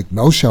 like,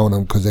 no-showing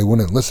them because they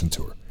wouldn't listen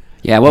to her.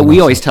 Yeah, what we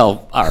always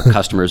tell our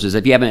customers is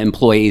if you have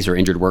employees or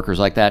injured workers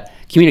like that,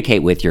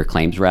 communicate with your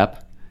claims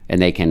rep,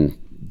 and they can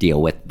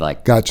deal with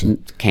Gotcha.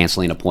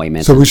 canceling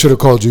appointments. So we should have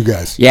called you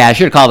guys. Yeah, I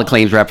should have called the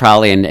claims rep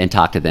probably and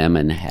talk to them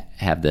and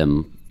have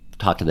them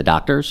talk to the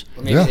doctors.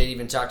 Or maybe they'd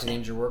even talk to the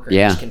injured worker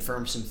Yeah. and just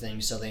confirm some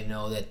things so they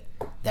know that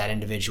that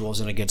individual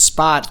is in a good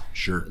spot.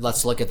 Sure.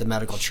 Let's look at the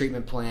medical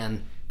treatment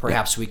plan.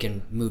 Perhaps we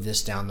can move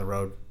this down the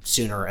road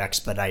sooner or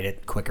expedite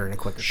it quicker and a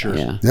quicker fashion.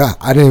 Yeah. Yeah,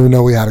 I didn't even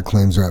know we had a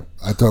claims rep.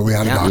 I thought we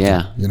had a doctor.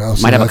 Yeah.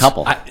 So Might have a that's-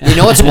 couple. You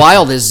know what's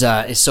wild is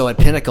so at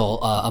Pinnacol,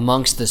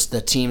 amongst the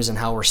teams and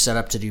how we're set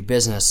up to do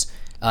business,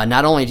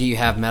 not only do you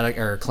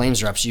have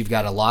claims reps, you've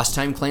got a lost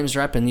time claims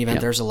rep in the event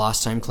there's a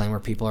lost time claim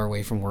where people are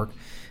away from work.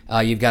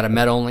 You've got a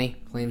med-only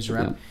claims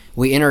rep. Yep.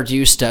 We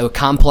introduced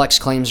complex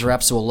claims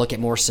reps, so we'll look at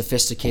more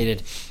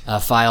sophisticated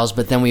files.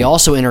 But then we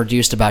also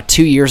introduced about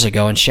 2 years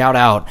ago, and shout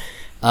out,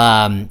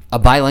 a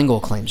bilingual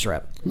claims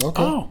rep.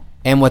 Okay. Oh.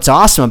 And what's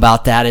awesome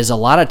about that is a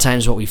lot of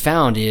times what we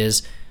found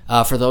is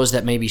for those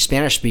that may be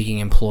Spanish-speaking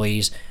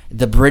employees,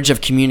 the bridge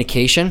of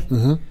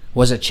communication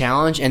was a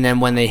challenge. And then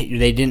when they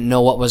didn't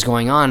know what was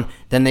going on,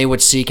 then they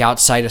would seek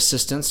outside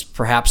assistance,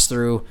 perhaps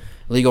through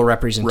legal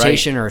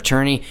representation or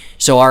attorney.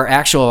 So our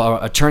actual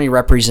attorney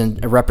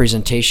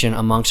representation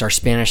amongst our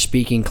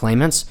Spanish-speaking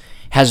claimants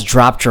has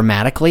dropped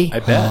dramatically. I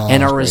bet.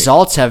 And our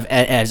results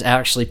has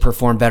actually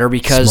performed better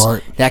because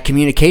Smart. that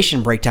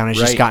communication breakdown has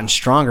just Right. gotten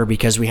stronger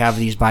because we have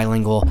these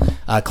bilingual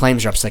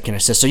claims reps that can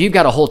assist. So you've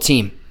got a whole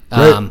team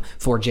Great.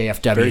 for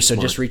JFW. Very so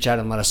smart. just reach out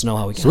and let us know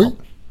how we can Sweet.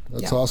 help.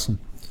 That's awesome.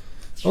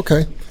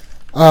 Okay.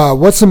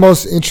 What's the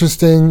most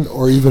interesting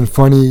or even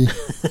funny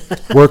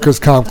workers'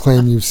 comp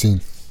claim you've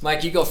seen?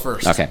 Mike, you go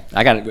first. Okay,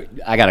 I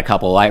got a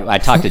couple. I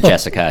talked to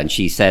Jessica, and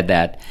she said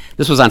that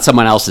this was on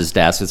someone else's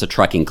desk. It's a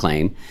trucking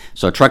claim.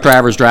 So a truck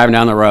driver was driving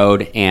down the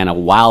road, and a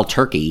wild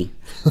turkey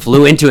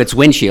flew into its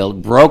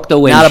windshield, broke the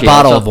windshield. Not a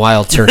bottle of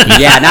wild turkey.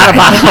 Yeah, not a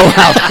bottle of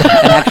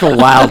an actual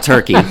wild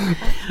turkey.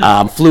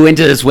 Flew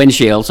into this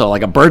windshield, so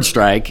like a bird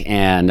strike,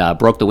 and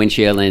broke the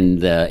windshield,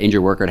 and the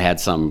injured worker had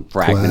some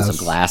fragments of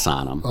glass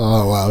on them.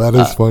 Oh, wow, that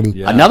is funny.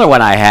 Yeah. Another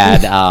one I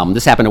had,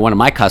 this happened to one of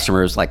my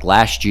customers like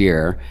last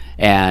year,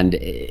 and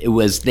it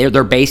was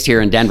they're based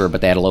here in Denver, but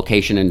they had a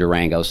location in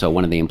Durango, so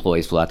one of the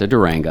employees flew out to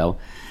Durango,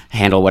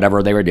 handle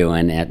whatever they were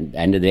doing. At the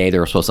end of the day, they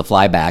were supposed to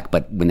fly back,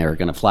 but when they were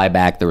going to fly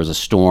back, there was a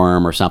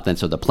storm or something,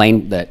 so the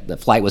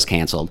flight was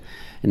canceled.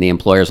 And the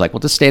employer's like, well,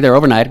 just stay there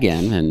overnight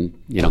again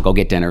and, go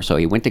get dinner. So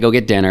he went to go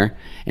get dinner,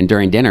 and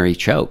during dinner, he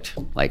choked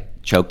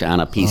on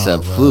a piece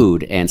of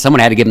food, and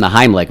someone had to give him the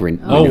Heimlich.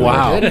 Oh,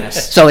 wow.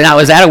 So now,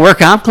 is that a work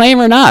comp claim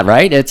or not,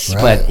 right?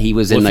 But he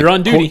was in if the you're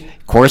on duty.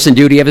 course and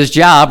duty of his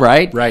job,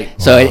 right? Right.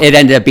 So it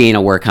ended up being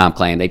a work comp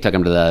claim. They took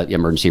him to the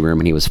emergency room,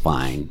 and he was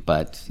fine.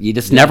 But you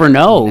just never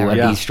know when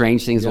these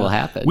strange things will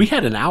happen. We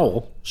had an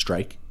owl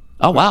strike.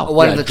 Oh, wow.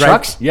 One of the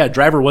trucks? Yeah,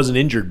 driver wasn't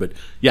injured, but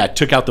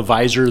took out the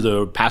visor,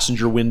 the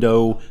passenger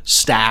window,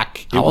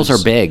 stack. Owls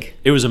are big.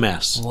 It was a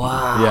mess.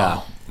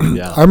 Wow.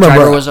 Yeah. I remember.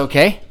 Driver was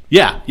okay?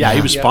 Yeah,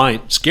 he was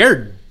fine.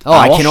 Scared. Oh,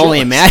 I can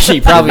only imagine.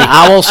 He probably... Did the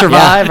owl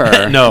survive?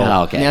 Or? No.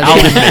 Oh, okay. Yeah, Owl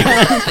didn't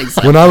make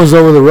it. When I was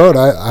over the road,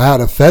 I had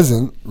a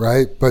pheasant,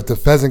 right? But the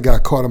pheasant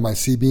got caught on my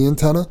CB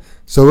antenna.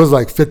 So it was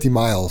like 50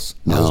 miles.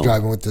 I was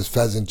driving with this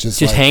pheasant just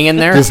hanging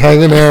there? Just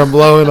hanging there and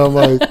blowing. I'm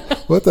like,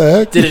 what the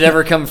heck? Did it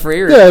ever come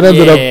free? Or? Yeah, it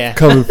ended up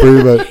coming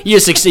free. But You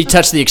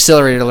touched the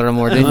accelerator a little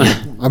more, didn't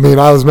you? I mean,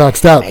 I was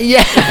maxed out.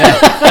 Yeah.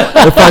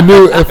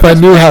 If I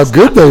knew how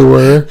good they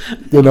were,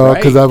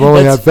 because I've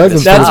only had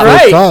pheasants for the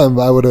first time,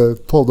 I would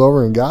have pulled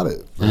over and got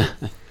it.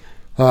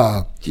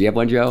 Do you have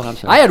one, Joe? I'm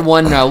sorry. I had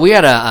one. We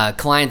had a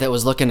client that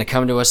was looking to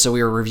come to us, so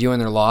we were reviewing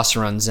their loss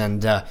runs.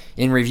 And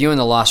in reviewing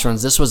the loss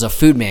runs, this was a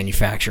food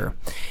manufacturer.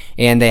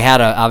 And they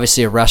had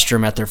obviously a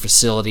restroom at their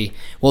facility.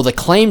 Well, the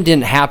claim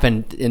didn't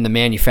happen in the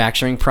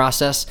manufacturing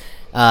process.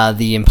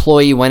 The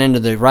employee went into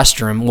the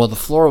restroom. Well, the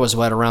floor was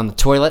wet around the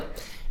toilet.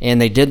 And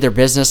they did their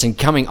business, and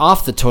coming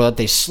off the toilet,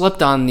 they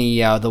slipped on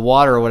the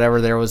water or whatever.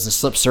 There was the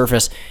slip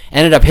surface,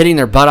 ended up hitting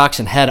their buttocks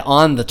and head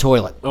on the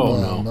toilet.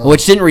 Oh, no.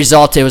 Which didn't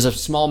result. It was a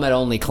small med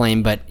only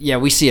claim, but yeah,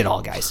 we see it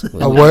all, guys.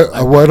 A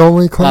what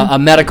only claim? A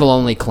medical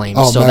only claim.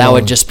 Oh, so that medical.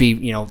 would just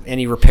be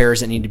any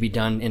repairs that need to be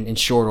done in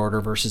short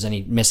order versus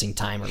any missing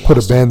time or Put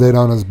lost a Band-Aid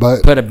on his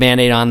butt. Put a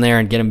Band-Aid on there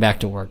and get him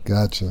back to work.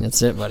 Gotcha.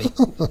 That's it, buddy.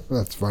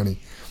 That's funny.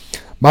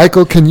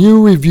 Michael, can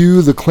you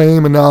review the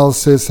claim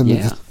analysis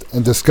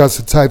and discuss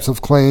the types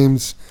of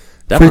claims?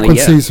 Definitely,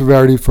 Frequency,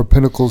 severity for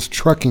Pinnacle's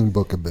trucking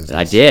book of business.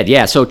 I did,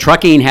 yeah. So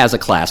trucking has a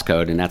class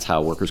code, and that's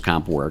how workers'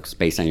 comp works,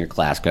 based on your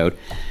class code.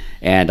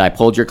 And I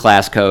pulled your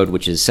class code,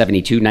 which is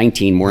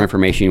 7219. More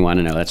information you want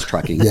to know, that's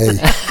trucking. Yay.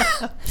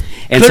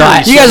 And so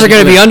you guys are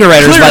going to be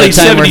underwriters by the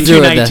time we're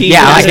through with this. Yeah,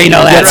 I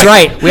know that. That's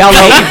right. We all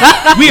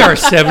know. We are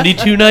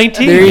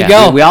 7219. There you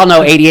go. We all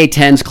know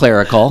 8810's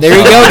clerical. There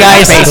you go,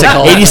 guys. Basic.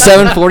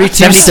 8742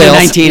 sales.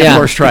 7219, of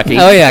course, trucking.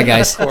 Oh, yeah,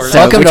 guys. So,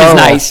 Welcome which to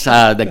our is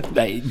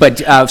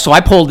nice. So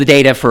I pulled the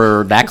data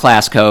for that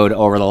class code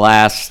over the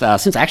last,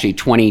 since actually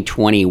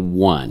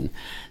 2021.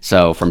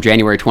 So from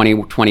January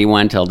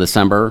 2021 till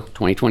December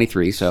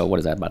 2023. So what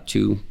is that, about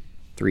 2-3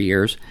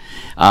 years?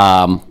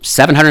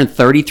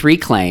 733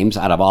 claims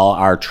out of all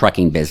our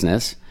trucking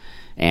business.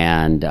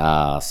 And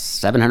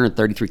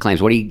 733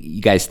 claims. What do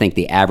you guys think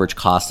the average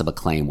cost of a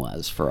claim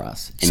was for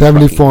us?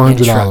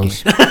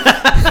 $7,400.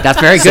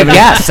 That's very good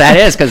guess. That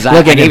is, because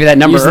I gave you that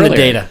number using earlier. the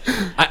data.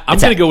 I'm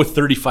going to go with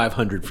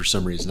 3,500 for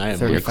some reason. I have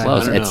You're no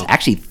close. I don't It's know.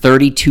 actually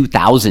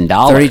 $32,000.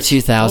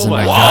 $32,000. Oh,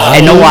 my God.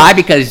 And know why?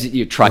 Because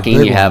you're trucking,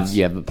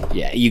 The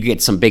big you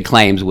get some big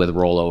claims with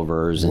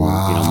rollovers and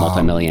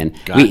multi-million.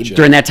 Gotcha.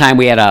 During that time,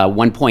 we had a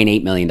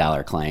 $1.8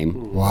 million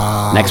claim.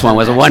 Wow. Next one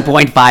was a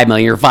 $1.5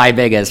 million. Your 5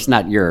 biggest,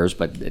 not yours,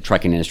 but the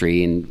trucking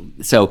industry,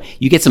 and so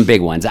you get some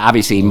big ones.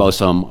 Obviously, most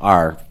of them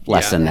are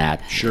less than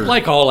that. Sure.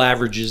 Like all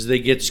averages, they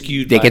get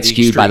skewed. They get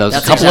skewed by those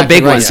That's couple exactly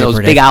of big right, ones, those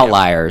Super big Dave.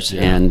 outliers,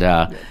 and.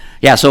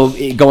 So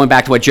going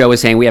back to what Joe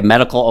was saying, we have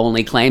medical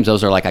only claims.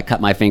 Those are like I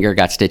cut my finger,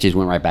 got stitches,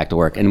 went right back to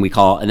work. And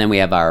then we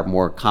have our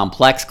more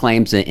complex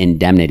claims,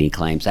 indemnity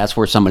claims. That's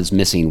where someone's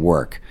missing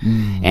work,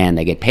 and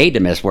they get paid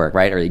to miss work,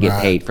 right? Or you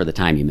get paid for the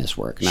time you miss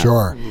work.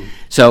 Sure.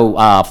 So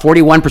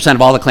 41%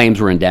 of all the claims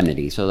were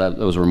indemnity. So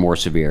those were more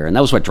severe, and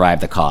that was what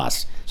drive the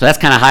cost. So that's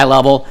kind of high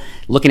level.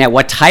 Looking at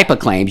what type of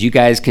claims, you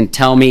guys can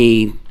tell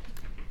me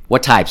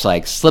what types,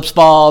 like slips,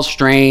 falls,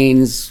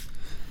 strains.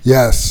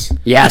 Yes.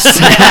 Yes.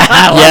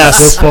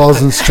 Slip,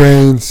 falls, and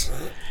strains.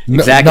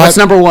 Exactly. What's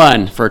number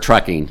one for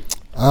trucking?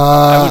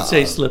 I would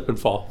say slip and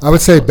fall. I would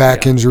say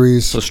back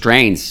injuries. So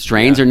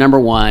strains are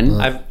number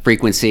one.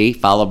 Frequency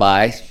followed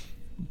by.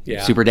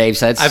 Yeah. Super Dave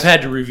said. I've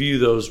had to review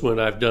those when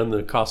I've done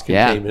the cost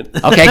containment.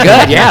 Okay,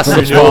 good. Yeah.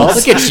 Slip falls.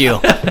 Look at you.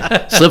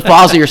 Slip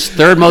falls are your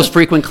third most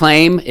frequent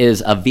claim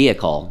is a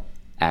vehicle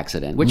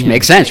accident, which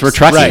makes sense. We're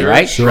trucking,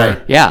 right?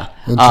 Sure. Yeah.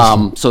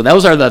 So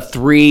those are the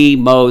 3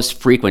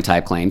 most frequent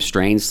type claims: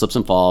 strains, slips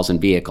and falls, and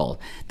vehicle.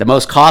 The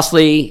most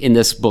costly in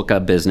this book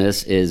of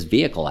business is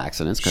vehicle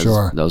accidents,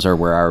 because those are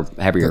where our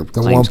heavier The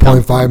claims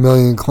come from. 1.5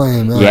 million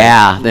claim.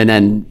 Yeah, and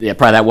then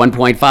probably that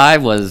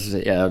 1.5 was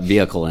a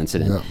vehicle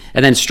incident. Yeah.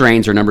 And then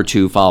strains are number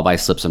 2, followed by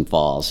slips and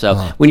falls. So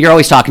when you're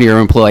always talking to your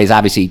employees,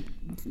 obviously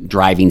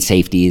driving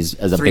safety is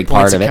a big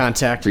part of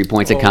it. 3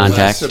 points of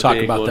contact. Talk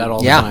about that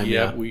all the time.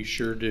 Yeah, we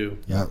sure do.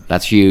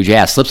 That's huge.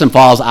 Yeah, slips and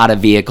falls out of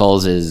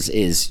vehicles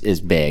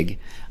is big.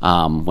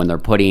 When they're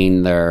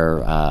putting their,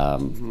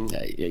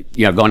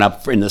 going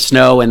up in the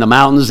snow in the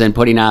mountains and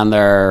putting on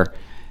their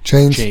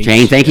Chains.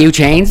 Thank you,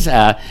 chains.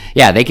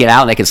 They get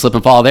out and they can slip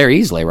and fall there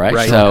easily, right?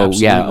 Right. So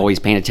Absolutely. always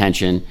paying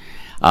attention.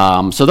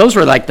 So those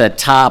were like the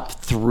top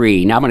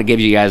 3. Now I'm going to give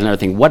you guys another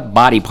thing. What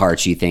body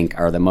parts do you think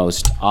are the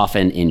most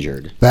often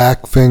injured?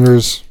 Back,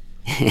 fingers.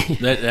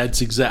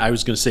 That's exact. I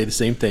was going to say the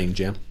same thing,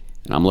 Jim.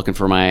 And I'm looking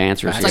for my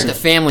answers It's here. like the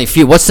Family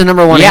Feud. What's the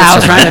number 1 I answer?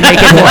 was trying to make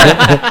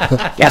it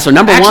more. Yeah, so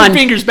number Backs 1. and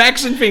fingers,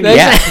 backs and fingers.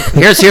 Yeah,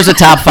 here's the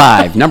top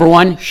 5. Number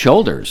 1,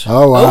 shoulders.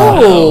 Oh, wow.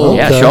 Oh.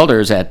 Yeah, Okay.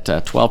 shoulders at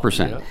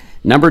 12%.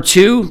 Number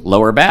 2,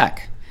 lower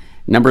back.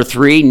 Number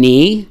 3,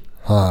 knee.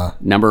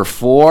 Number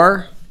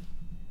 4,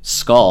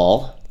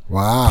 skull.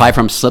 Wow. Probably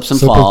from slips and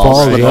Slip and falls.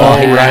 falls, Slip yeah. fall,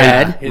 hit your Right.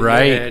 head.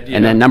 Right.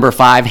 And then number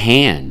 5,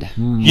 hand.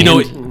 You know,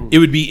 it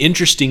would be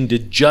interesting to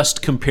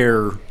just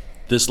compare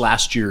this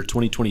last year,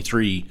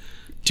 2023,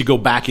 to go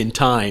back in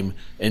time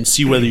and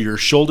see whether your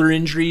shoulder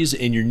injuries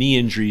and your knee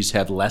injuries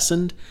have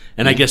lessened.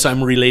 And I guess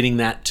I'm relating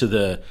that to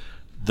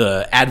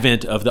the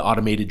advent of the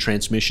automated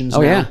transmissions.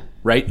 Oh, now, yeah.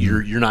 right.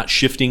 You're not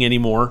shifting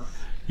anymore.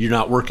 You're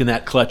not working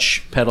that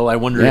clutch pedal. I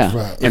wonder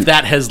Yeah. if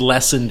that has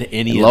lessened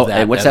any of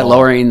that. What's at that all.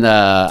 lowering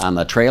on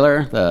the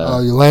trailer?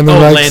 Your landing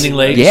legs. Landing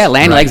legs. Yeah,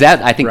 landing Right. legs.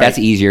 That I think Right. that's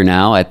easier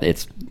now.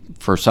 It's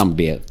for some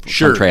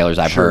Sure, trailers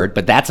I've sure. heard,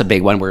 but that's a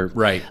big one where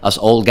Right. us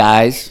old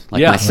guys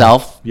like Yeah.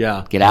 myself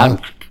Yeah. get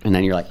out and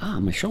then you're like, oh,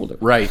 my shoulder.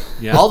 Right.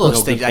 Yeah. All those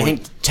No, things. good I point.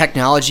 think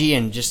technology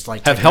and just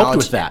like Have helped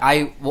with that.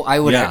 I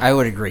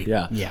would agree.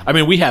 Yeah. Yeah. I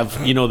mean, we have,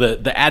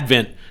 the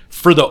advent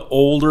for the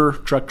older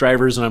truck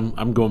drivers, and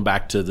I'm going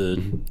back to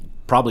the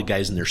probably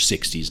guys in their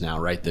 60s now,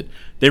 right? That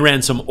they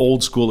ran some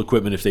old school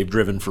equipment if they've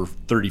driven for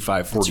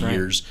 35, 40 right.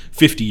 years,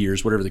 50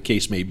 years, whatever the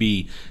case may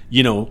be.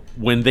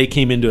 When they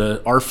came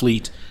into our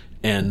fleet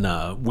and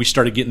we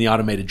started getting the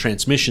automated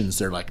transmissions,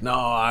 they're like, no,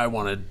 I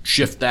want to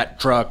shift that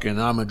truck and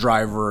I'm a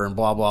driver and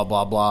blah, blah,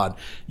 blah, blah.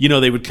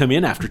 And, they would come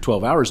in after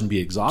 12 hours and be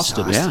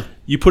exhausted. Yeah.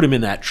 You put them in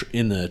that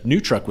in the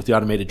new truck with the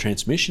automated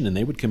transmission and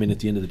they would come in at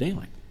the end of the day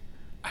like,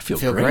 I feel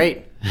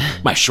great.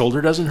 My shoulder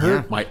doesn't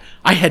hurt. Yeah.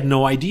 I had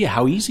no idea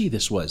how easy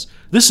this was.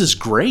 This is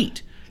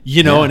great.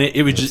 And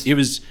it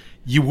was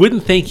you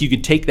wouldn't think you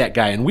could take that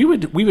guy and we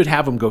would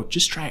have him go,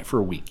 just try it for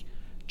a week.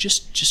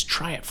 Just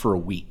try it for a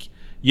week.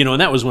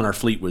 And that was when our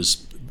fleet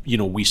was,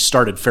 we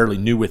started fairly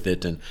new with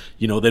it and,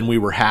 then we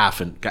were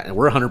half and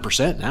we're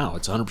 100% now.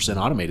 It's 100%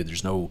 automated.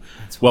 There's no,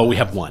 we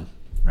have one,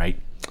 right?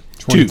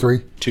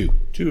 23? Two.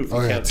 Two if you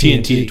count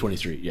TNT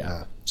 23.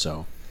 Yeah.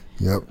 So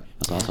Yep.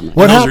 That's awesome.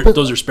 What happened?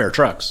 those are spare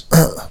trucks.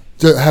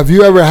 Have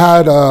you ever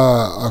had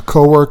a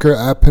coworker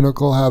at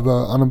Pinnacol have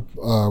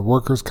a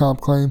workers'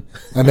 comp claim,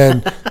 and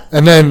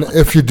then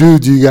if you do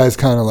you guys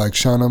kind of like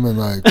shun them and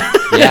like?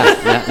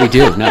 Yeah, we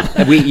do. No,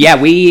 we.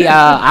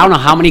 I don't know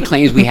how many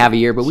claims we have a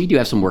year, but we do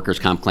have some workers'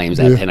 comp claims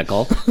at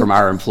Pinnacol from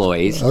our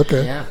employees.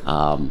 Okay.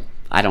 Yeah.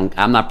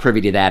 I'm not privy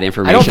to that I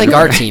information. don't think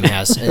our team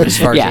has as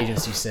far as Yeah.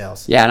 agency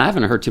sales. Yeah, and I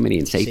haven't heard too many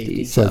in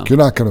safety. It's like you're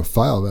not going to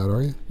file that,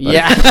 are you?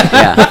 Yeah.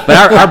 Yeah,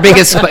 but our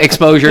biggest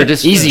exposure,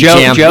 just Easy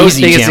Joe's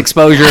jam. biggest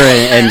exposure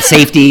and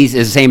safety is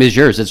the same as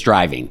yours. It's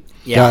driving.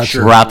 Yeah.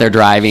 Gotcha. We're out there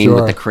driving Sure.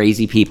 with the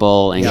crazy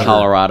people in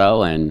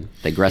Colorado and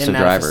the aggressive In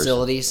and out of drivers.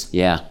 facilities.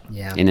 Yeah,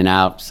 Yeah. in and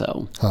out.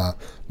 So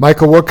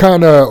Michael, what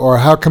kind of or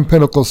how can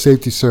Pinnacle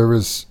Safety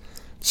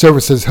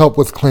Services help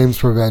with claims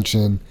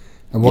prevention,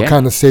 and what Yeah.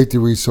 kind of safety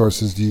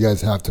resources do you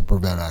guys have to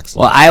prevent accidents?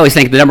 well, I always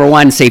think the number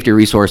one safety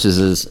resources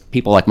is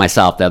people like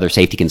myself, the other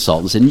safety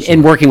consultants,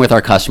 and working with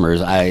our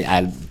customers.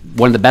 I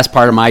one of the best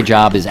part of my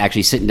job is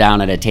actually sitting down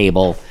at a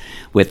table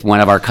with one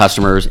of our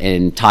customers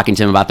and talking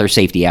to them about their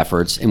safety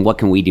efforts and what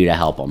can we do to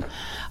help them.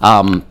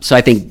 So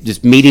I think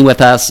just meeting with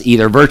us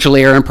either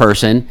virtually or in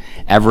person.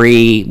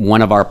 Every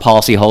one of our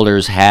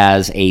policyholders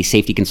has a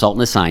safety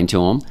consultant assigned to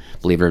them,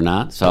 believe it or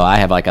not. So I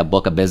have like a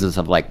book of business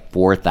of like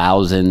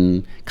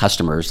 4,000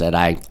 customers that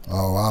I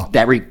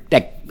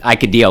that I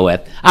could deal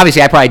with.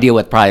 Obviously, I probably deal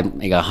with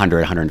probably like 100,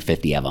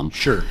 150 of them.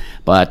 Sure.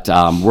 But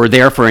we're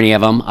there for any of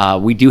them.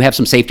 We do have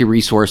some safety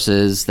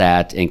resources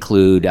that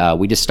include,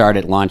 we just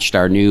launched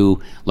our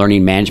new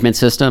learning management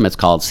system. It's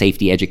called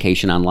Safety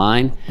Education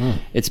Online.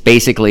 It's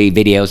basically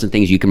videos and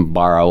things you can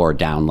borrow or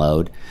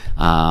download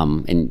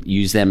and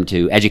use them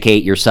to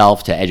educate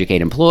yourself, to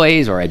educate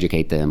employees, or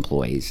educate the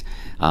employees.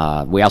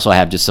 We also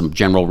have just some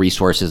general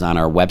resources on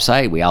our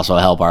website. We also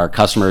help our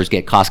customers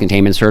get cost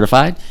containment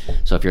certified.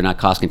 So if you're not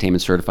cost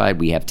containment certified,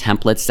 we have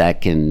templates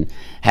that can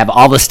have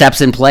all the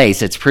steps in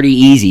place. It's pretty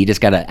easy. You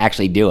just got to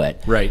actually do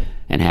it. Right.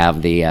 and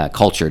have the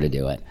culture to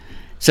do it.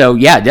 So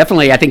yeah,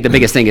 definitely. I think the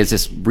biggest thing is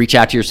just reach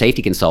out to your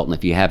safety consultant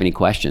if you have any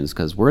questions,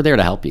 because we're there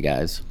to help you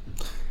guys.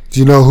 Do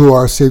you know who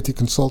our safety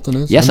consultant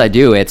is? Yes, I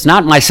do. It's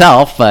not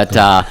myself, but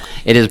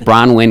it is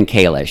Bronwyn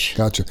Kalish.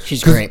 Gotcha.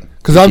 She's great.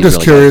 Because I'm just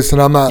really curious,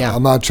 and I'm Yeah.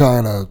 not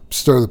trying to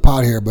stir the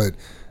pot here, but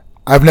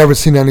I've never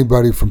seen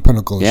anybody from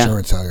Pinnacol Yeah.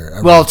 Assurance out here.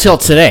 Ever. Well, till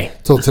today.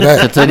 till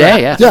today.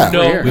 Today, yeah. Yeah.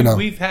 No, You know.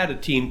 we've had a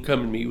team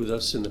come and meet with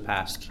us in the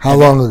past. How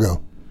long ago?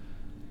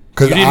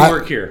 Because You didn't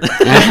work here.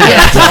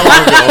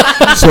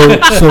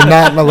 so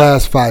not in the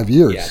last 5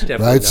 years, Yeah,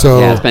 definitely right? not. So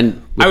Yeah, it's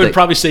been. I would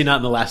probably say not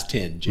in the last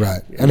 10, Jim.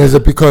 right. And is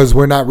it because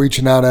we're not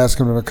reaching out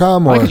asking them to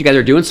come, or Because you guys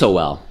are doing so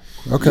well.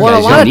 okay? Well, a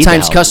guys lot don't of need the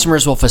times help.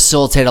 customers will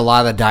facilitate a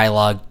lot of the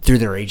dialogue through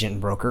their agent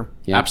and broker.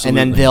 Yeah.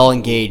 Absolutely. And then they'll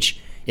engage,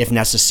 if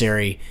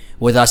necessary,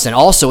 with us. And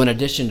also, in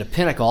addition to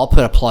Pinnacol, I'll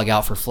put a plug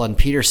out for Flood and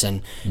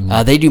Peterson.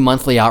 They do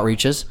monthly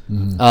outreaches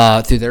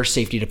through their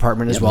safety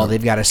department as well.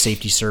 They've got a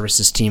safety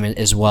services team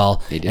as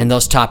well. do. And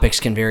those topics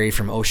can vary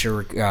from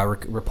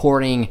OSHA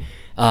reporting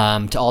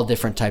to all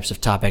different types of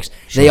topics.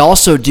 They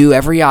also do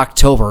every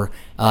October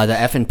the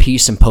F&P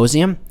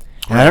Symposium.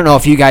 And I don't know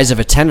if you guys have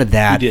attended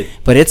that, We did.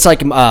 but it's like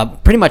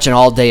pretty much an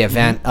all-day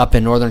event up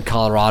in northern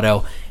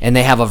Colorado, and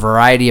they have a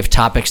variety of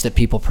topics that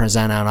people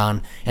present out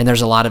on, and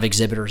there's a lot of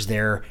exhibitors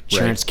there,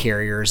 insurance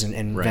carriers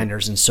and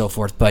vendors and so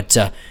forth. But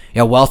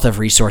a wealth of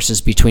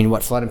resources between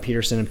what Flood and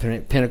Peterson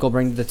and Pinnacle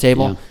bring to the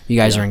table. Yeah. You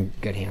guys are in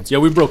good hands. Yeah,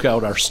 we broke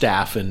out our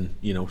staff and,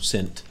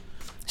 sent,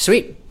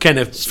 Sweet. kind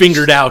of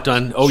fingered out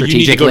on, you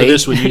need to go to Strategically.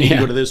 this one, you need to Yeah.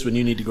 go to this one,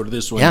 you need to go to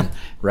this one. Yeah.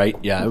 Right?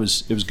 Yeah, it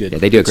was good. Yeah,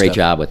 they do a Good great stuff.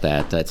 job with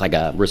that. It's like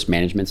a risk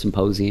management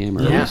symposium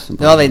or Yeah. risk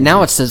symposium.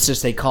 Now it's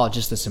just they call it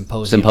just the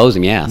symposium.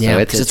 Symposium, yeah. So Yeah,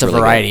 it's because it's a really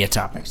variety good. of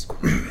topics.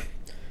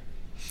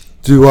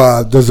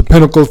 Does the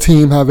Pinnacol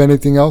team have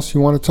anything else you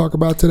want to talk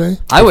about today?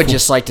 I would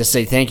just like to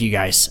say thank you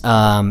guys.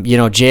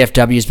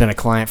 JFW has been a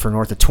client for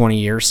north of 20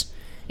 years,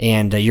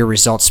 and your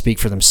results speak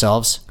for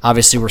themselves.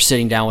 Obviously, we're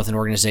sitting down with an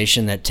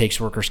organization that takes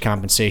workers'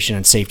 compensation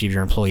and safety of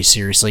your employees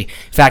seriously.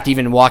 In fact,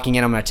 even walking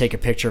in, I'm going to take a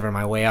picture of it on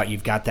my way out.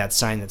 You've got that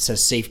sign that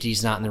says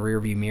safety's not in the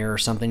rearview mirror or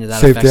something to that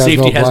Safety effect. has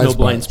Safety no has blind no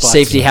blind spots. spots.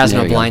 Safety has There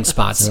no you go. blind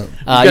spots.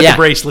 got the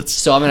bracelets.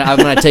 So I'm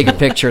gonna take a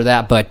picture of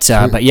that. But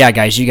yeah,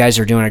 guys, you guys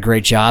are doing a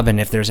great job. And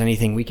if there's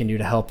anything we can do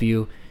to help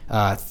you,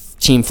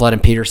 Team Flood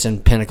and Peterson,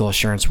 Pinnacol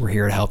Assurance, we're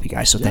here to help you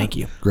guys. So thank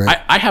you. Great.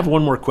 I have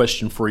one more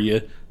question for you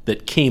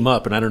that came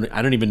up, and I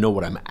don't even know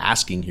what I'm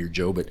asking here,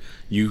 Joe, but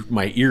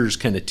my ears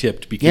kind of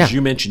tipped because Yeah.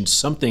 you mentioned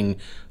something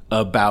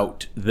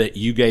about that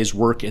you guys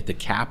work at the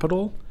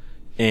Capitol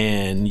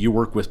and you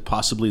work with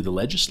possibly the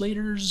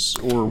legislators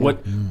or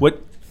what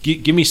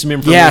give me some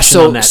information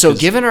Yeah. on that. So 'cause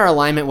given our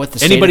alignment with the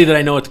state anybody of- that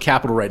I know at the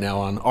Capitol right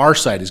now on our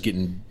side is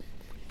getting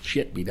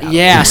shit beat out.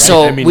 Yeah, of them,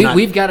 so right? I mean,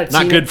 we've got a team.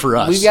 not good for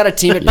us. We've got a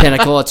team at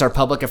Pinnacol. It's our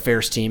public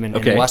affairs team, and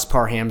Okay. Wes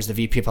Parham's the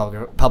VP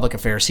of Public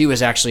Affairs. He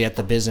was actually at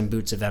the Biz and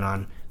Boots event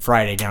on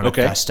Friday down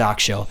Okay. at the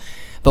stock show.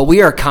 But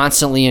we are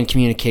constantly in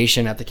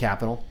communication at the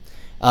Capitol.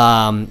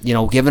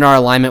 Given our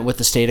alignment with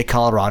the state of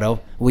Colorado,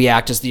 we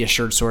act as the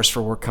assured source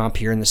for work comp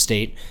here in the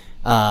state.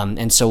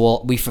 And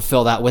so we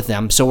fulfill that with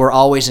them. So we're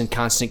always in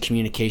constant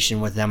communication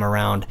with them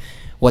around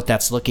what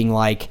that's looking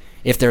like,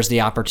 if there's the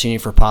opportunity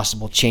for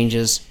possible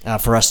changes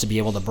for us to be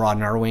able to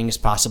broaden our wings,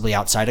 possibly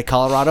outside of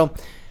Colorado.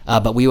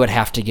 But we would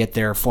have to get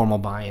their formal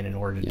buy-in in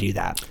order to do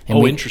that.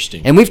 And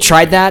Interesting. And we've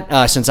tried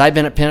that since I've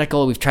been at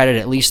Pinnacol. We've tried it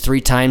at least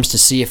 3 times to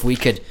see if we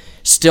could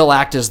still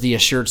act as the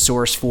assured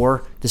source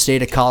for the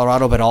state of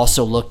Colorado, but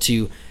also look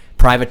to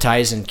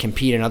privatize and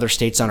compete in other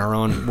states on our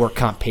own work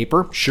comp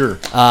paper. Sure.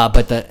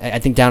 But I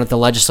think down at the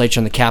legislature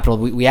and the Capitol,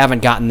 we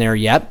haven't gotten there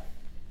yet.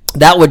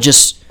 That would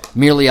just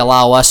merely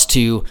allow us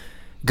to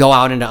go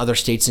out into other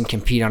states and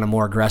compete on a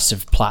more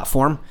aggressive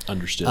platform.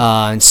 Understood.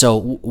 And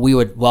so we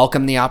would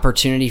welcome the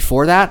opportunity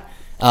for that.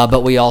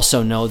 But we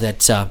also know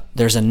that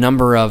there's a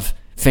number of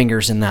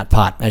fingers in that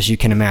pot, as you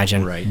can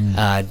imagine, Right.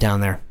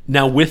 down there.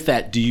 Now, with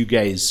that,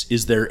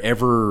 is there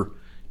ever,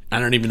 I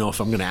don't even know if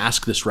I'm going to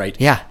ask this right,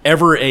 Yeah.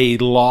 ever a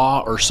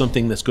law or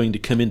something that's going to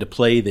come into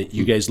play that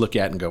you guys look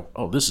at and go,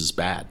 oh, this is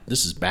bad,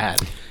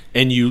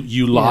 and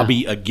you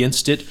lobby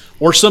against it,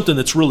 or something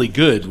that's really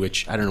good,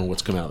 which I don't know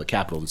what's come out of the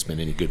Capitol that's been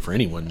any good for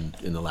anyone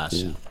in the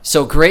last...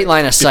 So great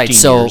line of sight. 15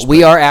 So years,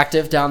 we but- are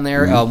active down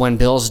there when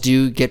bills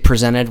do get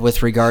presented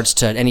with regards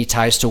to any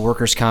ties to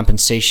workers'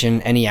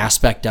 compensation, any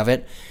aspect of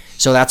it.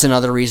 So that's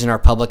another reason our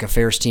public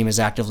affairs team is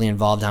actively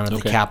involved down at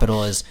the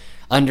Capitol, is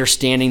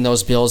understanding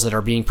those bills that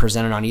are being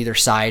presented on either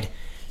side,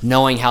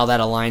 knowing how that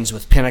aligns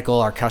with Pinnacol,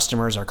 our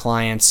customers, our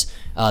clients,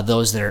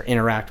 those that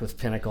interact with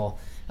Pinnacol.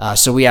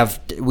 So we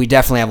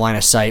definitely have line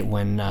of sight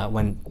when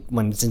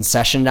it's in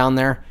session down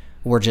there.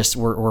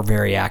 We're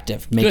very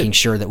active, making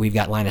sure that we've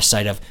got line of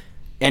sight of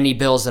any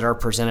bills that are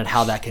presented,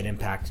 how that could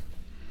impact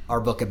our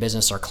book of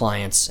business, our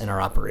clients, and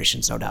our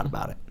operations. No doubt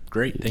about it.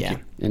 Great, thank you.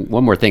 And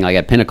one more thing, like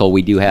at Pinnacol,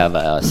 we do have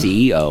a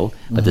CEO,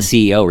 but the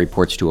CEO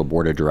reports to a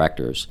board of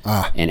directors.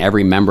 And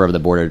every member of the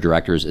board of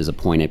directors is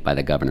appointed by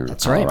the governor of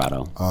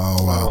Colorado.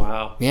 Oh, wow.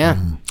 Wow. Yeah.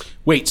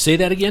 Wait, say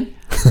that again?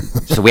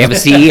 So we have a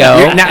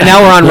CEO.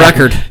 Now we're on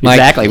record, Mike.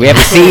 Exactly. We have a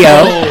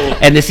CEO,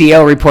 and the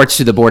CEO reports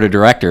to the board of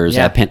directors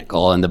at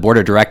Pinnacol, and the board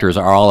of directors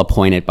are all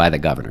appointed by the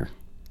governor.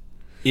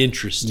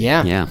 Interesting.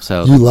 Yeah. Yeah,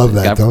 so You love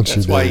that, don't you,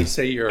 That's why you Dave?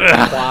 say you're a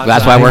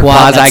that's why we're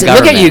Well, that's it.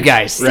 quasi-government. Look at you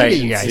guys. Right. Look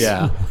at you guys.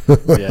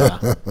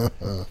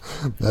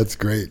 Yeah. That's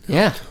great.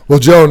 Yeah. Well,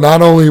 Joe,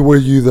 not only were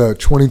you the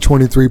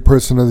 2023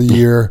 Person of the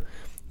Year,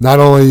 not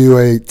only are you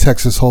a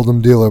Texas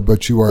Hold'em dealer,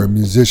 but you are a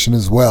musician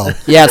as well.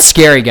 Yeah, it's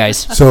scary, guys.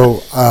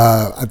 So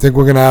I think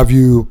we're going to have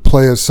you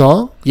play a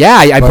song. Yeah,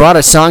 I brought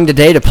a song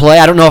today to play.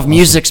 I don't know if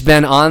music's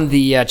been on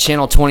the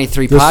Channel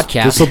 23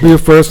 podcast. This will be a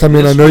first. I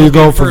mean, I know you're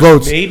going for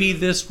votes. Maybe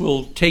this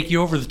will take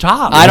you over the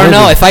top. I don't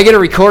know. If I get a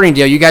recording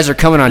deal, you guys are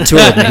coming on tour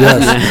with me.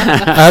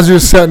 Yes. As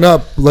you're setting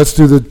up, let's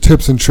do the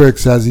tips and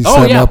tricks as he's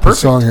setting up the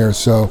song here.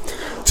 So,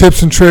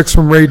 tips and tricks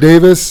from Ray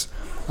Davis.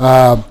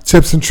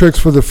 Tips and tricks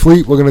for the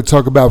fleet. We're going to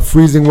talk about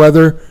freezing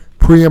weather,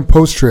 pre and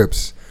post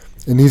trips.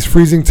 In these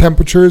freezing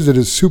temperatures, it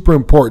is super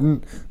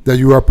important that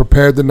you are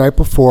prepared the night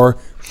before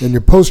in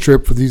your post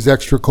trip for these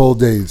extra cold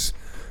days.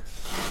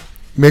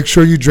 Make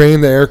sure you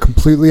drain the air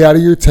completely out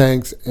of your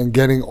tanks, and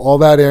getting all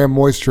that air and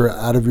moisture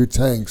out of your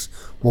tanks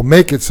will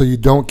make it so you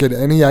don't get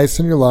any ice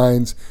in your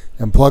lines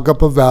and plug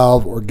up a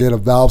valve or get a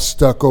valve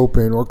stuck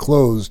open or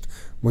closed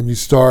when you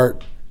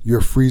start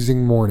your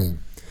freezing morning.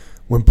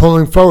 When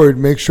pulling forward,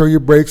 make sure your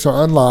brakes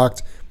are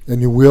unlocked and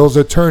your wheels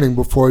are turning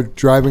before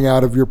driving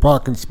out of your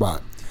parking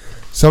spot.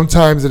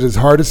 Sometimes it is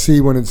hard to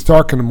see when it's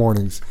dark in the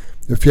mornings.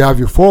 If you have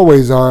your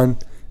four-ways on,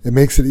 it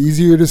makes it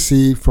easier to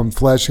see from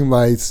flashing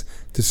lights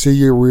to see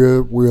your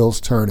rear wheels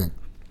turning.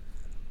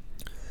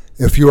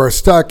 If you are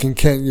stuck and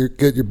can't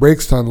get your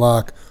brakes to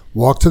unlock,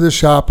 walk to the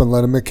shop and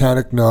let a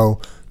mechanic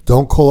know.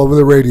 Don't call over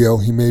the radio.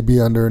 He may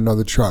be under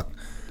another truck.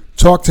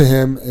 Talk to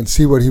him and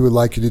see what he would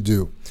like you to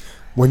do.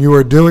 When you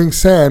are doing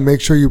sand,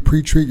 make sure you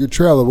pre-treat your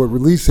trailer with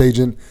release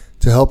agent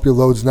to help your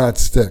loads not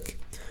stick.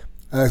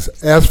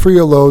 As for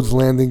your loads,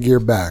 landing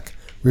gear back.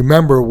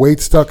 Remember, weight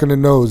stuck in the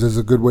nose is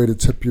a good way to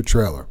tip your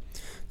trailer.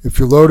 If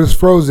your load is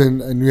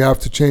frozen and you have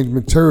to change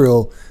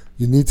material,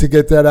 you need to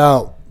get that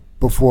out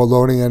before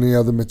loading any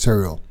other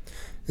material.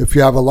 If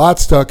you have a lot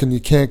stuck and you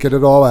can't get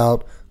it all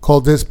out,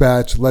 call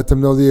dispatch, let them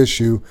know the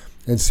issue,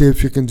 and see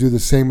if you can do the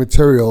same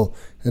material,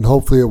 and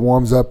hopefully it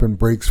warms up and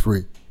breaks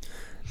free.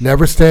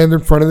 Never stand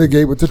in front of the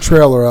gate with the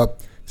trailer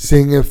up,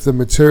 seeing if the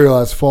material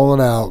has fallen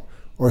out,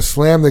 or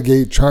slam the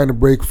gate trying to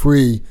break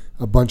free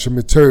a bunch of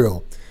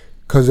material.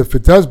 Because if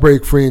it does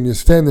break free and you're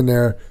standing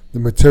there, the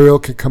material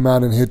can come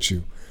out and hit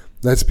you.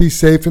 Let's be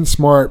safe and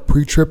smart.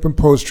 Pre-trip and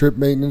post-trip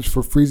maintenance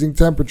for freezing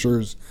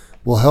temperatures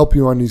will help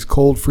you on these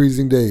cold,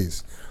 freezing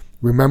days.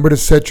 Remember to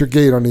set your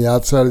gate on the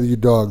outside of your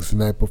dogs the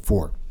night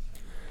before.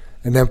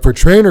 And then for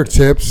trainer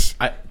tips...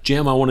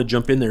 Jam, I want to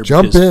jump in there.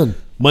 Jump in.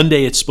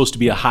 Monday, it's supposed to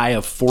be a high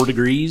of 4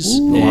 degrees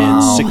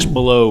and 6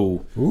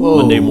 below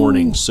Monday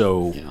morning.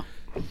 So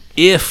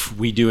if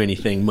we do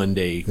anything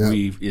Monday,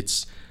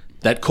 it's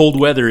that cold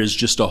weather is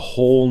just a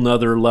whole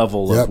nother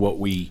level of what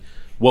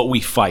we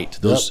fight.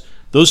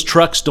 Those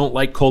trucks don't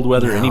like cold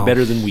weather any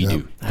better than we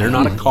do. They're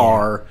not a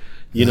car.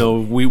 You know,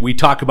 we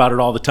talk about it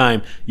all the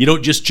time. You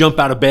don't just jump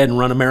out of bed and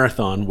run a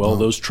marathon. Well,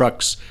 those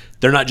trucks,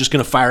 they're not just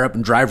going to fire up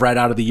and drive right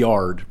out of the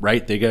yard,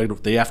 right?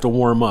 They have to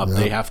warm up.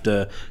 They have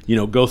to,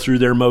 go through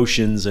their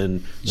motions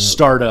and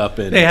start up.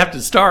 And they have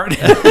to start.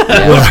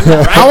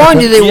 How long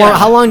do they warm?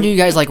 How long do you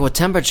guys with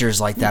temperatures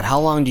like that?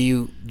 How long do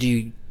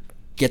you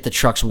get the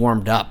trucks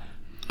warmed up?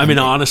 I mean,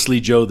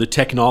 honestly, Joe, the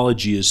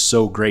technology is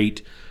so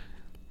great.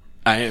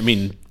 I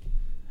mean,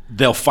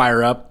 they'll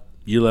fire up.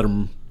 You let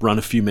them run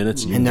a few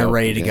minutes and they're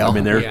ready to go. I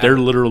mean, they're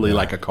literally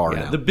like a car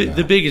now. The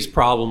biggest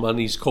problem on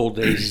these cold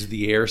days is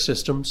the air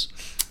systems.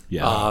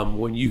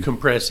 When you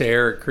compress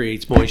air, it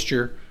creates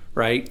moisture,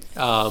 right?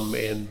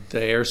 And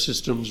the air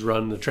systems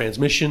run the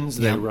transmissions,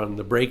 they run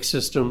the brake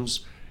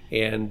systems,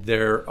 and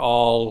they're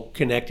all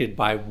connected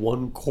by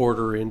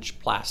 1/4 inch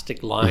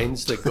plastic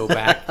lines that go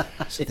back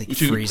So they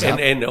freeze up.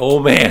 and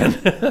oh man.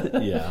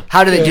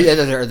 How do they do that?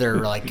 Are there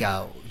like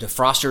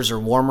defrosters or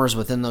warmers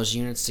within those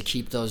units to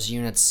keep those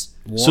units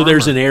warm? So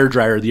there's an air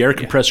dryer. The air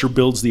compressor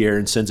builds the air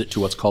and sends it to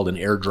what's called an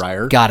air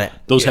dryer. Got it.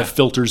 Those have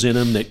filters in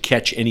them that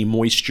catch any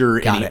moisture,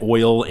 any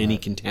oil, any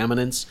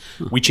contaminants.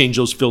 We change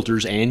those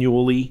filters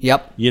annually.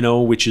 Yep.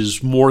 Which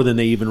is more than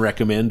they even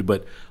recommend.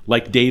 But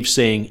like Dave's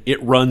saying,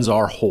 it runs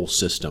our whole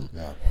system,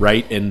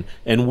 right?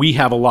 And we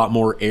have a lot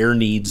more air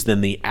needs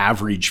than the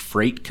average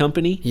freight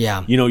company.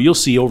 Yeah. You'll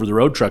see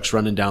over-the-road trucks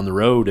running down the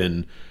road,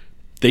 and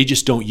they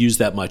just don't use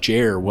that much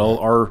air. Well,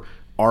 our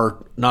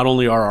not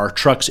only are our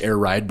trucks air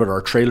ride, but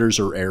our trailers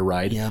are air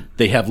ride. Yeah.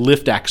 They have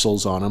lift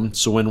axles on them,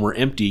 so when we're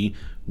empty,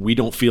 we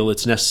don't feel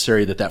it's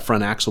necessary that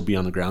front axle be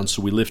on the ground,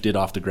 so we lift it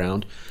off the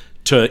ground.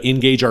 To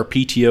engage our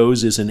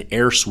PTOs is an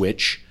air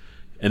switch.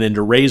 And then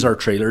to raise our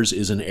trailers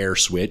is an air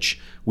switch.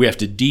 We have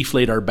to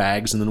deflate our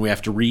bags, and then we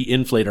have to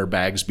re-inflate our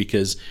bags,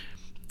 because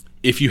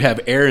if you have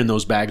air in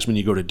those bags when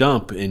you go to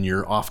dump and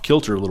you're off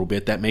kilter a little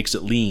bit, that makes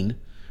it lean,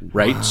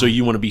 right? Wow. So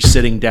you want to be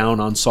sitting down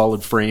on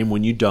solid frame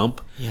when you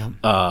dump. Yeah.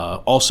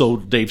 Also,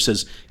 Dave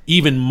says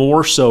even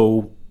more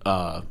so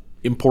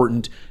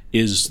important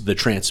is the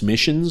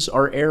transmissions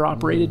are air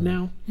operated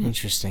now.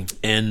 Interesting.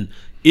 And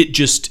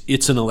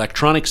it's an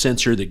electronic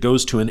sensor that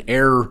goes to an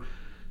air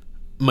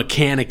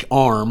mechanic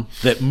arm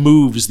that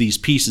moves these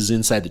pieces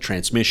inside the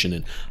transmission.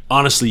 And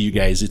honestly, you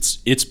guys,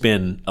 it's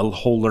been a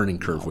whole learning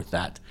curve with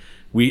that.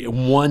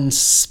 One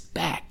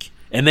spec,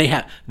 and they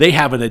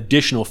have an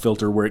additional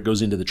filter where it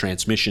goes into the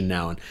transmission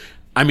now. And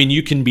I mean,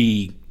 you can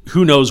be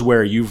who knows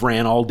where, you've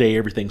ran all day,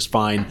 everything's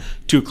fine,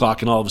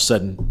 2:00, and all of a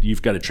sudden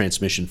you've got a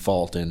transmission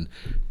fault. And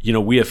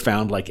we have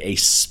found like a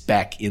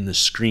speck in the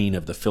screen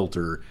of the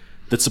filter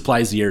that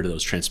supplies the air to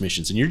those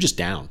transmissions, and you're just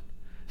down.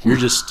 You're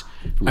just,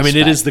 I mean,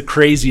 it is the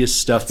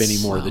craziest stuff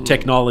anymore. The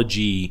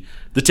technology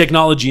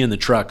in the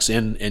trucks,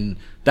 and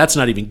that's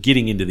not even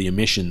getting into the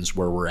emissions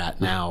where we're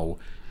at now.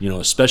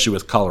 Especially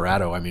with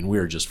Colorado. I mean,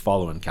 we're just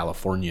following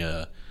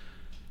California,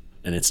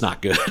 and it's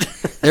not good.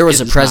 There was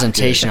a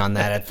presentation on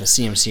that at the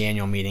CMC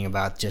annual meeting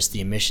about just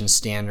the emission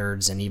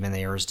standards, and even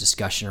there was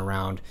discussion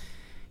around,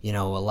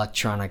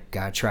 electronic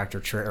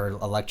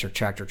electric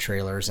tractor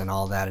trailers and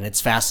all that. And it's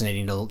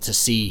fascinating to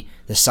see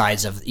the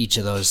sides of each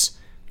of those.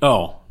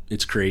 Oh,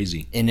 it's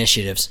crazy.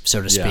 Initiatives,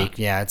 so to speak.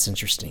 Yeah, it's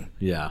interesting.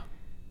 Yeah.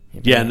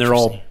 Yeah, and they're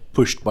all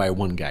pushed by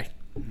one guy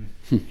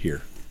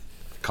here,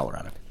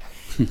 Colorado.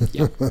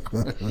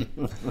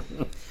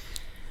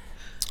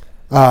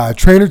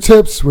 Trainer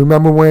tips.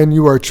 Remember when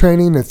you are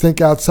training to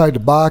think outside the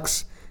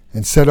box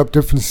and set up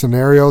different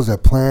scenarios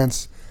at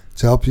plants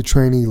to help your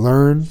trainee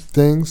learn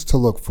things to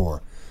look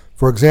for.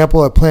 For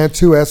example, at Plant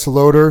 2, ask the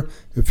loader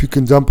if you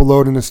can dump a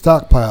load in a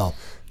stockpile.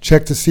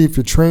 Check to see if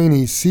your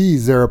trainee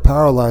sees there are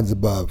power lines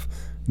above.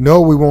 No,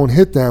 we won't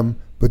hit them,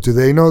 but do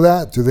they know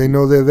that? Do they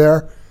know they're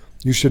there?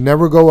 You should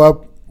never go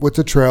up with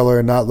the trailer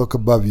and not look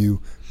above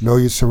you. Know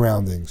your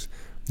surroundings.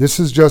 This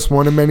is just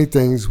one of many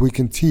things we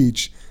can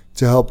teach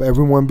to help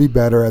everyone be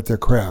better at their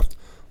craft.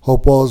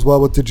 Hope all is well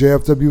with the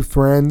JFW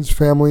friends,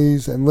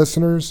 families, and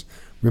listeners.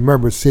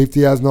 Remember,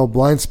 safety has no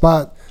blind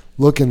spot.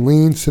 Look and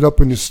lean, sit up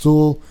in your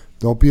stool.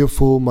 Don't be a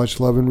fool. Much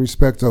love and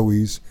respect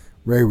always.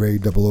 Ray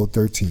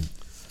 0013.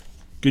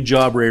 Good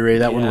job, Ray.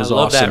 That one was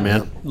awesome,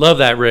 man. Love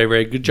that,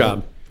 Ray. Good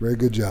job. Very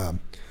good job.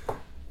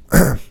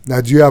 Now,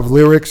 do you have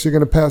lyrics you're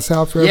going to pass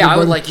out for everybody? Yeah, I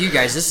would like you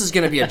guys. This is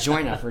going to be a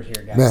joint effort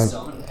here, guys. Man.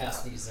 So I'm going to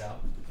pass these out.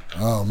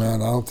 Oh,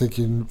 man, I don't think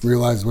you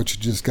realize what you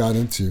just got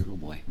into. Oh,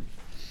 boy.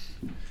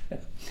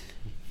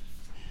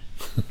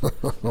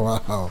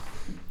 Wow.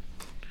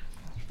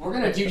 We're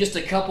going to do just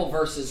a couple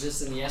verses,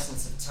 just in the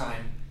essence of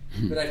time.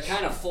 But I've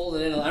kind of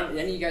folded in.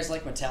 Any of you guys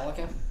like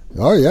Metallica?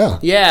 Oh, yeah.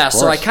 Yeah,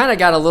 so I kind of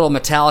got a little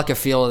Metallica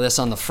feel of this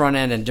on the front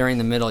end, and during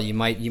the middle you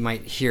might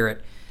hear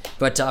it.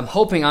 But I'm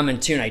hoping I'm in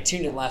tune. I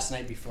tuned it last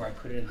night before I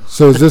put it in.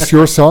 So is this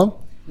your song?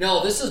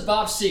 No, this is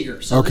Bob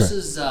Seger. So okay. This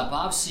is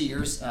Bob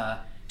Seger's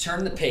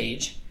Turn the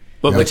Page.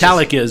 But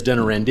Metallica has done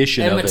a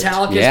rendition of it. And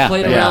Metallica's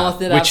played around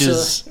with it. Which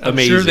is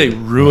amazing. I'm sure they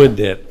ruined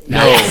it.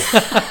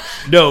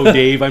 No,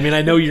 Dave. I mean,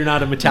 I know you're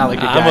not a Metallica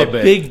guy, I'm a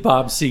big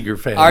Bob Seger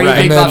fan. Are you a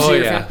big Bob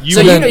Seger fan?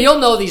 So you'll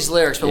know these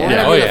lyrics, but we're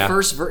going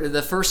to do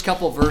the first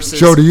couple verses.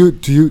 Joe, do you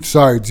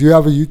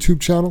have a YouTube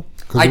channel?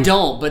 I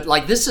don't,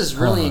 but this is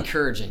really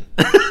encouraging.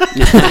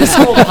 This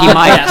whole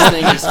podcast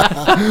thing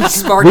is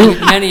sparking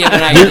many of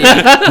an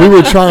idea. We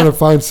were trying to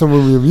find some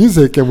of your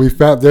music, and we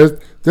found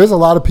there's a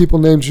lot of people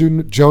named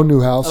Joe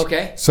Newhouse.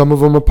 Okay. Some of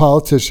them are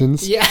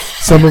politicians. Yeah.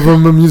 Some of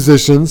them are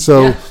musicians.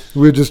 So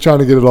we're just trying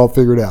to get it all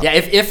figured out. Yeah,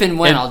 if and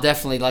when, I'll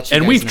definitely let you.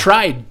 And guys we've know.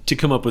 tried to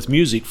come up with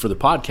music for the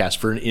podcast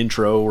for an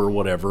intro or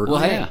whatever. Well,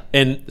 hey.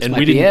 And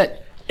we didn't.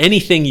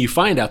 Anything you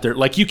find out there,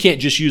 you can't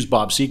just use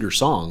Bob Seger's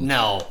song.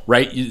 No.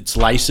 Right? It's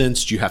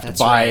licensed. You have to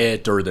buy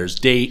it, or there's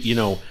date.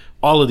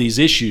 All of these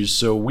issues.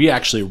 So we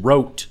actually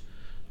wrote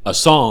a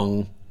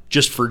song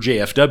just for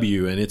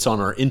JFW, and it's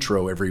on our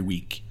intro every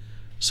week.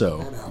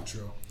 So. An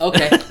outro.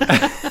 Okay.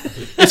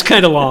 It's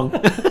kind of long.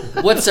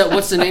 What's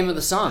the name of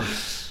the song?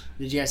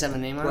 Did you guys have a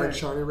name on it?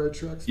 Shiny Red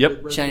Trucks?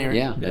 Yep. Shiny Red.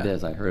 Yeah, it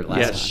is. I heard it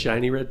last time.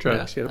 Shiny red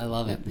trucks. I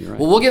love it. You're right.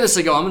 Well, we'll give this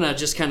a go. I'm going to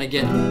just kind of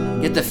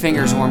get the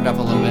fingers warmed up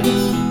a little bit.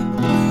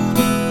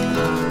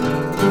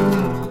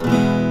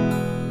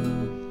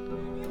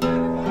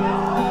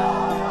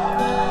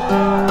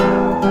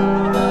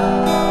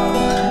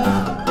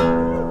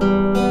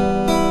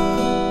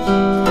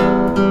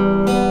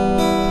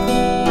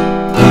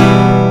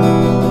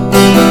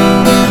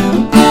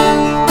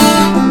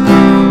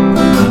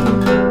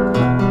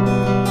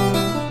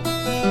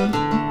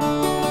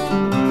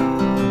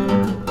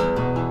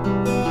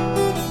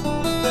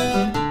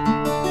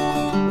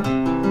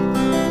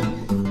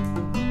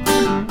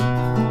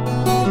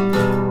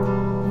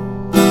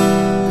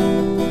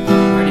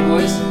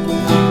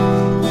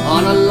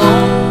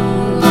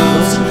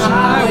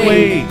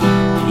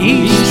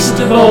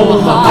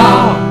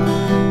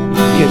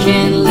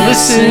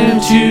 listen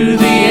to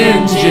the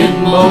engine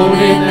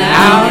moaning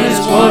out its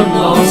one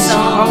long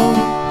song.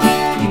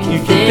 You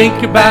can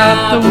think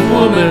about the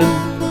woman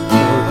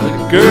or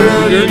the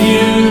girl you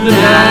knew the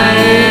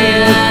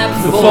night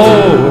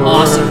before.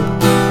 Awesome.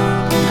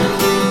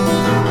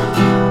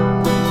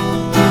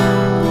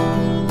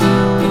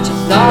 But your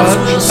thoughts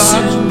will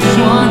soon be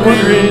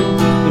wandering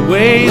the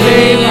way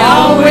they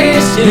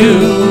always do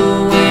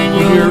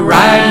when you're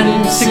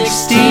riding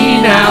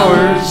 16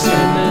 hours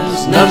and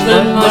there's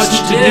nothing much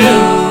to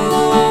do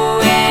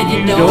and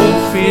you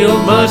don't feel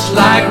much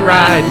like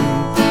riding.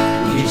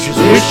 You just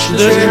wish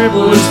the trip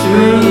was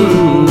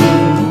through.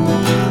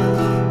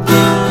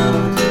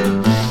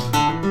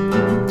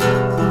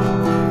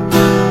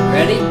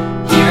 Ready?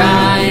 Here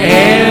I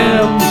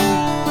am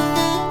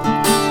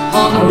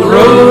on the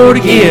road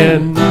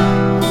again.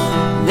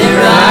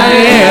 There I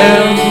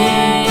am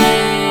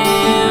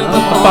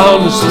up on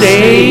the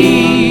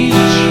stage.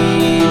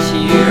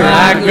 Here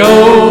I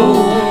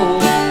go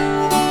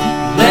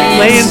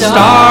playing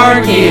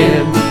star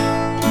again.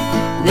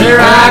 There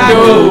I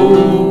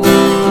go,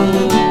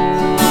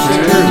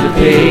 turn the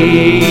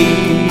page.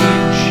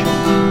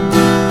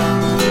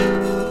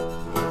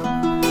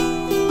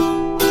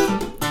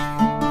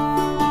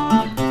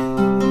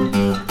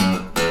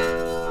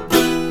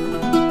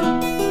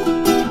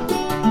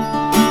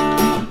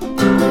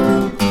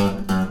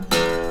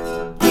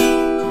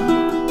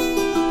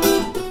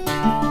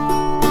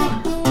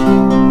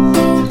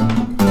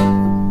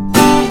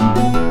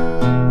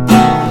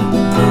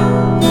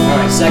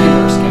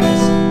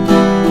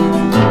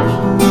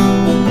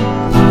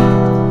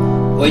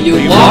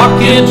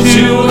 Walk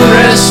into a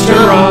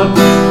restaurant,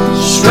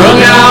 strung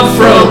out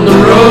from the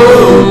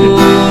road,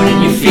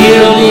 and you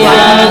feel the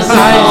eyes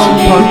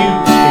upon you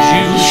as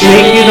you're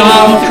shaking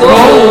off the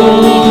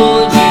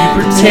cold. You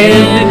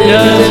pretend it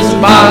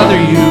doesn't bother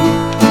you,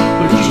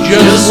 but you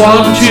just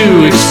want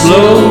to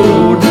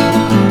explode.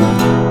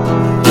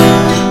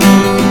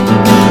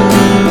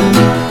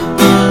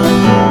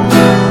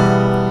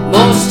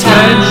 Most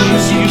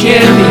times you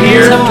can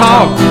hear them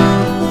talk,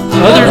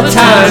 other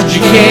times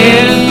you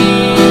can't.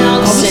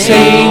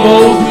 Same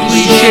old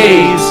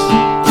cliches.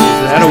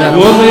 Is that a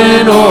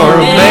woman or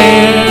a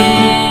man?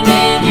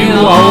 You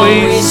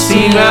always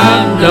seem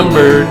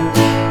outnumbered,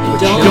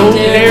 but you don't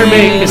dare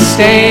make a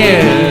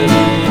stand.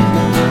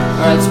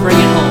 Alright, let's bring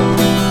it home.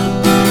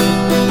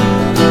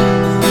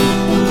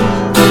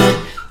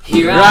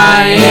 Here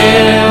I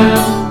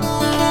am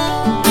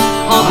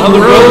on the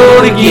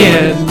road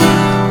again.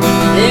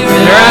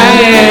 There I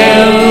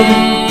am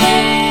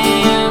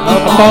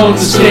up on the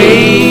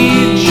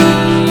stage.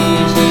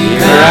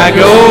 Here I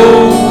go,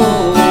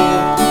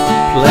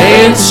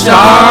 playing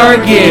star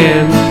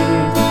again.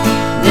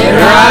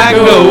 There I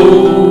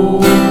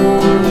go,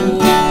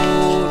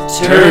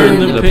 turn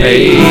the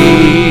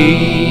page.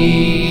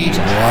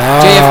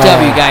 Wow.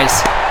 JFW,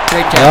 guys.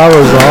 Great job. That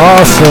was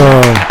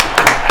awesome.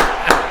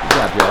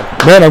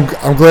 Man,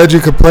 I'm glad you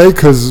could play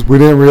because we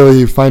didn't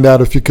really find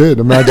out if you could.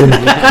 Imagine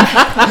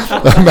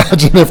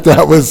if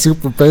that was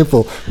super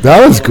painful.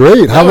 That was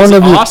great. How long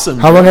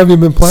have you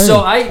been playing? So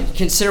I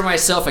consider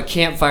myself a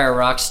campfire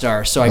rock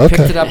star. So I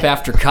picked it up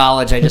after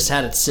college. I just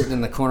had it sitting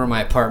in the corner of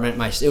my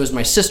apartment. It was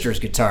my sister's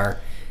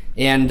guitar,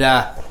 and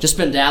just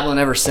been dabbling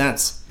ever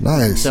since.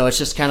 Nice. So it's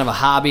just kind of a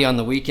hobby. On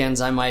the weekends,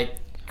 I might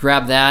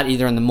grab that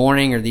either in the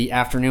morning or the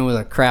afternoon with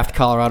a craft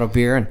Colorado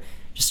beer and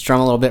just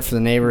strum a little bit for the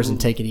neighbors and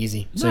take it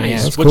easy. So, nice.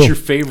 Yeah. What's cool. your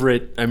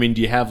favorite? I mean,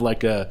 do you have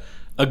like a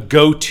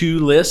go-to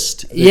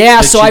list?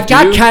 So I've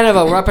got kind of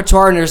a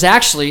repertoire, and there's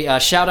actually a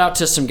shout out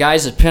to some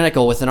guys at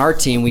Pinnacol within our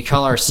team. We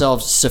call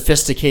ourselves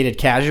Sophisticated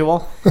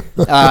Casual.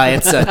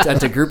 It's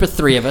a group of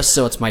three of us,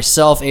 so it's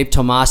myself, Abe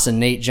Tomas, and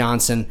Nate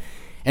Johnson.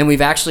 And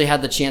we've actually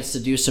had the chance to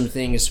do some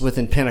things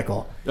within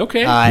Pinnacol.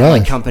 Okay. At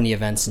like company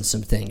events and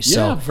some things.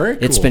 Yeah, so very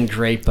cool. It's been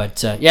great,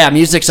 but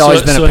music's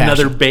always been a passion. So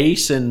another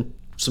bass and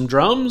some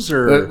drums,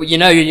 or you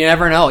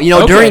never know.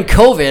 During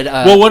COVID.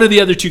 Well, what do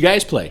the other two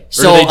guys play?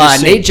 So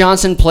Nate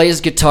Johnson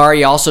plays guitar.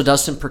 He also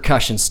does some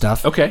percussion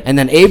stuff. Okay. And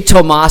then Abe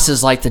Tomas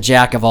is like the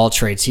jack of all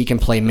trades. He can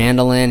play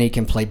mandolin. He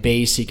can play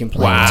bass. He can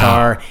play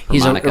guitar.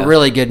 He's a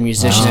really good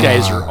musician. These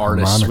guys are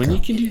artists. Harmonica. When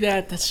you can do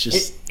that, that's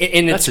just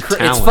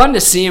it's fun to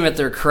see them at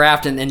their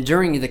craft. And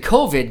during the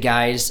COVID,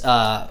 guys,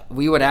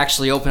 we would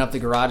actually open up the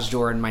garage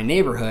door in my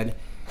neighborhood.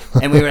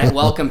 And we would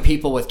welcome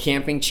people with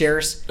camping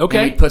chairs. Okay.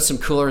 And we'd put some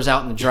coolers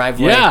out in the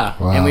driveway. Yeah.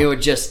 Wow. And we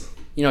would just,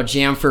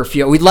 jam for a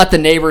few. We'd let the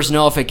neighbors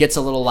know if it gets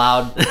a little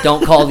loud.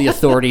 Don't call the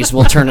authorities.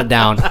 We'll turn it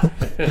down.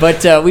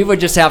 But we would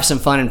just have some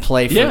fun and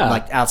play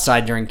like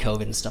outside during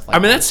COVID and stuff like that.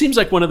 I mean, that seems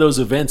like one of those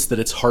events that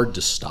it's hard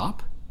to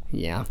stop.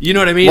 Yeah. You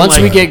know what I mean? Once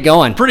we get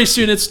going. Pretty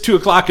soon it's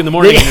 2:00 in the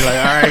morning and you're like,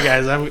 all right,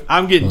 guys,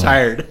 I'm getting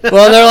tired.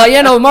 Well, they're like,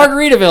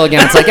 Margaritaville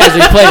again. It's like, guys,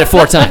 we played it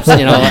 4 times.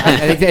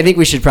 I think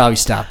we should probably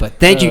stop. But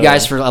thank you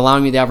guys for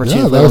allowing me the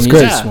opportunity to play music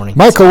this morning.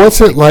 Michael,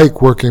 what's it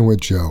like working with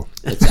Joe?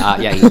 It's,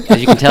 as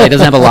you can tell, he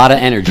doesn't have a lot of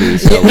energy,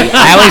 so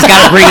I always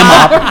got to bring him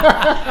up.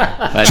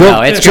 But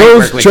no, it's great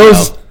working with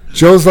Joe.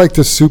 Joe's like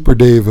the Super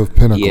Dave of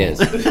Pinnacol. He is.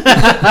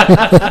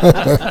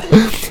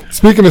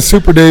 Speaking of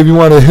Super Dave, you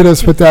want to hit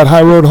us with that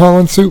High Road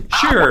Holland soup?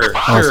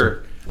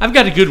 Sure. I've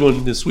got a good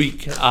one this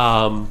week.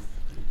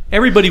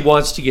 Everybody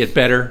wants to get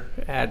better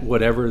at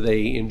whatever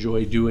they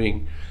enjoy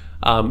doing.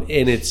 And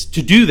it's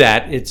to do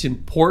that, it's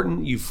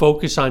important you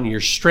focus on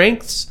your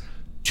strengths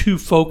to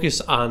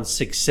focus on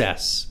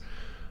success.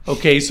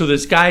 Okay, so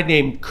this guy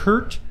named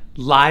Kurt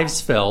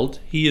Livesfeld,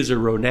 he is a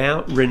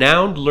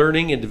renowned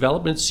learning and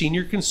development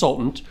senior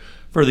consultant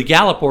for the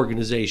Gallup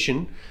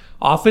organization,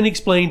 often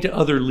explained to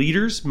other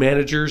leaders,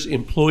 managers,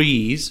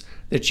 employees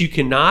that you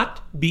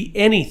cannot be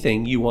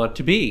anything you want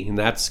to be. And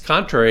that's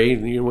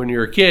contrary. When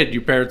you're a kid,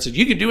 your parents said,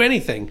 you can do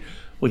anything.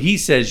 Well, he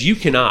says you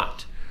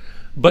cannot.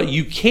 But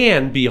you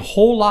can be a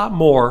whole lot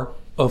more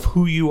of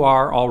who you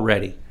are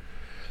already.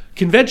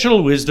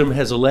 Conventional wisdom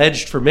has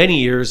alleged for many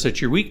years that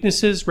your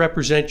weaknesses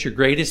represent your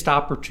greatest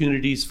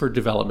opportunities for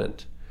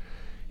development.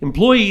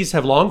 Employees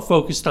have long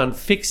focused on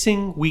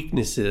fixing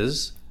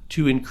weaknesses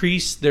to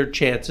increase their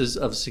chances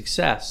of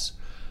success.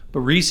 But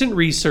recent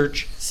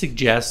research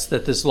suggests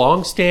that this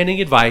long-standing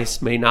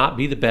advice may not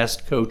be the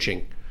best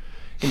coaching.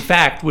 In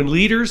fact, when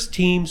leaders,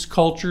 teams,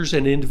 cultures,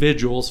 and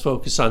individuals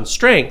focus on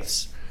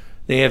strengths,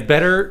 they have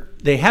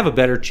a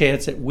better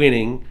chance at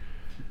winning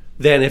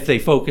than if they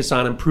focus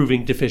on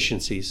improving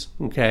deficiencies,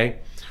 okay?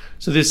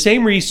 So this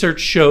same research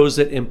shows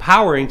that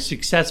empowering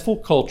successful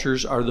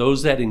cultures are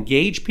those that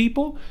engage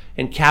people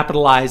and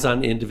capitalize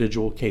on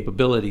individual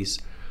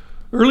capabilities.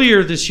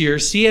 Earlier this year,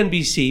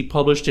 CNBC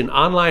published an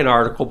online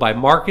article by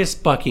Marcus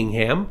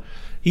Buckingham.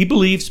 He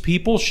believes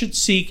people should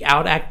seek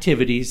out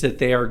activities that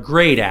they are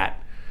great at,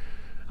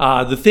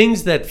 the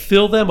things that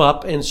fill them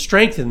up and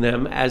strengthen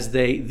them, as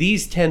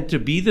these tend to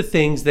be the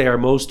things they are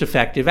most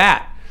effective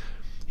at.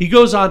 He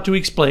goes on to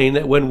explain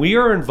that when we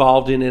are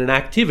involved in an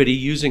activity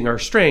using our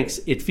strengths,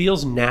 it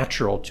feels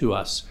natural to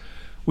us.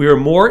 We are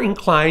more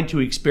inclined to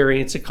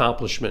experience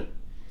accomplishment.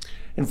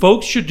 And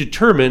folks should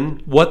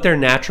determine what their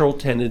natural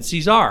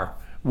tendencies are,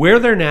 where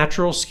their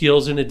natural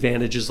skills and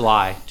advantages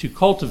lie, to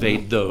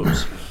cultivate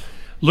those.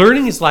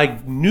 Learning is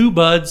like new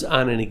buds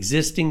on an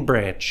existing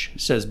branch,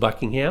 says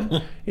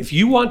Buckingham. If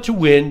you want to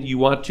win, you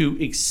want to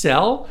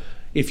excel.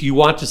 If you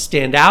want to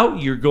stand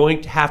out, you're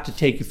going to have to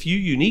take a few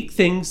unique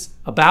things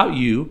about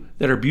you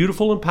that are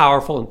beautiful and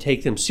powerful and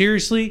take them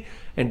seriously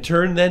and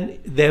turn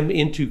them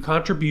into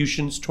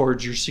contributions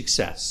towards your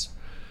success.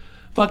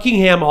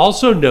 Buckingham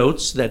also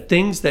notes that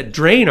things that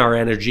drain our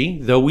energy,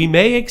 though we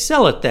may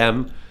excel at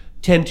them,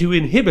 tend to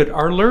inhibit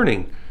our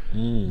learning.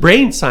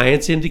 Brain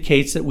science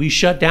indicates that we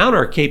shut down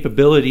our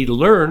capability to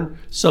learn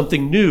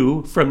something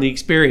new from the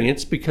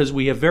experience because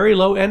we have very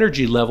low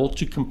energy level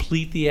to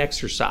complete the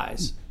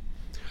exercise.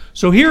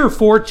 So here are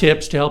 4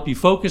 tips to help you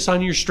focus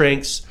on your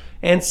strengths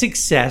and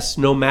success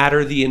no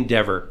matter the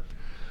endeavor.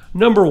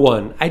 Number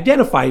 1,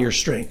 identify your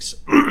strengths.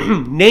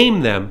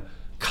 Name them.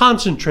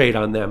 Concentrate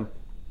on them.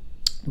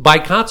 By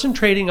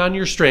concentrating on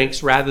your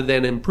strengths rather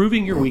than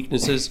improving your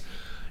weaknesses,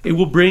 it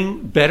will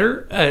bring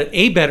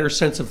a better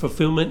sense of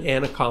fulfillment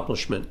and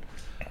accomplishment.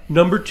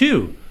 Number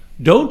 2,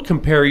 don't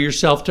compare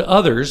yourself to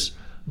others,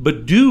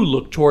 but do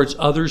look towards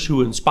others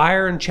who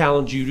inspire and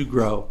challenge you to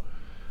grow.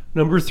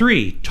 Number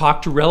 3,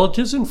 talk to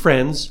relatives and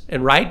friends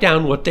and write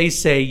down what they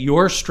say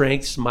your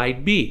strengths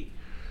might be.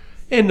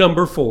 And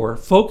number 4,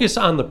 focus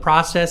on the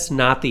process,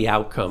 not the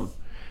outcome.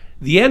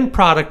 The end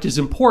product is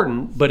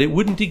important, but it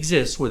wouldn't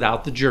exist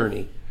without the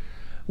journey.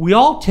 We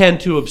all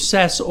tend to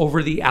obsess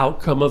over the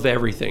outcome of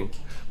everything.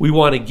 We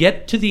want to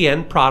get to the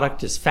end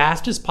product as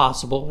fast as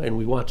possible, and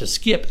we want to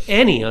skip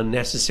any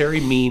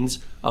unnecessary means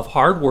of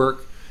hard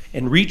work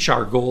and reach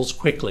our goals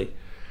quickly.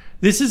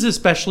 This is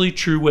especially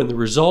true when the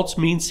results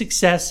mean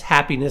success,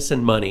 happiness,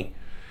 and money.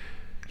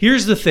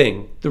 Here's the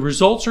thing. The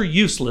results are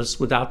useless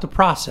without the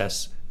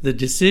process, the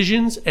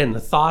decisions, and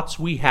the thoughts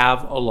we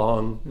have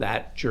along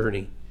that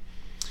journey.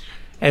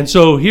 And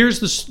so here's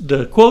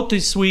the quote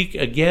this week,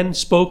 again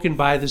spoken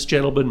by this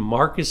gentleman,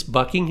 Marcus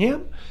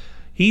Buckingham.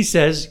 He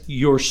says,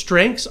 your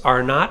strengths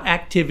are not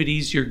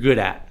activities you're good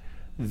at.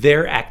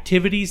 They're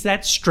activities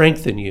that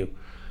strengthen you.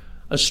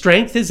 A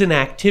strength is an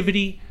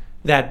activity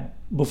that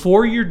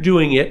before you're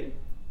doing it,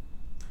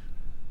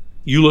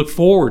 you look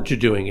forward to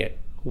doing it.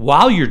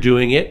 While you're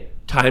doing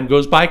it, time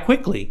goes by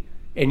quickly,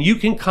 and you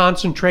can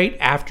concentrate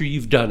after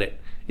you've done it.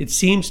 It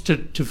seems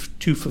to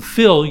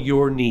fulfill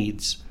your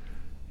needs.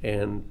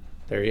 And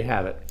there you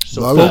have it.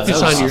 So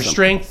focus on your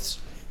strengths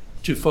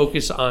to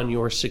focus on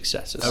your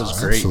successes. That was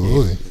great.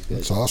 Absolutely.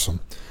 That's awesome.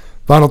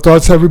 Final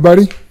thoughts,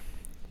 everybody?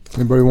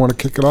 Anybody want to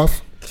kick it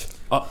off?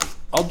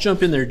 I'll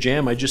jump in there,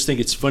 Jam. I just think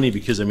it's funny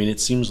because, it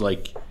seems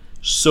like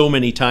so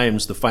many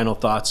times the final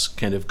thoughts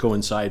kind of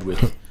coincide with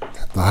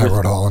the High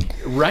Road Holland.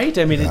 Right?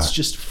 It's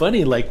just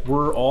funny. Like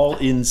we're all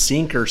in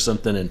sync or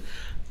something. And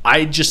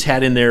I just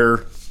had in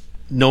there,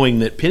 knowing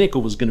that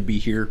Pinnacol was going to be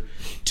here,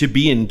 to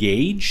be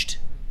engaged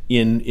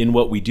in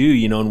what we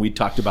do, and we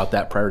talked about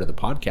that prior to the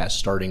podcast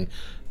starting,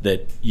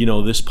 that,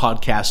 this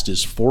podcast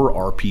is for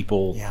our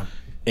people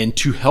and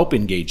to help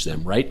engage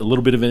them, right? A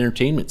little bit of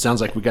entertainment.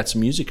 Sounds like we got some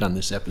music on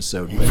this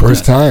episode. But,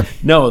 First time.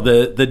 No,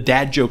 the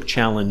dad joke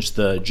challenge,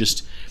 the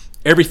just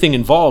everything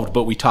involved,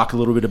 but we talk a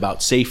little bit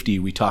about safety.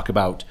 We talk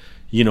about,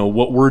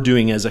 what we're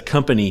doing as a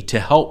company to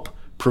help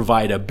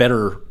provide a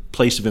better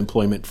place of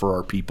employment for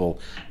our people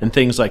and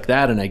things like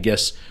that. And I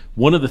guess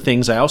one of the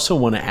things I also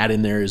want to add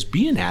in there is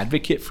be an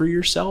advocate for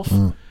yourself.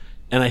 And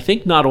I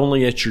think not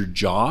only at your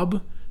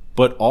job,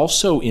 but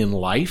also in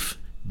life.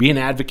 Be an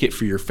advocate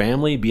for your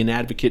family, be an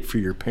advocate for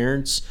your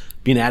parents,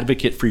 be an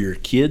advocate for your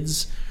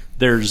kids.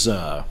 There's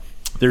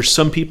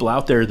some people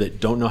out there that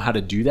don't know how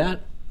to do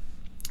that.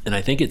 And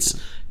I think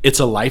it's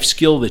a life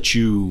skill that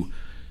you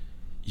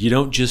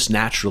don't just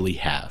naturally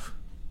have,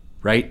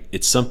 right?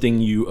 It's something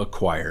you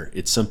acquire.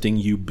 It's something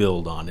you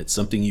build on. It's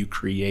something you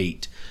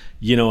create,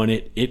 and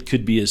it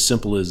could be as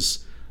simple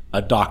as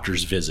a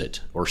doctor's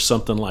visit or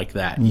something like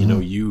that.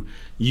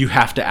 You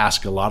have to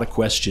ask a lot of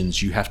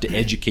questions. You have to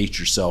educate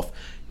yourself.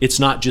 It's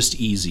not just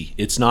easy.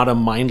 It's not a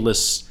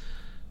mindless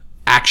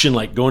action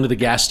like going to the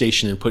gas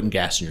station and putting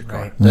gas in your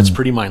car. Right. That's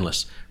pretty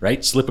mindless,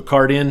 right? Slip a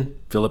card in,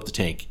 fill up the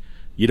tank.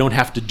 You don't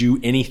have to do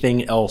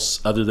anything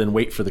else other than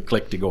wait for the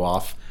click to go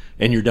off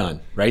and you're done,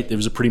 right? It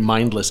was a pretty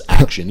mindless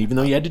action, even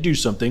though you had to do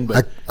something.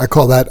 But I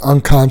call that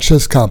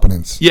unconscious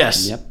competence.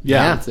 yes, Yep.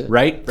 yeah, That's it.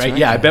 right.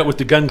 Yeah, I bet with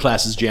the gun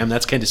classes, Jam,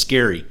 that's kind of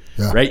scary,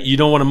 Yeah. right? You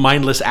don't want to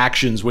mindless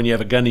actions when you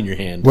have a gun in your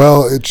hand.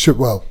 Well, it should.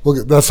 Well,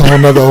 that's a whole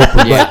nother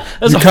Oprah. Yeah,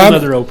 that's you a whole kinda-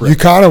 nother Oprah. You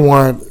kind of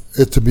want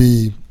it to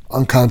be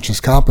unconscious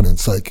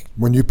competence. Like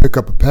when you pick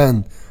up a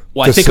pen.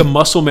 Well, I think a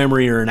muscle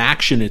memory or an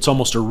action, it's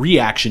almost a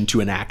reaction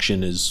to an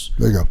action is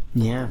There you go.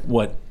 Yeah.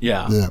 what,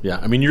 yeah. Yeah.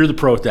 I mean, you're the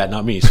pro at that,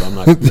 not me, so I'm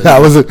not. That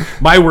was it.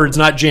 My words,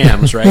 not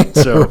Jam's, right?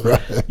 So,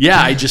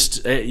 yeah, I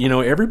just,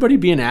 everybody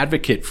be an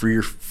advocate for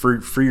your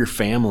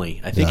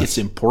family. I think Yes. it's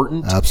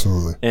important.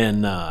 Absolutely.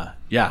 And,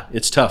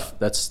 it's tough.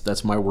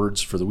 That's my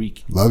words for the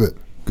week. Love it.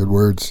 Good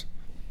words.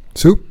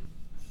 Soup?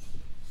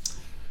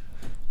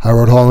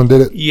 Howard Holland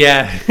did it.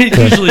 Yeah, it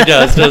usually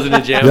does, doesn't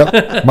it, Jam?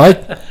 Yep.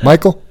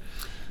 Michael?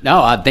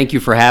 No, thank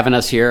you for having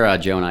us here.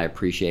 Joe and I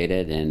appreciate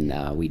it,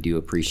 and we do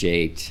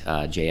appreciate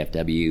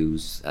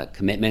JFW's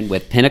commitment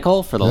with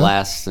Pinnacol for the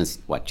last, since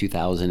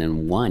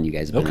 2001. You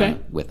guys have been Okay.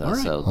 with All us,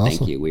 right. so Awesome.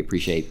 thank you. We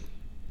appreciate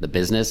the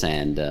business,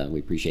 and we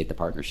appreciate the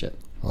partnership.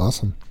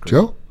 Awesome.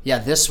 Joe? Yeah,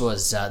 this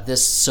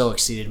so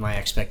exceeded my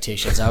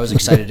expectations. I was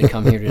excited to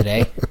come here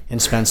today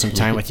and spend some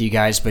time with you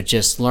guys, but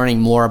just learning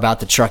more about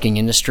the trucking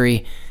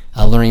industry,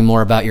 learning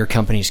more about your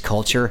company's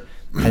culture.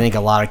 I think a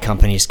lot of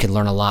companies could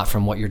learn a lot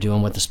from what you're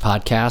doing with this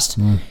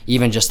podcast.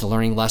 Even just the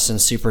learning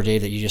lessons, Super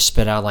Dave, that you just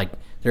spit out, like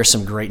there's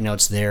some great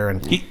notes there,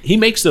 and He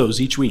makes those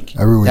each week.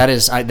 Every week. that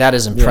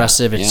is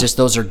impressive. It's Yeah. just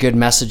those are good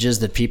messages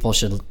that people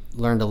should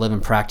learn to live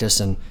and practice.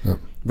 And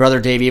Brother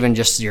Dave, even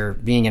just your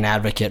being an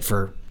advocate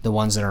for the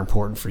ones that are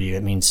important for you.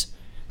 It means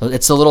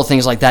it's the little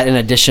things like that in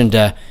addition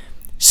to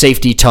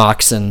safety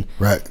talks and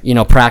Right.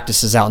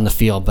 practices out in the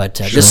field. But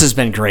this has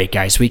been great,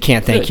 guys. We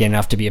can't thank you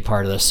enough to be a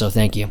part of this. So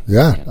thank you.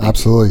 Yeah,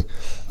 absolutely.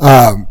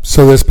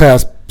 So this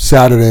past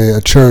Saturday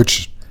at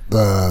church,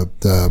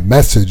 the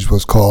message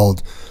was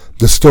called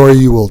 "The Story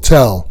You Will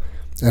Tell,"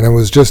 and it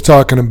was just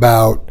talking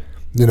about,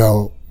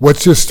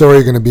 what's your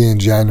story going to be in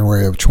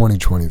January of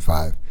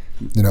 2025?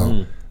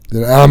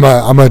 I'm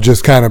gonna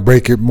just kind of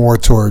break it more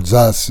towards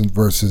us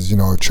versus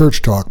a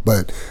church talk,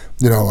 but.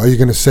 Are you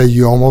going to say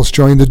you almost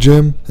joined the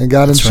gym and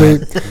got in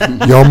shape?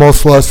 You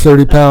almost lost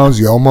 30 pounds.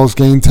 You almost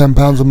gained 10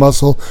 pounds of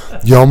muscle.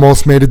 You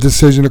almost made a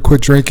decision to quit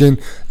drinking.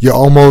 You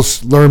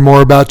almost learned more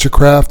about your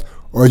craft.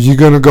 Or are you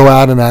going to go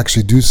out and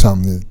actually do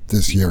something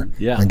this year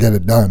and get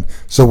it done?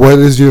 So what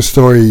is your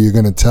story you're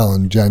going to tell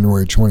in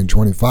January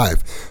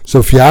 2025? So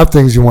if you have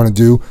things you want to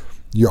do,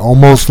 you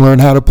almost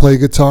learned how to play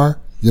guitar,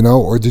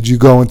 or did you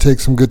go and take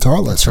some guitar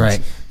lessons? That's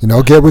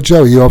right. Get with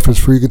Joe. He offers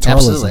free guitar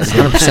Absolutely, lessons.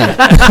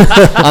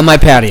 100% on my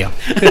patio.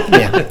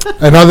 Yeah,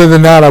 And other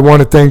than that, I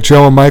want to thank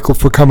Joe and Michael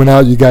for coming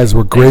out. You guys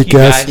were great Thank you,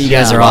 guests. guys. you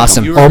guys Yeah, are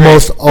awesome. You were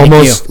Almost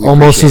you.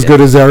 as appreciate good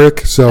it. as Eric.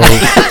 So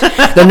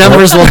The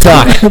numbers will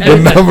talk. the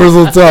numbers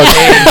will talk.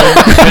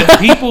 When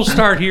people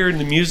start hearing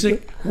the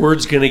music,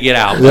 word's going to get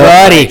out.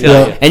 Buddy,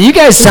 Tell you. and you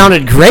guys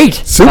sounded great.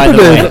 by Super the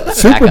way. Dave.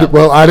 Super. Back up.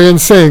 Well, I didn't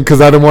sing because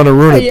I didn't want to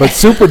ruin it. But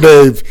Super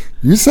Dave,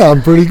 you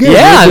sound pretty good.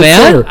 Yeah, You're a good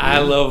man. singer. I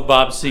love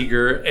Bob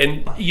Seger,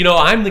 and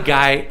I'm the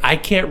guy. I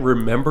can't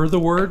remember the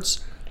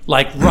words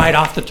like right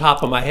off the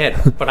top of my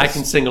head, but I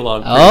can sing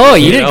along. pretty Oh,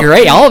 good, you did know?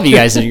 great. All of you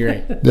guys did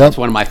great. It's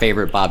one of my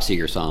favorite Bob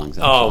Seger songs.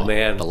 Oh, actually.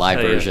 man. the live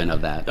Tell you. version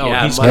of that. Oh,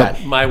 Yeah, he's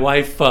my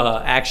wife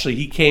actually,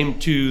 he came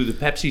to the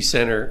Pepsi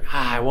Center.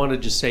 I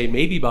wanted to say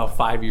maybe about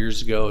 5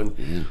 years ago,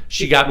 and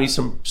she got me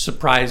some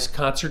surprise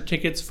concert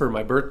tickets for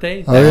my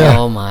birthday. Oh yeah.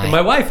 Oh And my.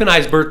 my wife and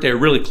I's birthday are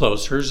really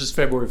close. Hers is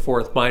February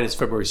 4th. Mine is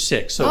February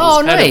 6th. So it Oh, was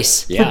kind of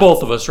nice. for Yeah.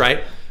 both of us,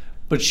 right?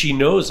 But she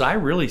knows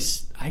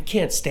I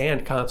can't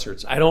stand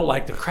concerts. I don't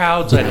like the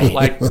crowds. I don't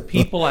like the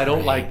people. I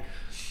don't like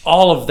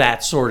all of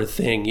that sort of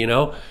thing,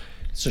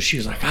 So she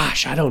was like,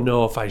 gosh, I don't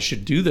know if I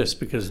should do this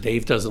because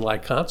Dave doesn't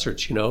like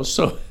concerts,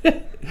 So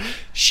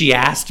she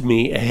asked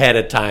me ahead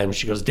of time.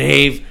 She goes,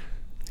 Dave,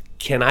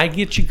 can I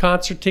get you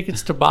concert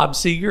tickets to Bob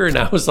Seger? And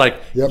I was like,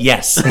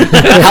 yes.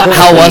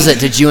 How was it?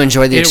 Did you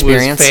enjoy the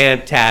experience? It was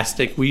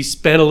fantastic. We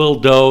spent a little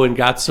dough and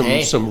got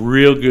some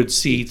real good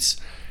seats.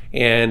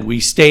 And we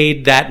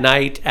stayed that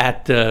night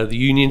at the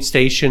Union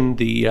Station,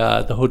 the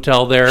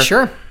hotel there.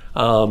 Sure.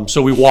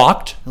 So we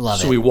walked.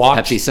 We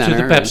walked Pepsi Center,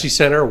 to the Pepsi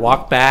Center,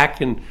 walked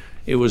back, and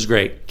it was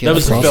great. That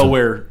was the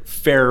Bellware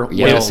Fair.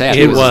 Yeah,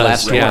 It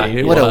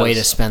was. What a way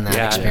to spend that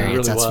Yeah, experience. it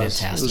really That's was.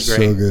 fantastic. It was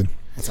great. So good.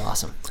 That's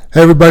awesome.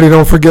 Hey, everybody,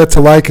 don't forget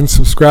to like and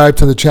subscribe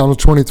to the Channel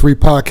 23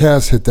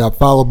 podcast. Hit that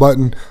follow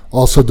button.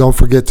 Also, don't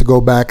forget to go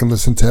back and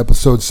listen to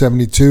episode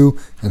 72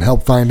 and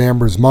help find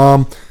Amber's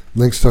mom.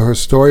 Links to her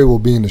story will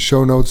be in the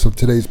show notes of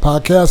today's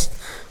podcast.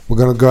 We're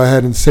going to go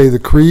ahead and say the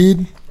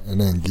creed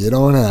and then get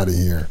on out of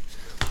here.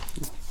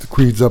 The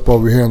creed's up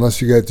over here,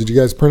 unless you guys, did you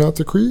guys print out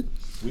the creed?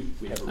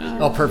 We have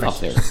Oh, perfect.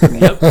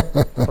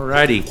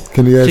 Alrighty.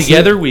 Can you guys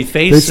Together see it? we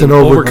face and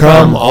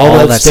overcome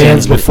all that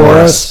stands before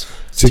us.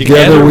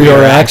 Together we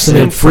are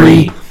accident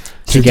free.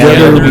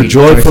 Together we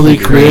joyfully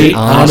create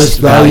honest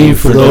value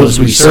for those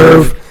we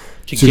serve.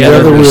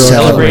 Together we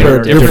celebrate our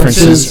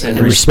differences and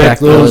respect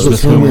those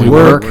with whom we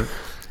work.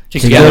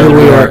 Together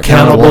we are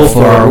accountable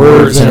for our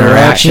words and our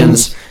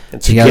actions.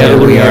 And together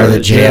we are the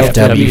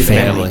JFW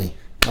family.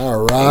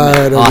 All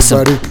right, Awesome.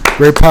 everybody.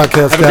 Great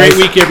podcast, Have a guys.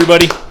 great week,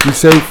 everybody. Be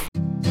safe.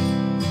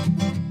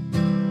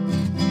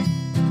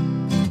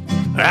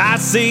 I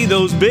see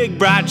those big,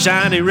 bright,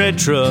 shiny red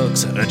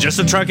trucks just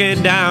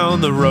a-trucking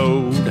down the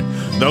road.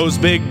 Those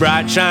big,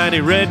 bright, shiny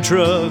red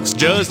trucks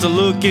just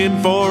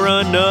a-looking for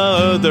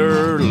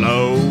another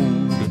load.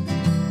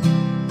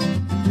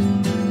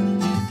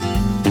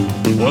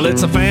 Well,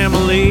 it's a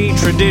family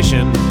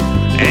tradition,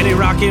 any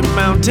Rocky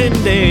Mountain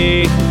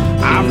day.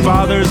 Our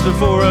fathers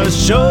before us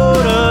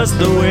showed us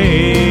the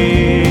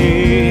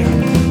way.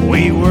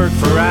 We work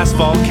for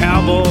asphalt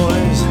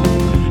cowboys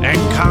and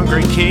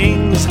concrete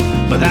kings,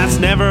 but that's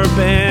never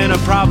been a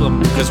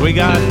problem, cause we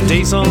got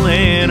diesel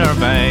in our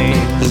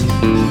veins.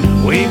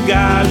 We've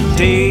got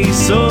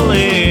diesel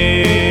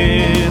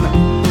in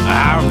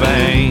our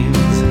veins.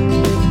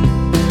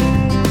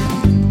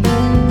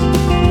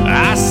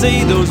 I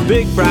see those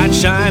big, bright,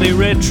 shiny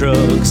red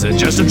trucks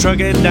just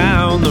a-trucking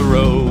down the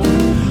road.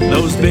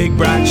 Those big,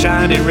 bright,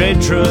 shiny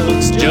red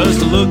trucks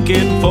just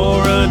looking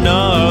for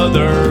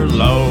another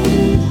load.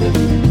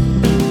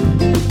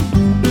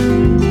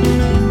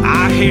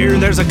 I hear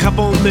there's a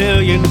couple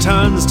million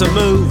tons to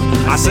move.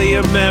 I see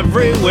them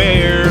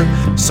everywhere.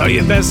 So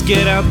you best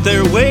get out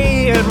their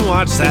way and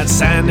watch that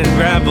sand and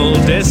gravel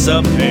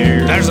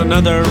disappear. There's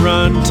another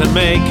run to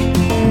make.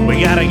 We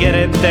gotta get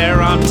it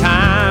there on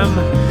time.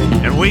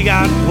 And we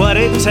got what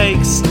it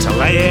takes to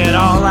lay it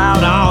all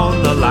out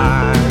on the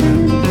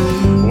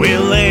line.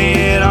 We'll lay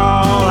it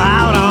all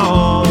out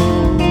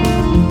on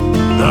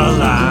the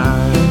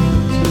line.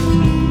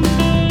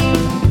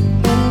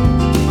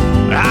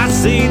 I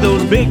see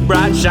those big,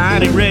 bright,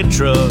 shiny red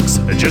trucks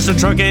just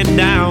a-trucking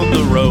down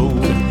the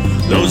road.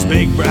 Those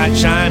big, bright,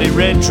 shiny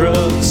red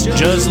trucks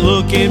just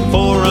looking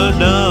for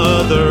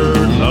another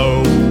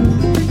load.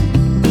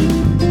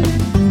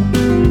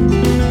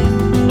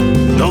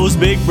 Those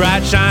big,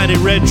 bright, shiny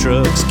red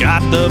trucks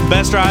got the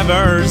best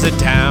drivers in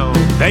town.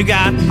 They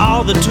got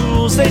all the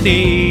tools they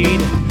need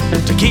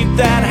to keep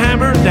that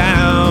hammer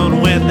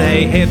down. When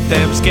they hit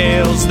them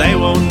scales, they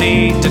won't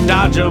need to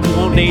dodge them,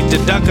 won't need to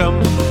duck them.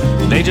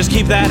 They just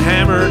keep that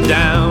hammer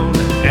down,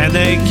 and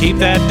they keep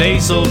that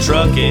diesel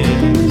trucking.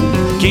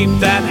 Keep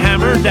that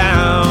hammer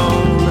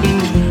down,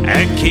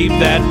 and keep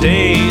that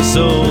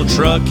diesel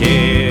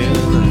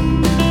trucking.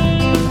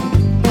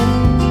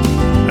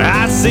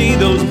 I see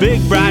those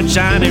big, bright,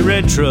 shiny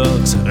red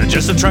trucks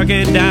just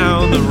a-trucking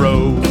down the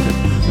road.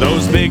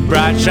 Those big,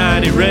 bright,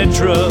 shiny red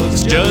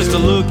trucks just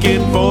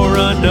a-looking for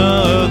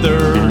another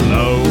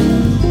load.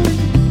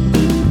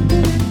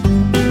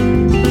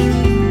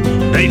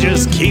 They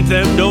just keep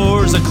them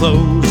doors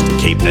a-closed,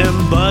 keep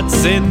them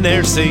butts in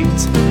their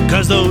seats,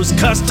 cause those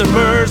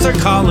customers are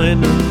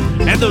calling,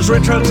 and those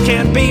red trucks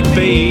can't be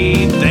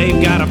beat.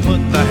 They've gotta put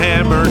the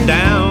hammer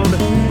down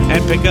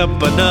and pick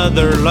up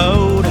another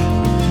load.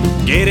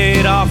 Get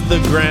it off the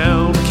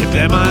ground, keep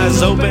them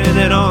eyes open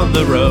and on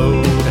the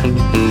road.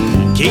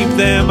 Keep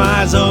them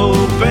eyes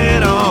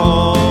open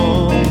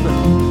on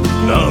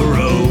the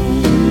road.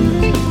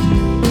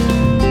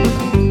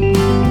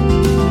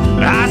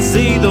 I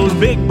see those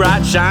big,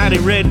 bright, shiny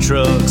red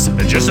trucks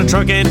just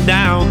a-trucking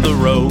down the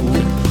road.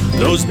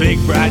 Those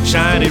big, bright,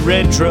 shiny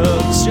red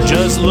trucks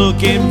just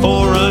looking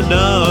for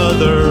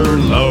another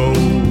load.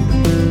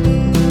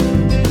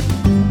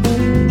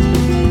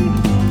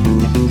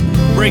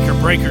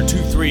 Breaker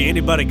 23,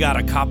 anybody got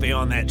a copy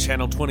on that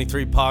Channel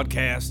 23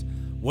 podcast?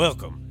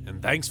 Welcome,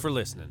 and thanks for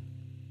listening.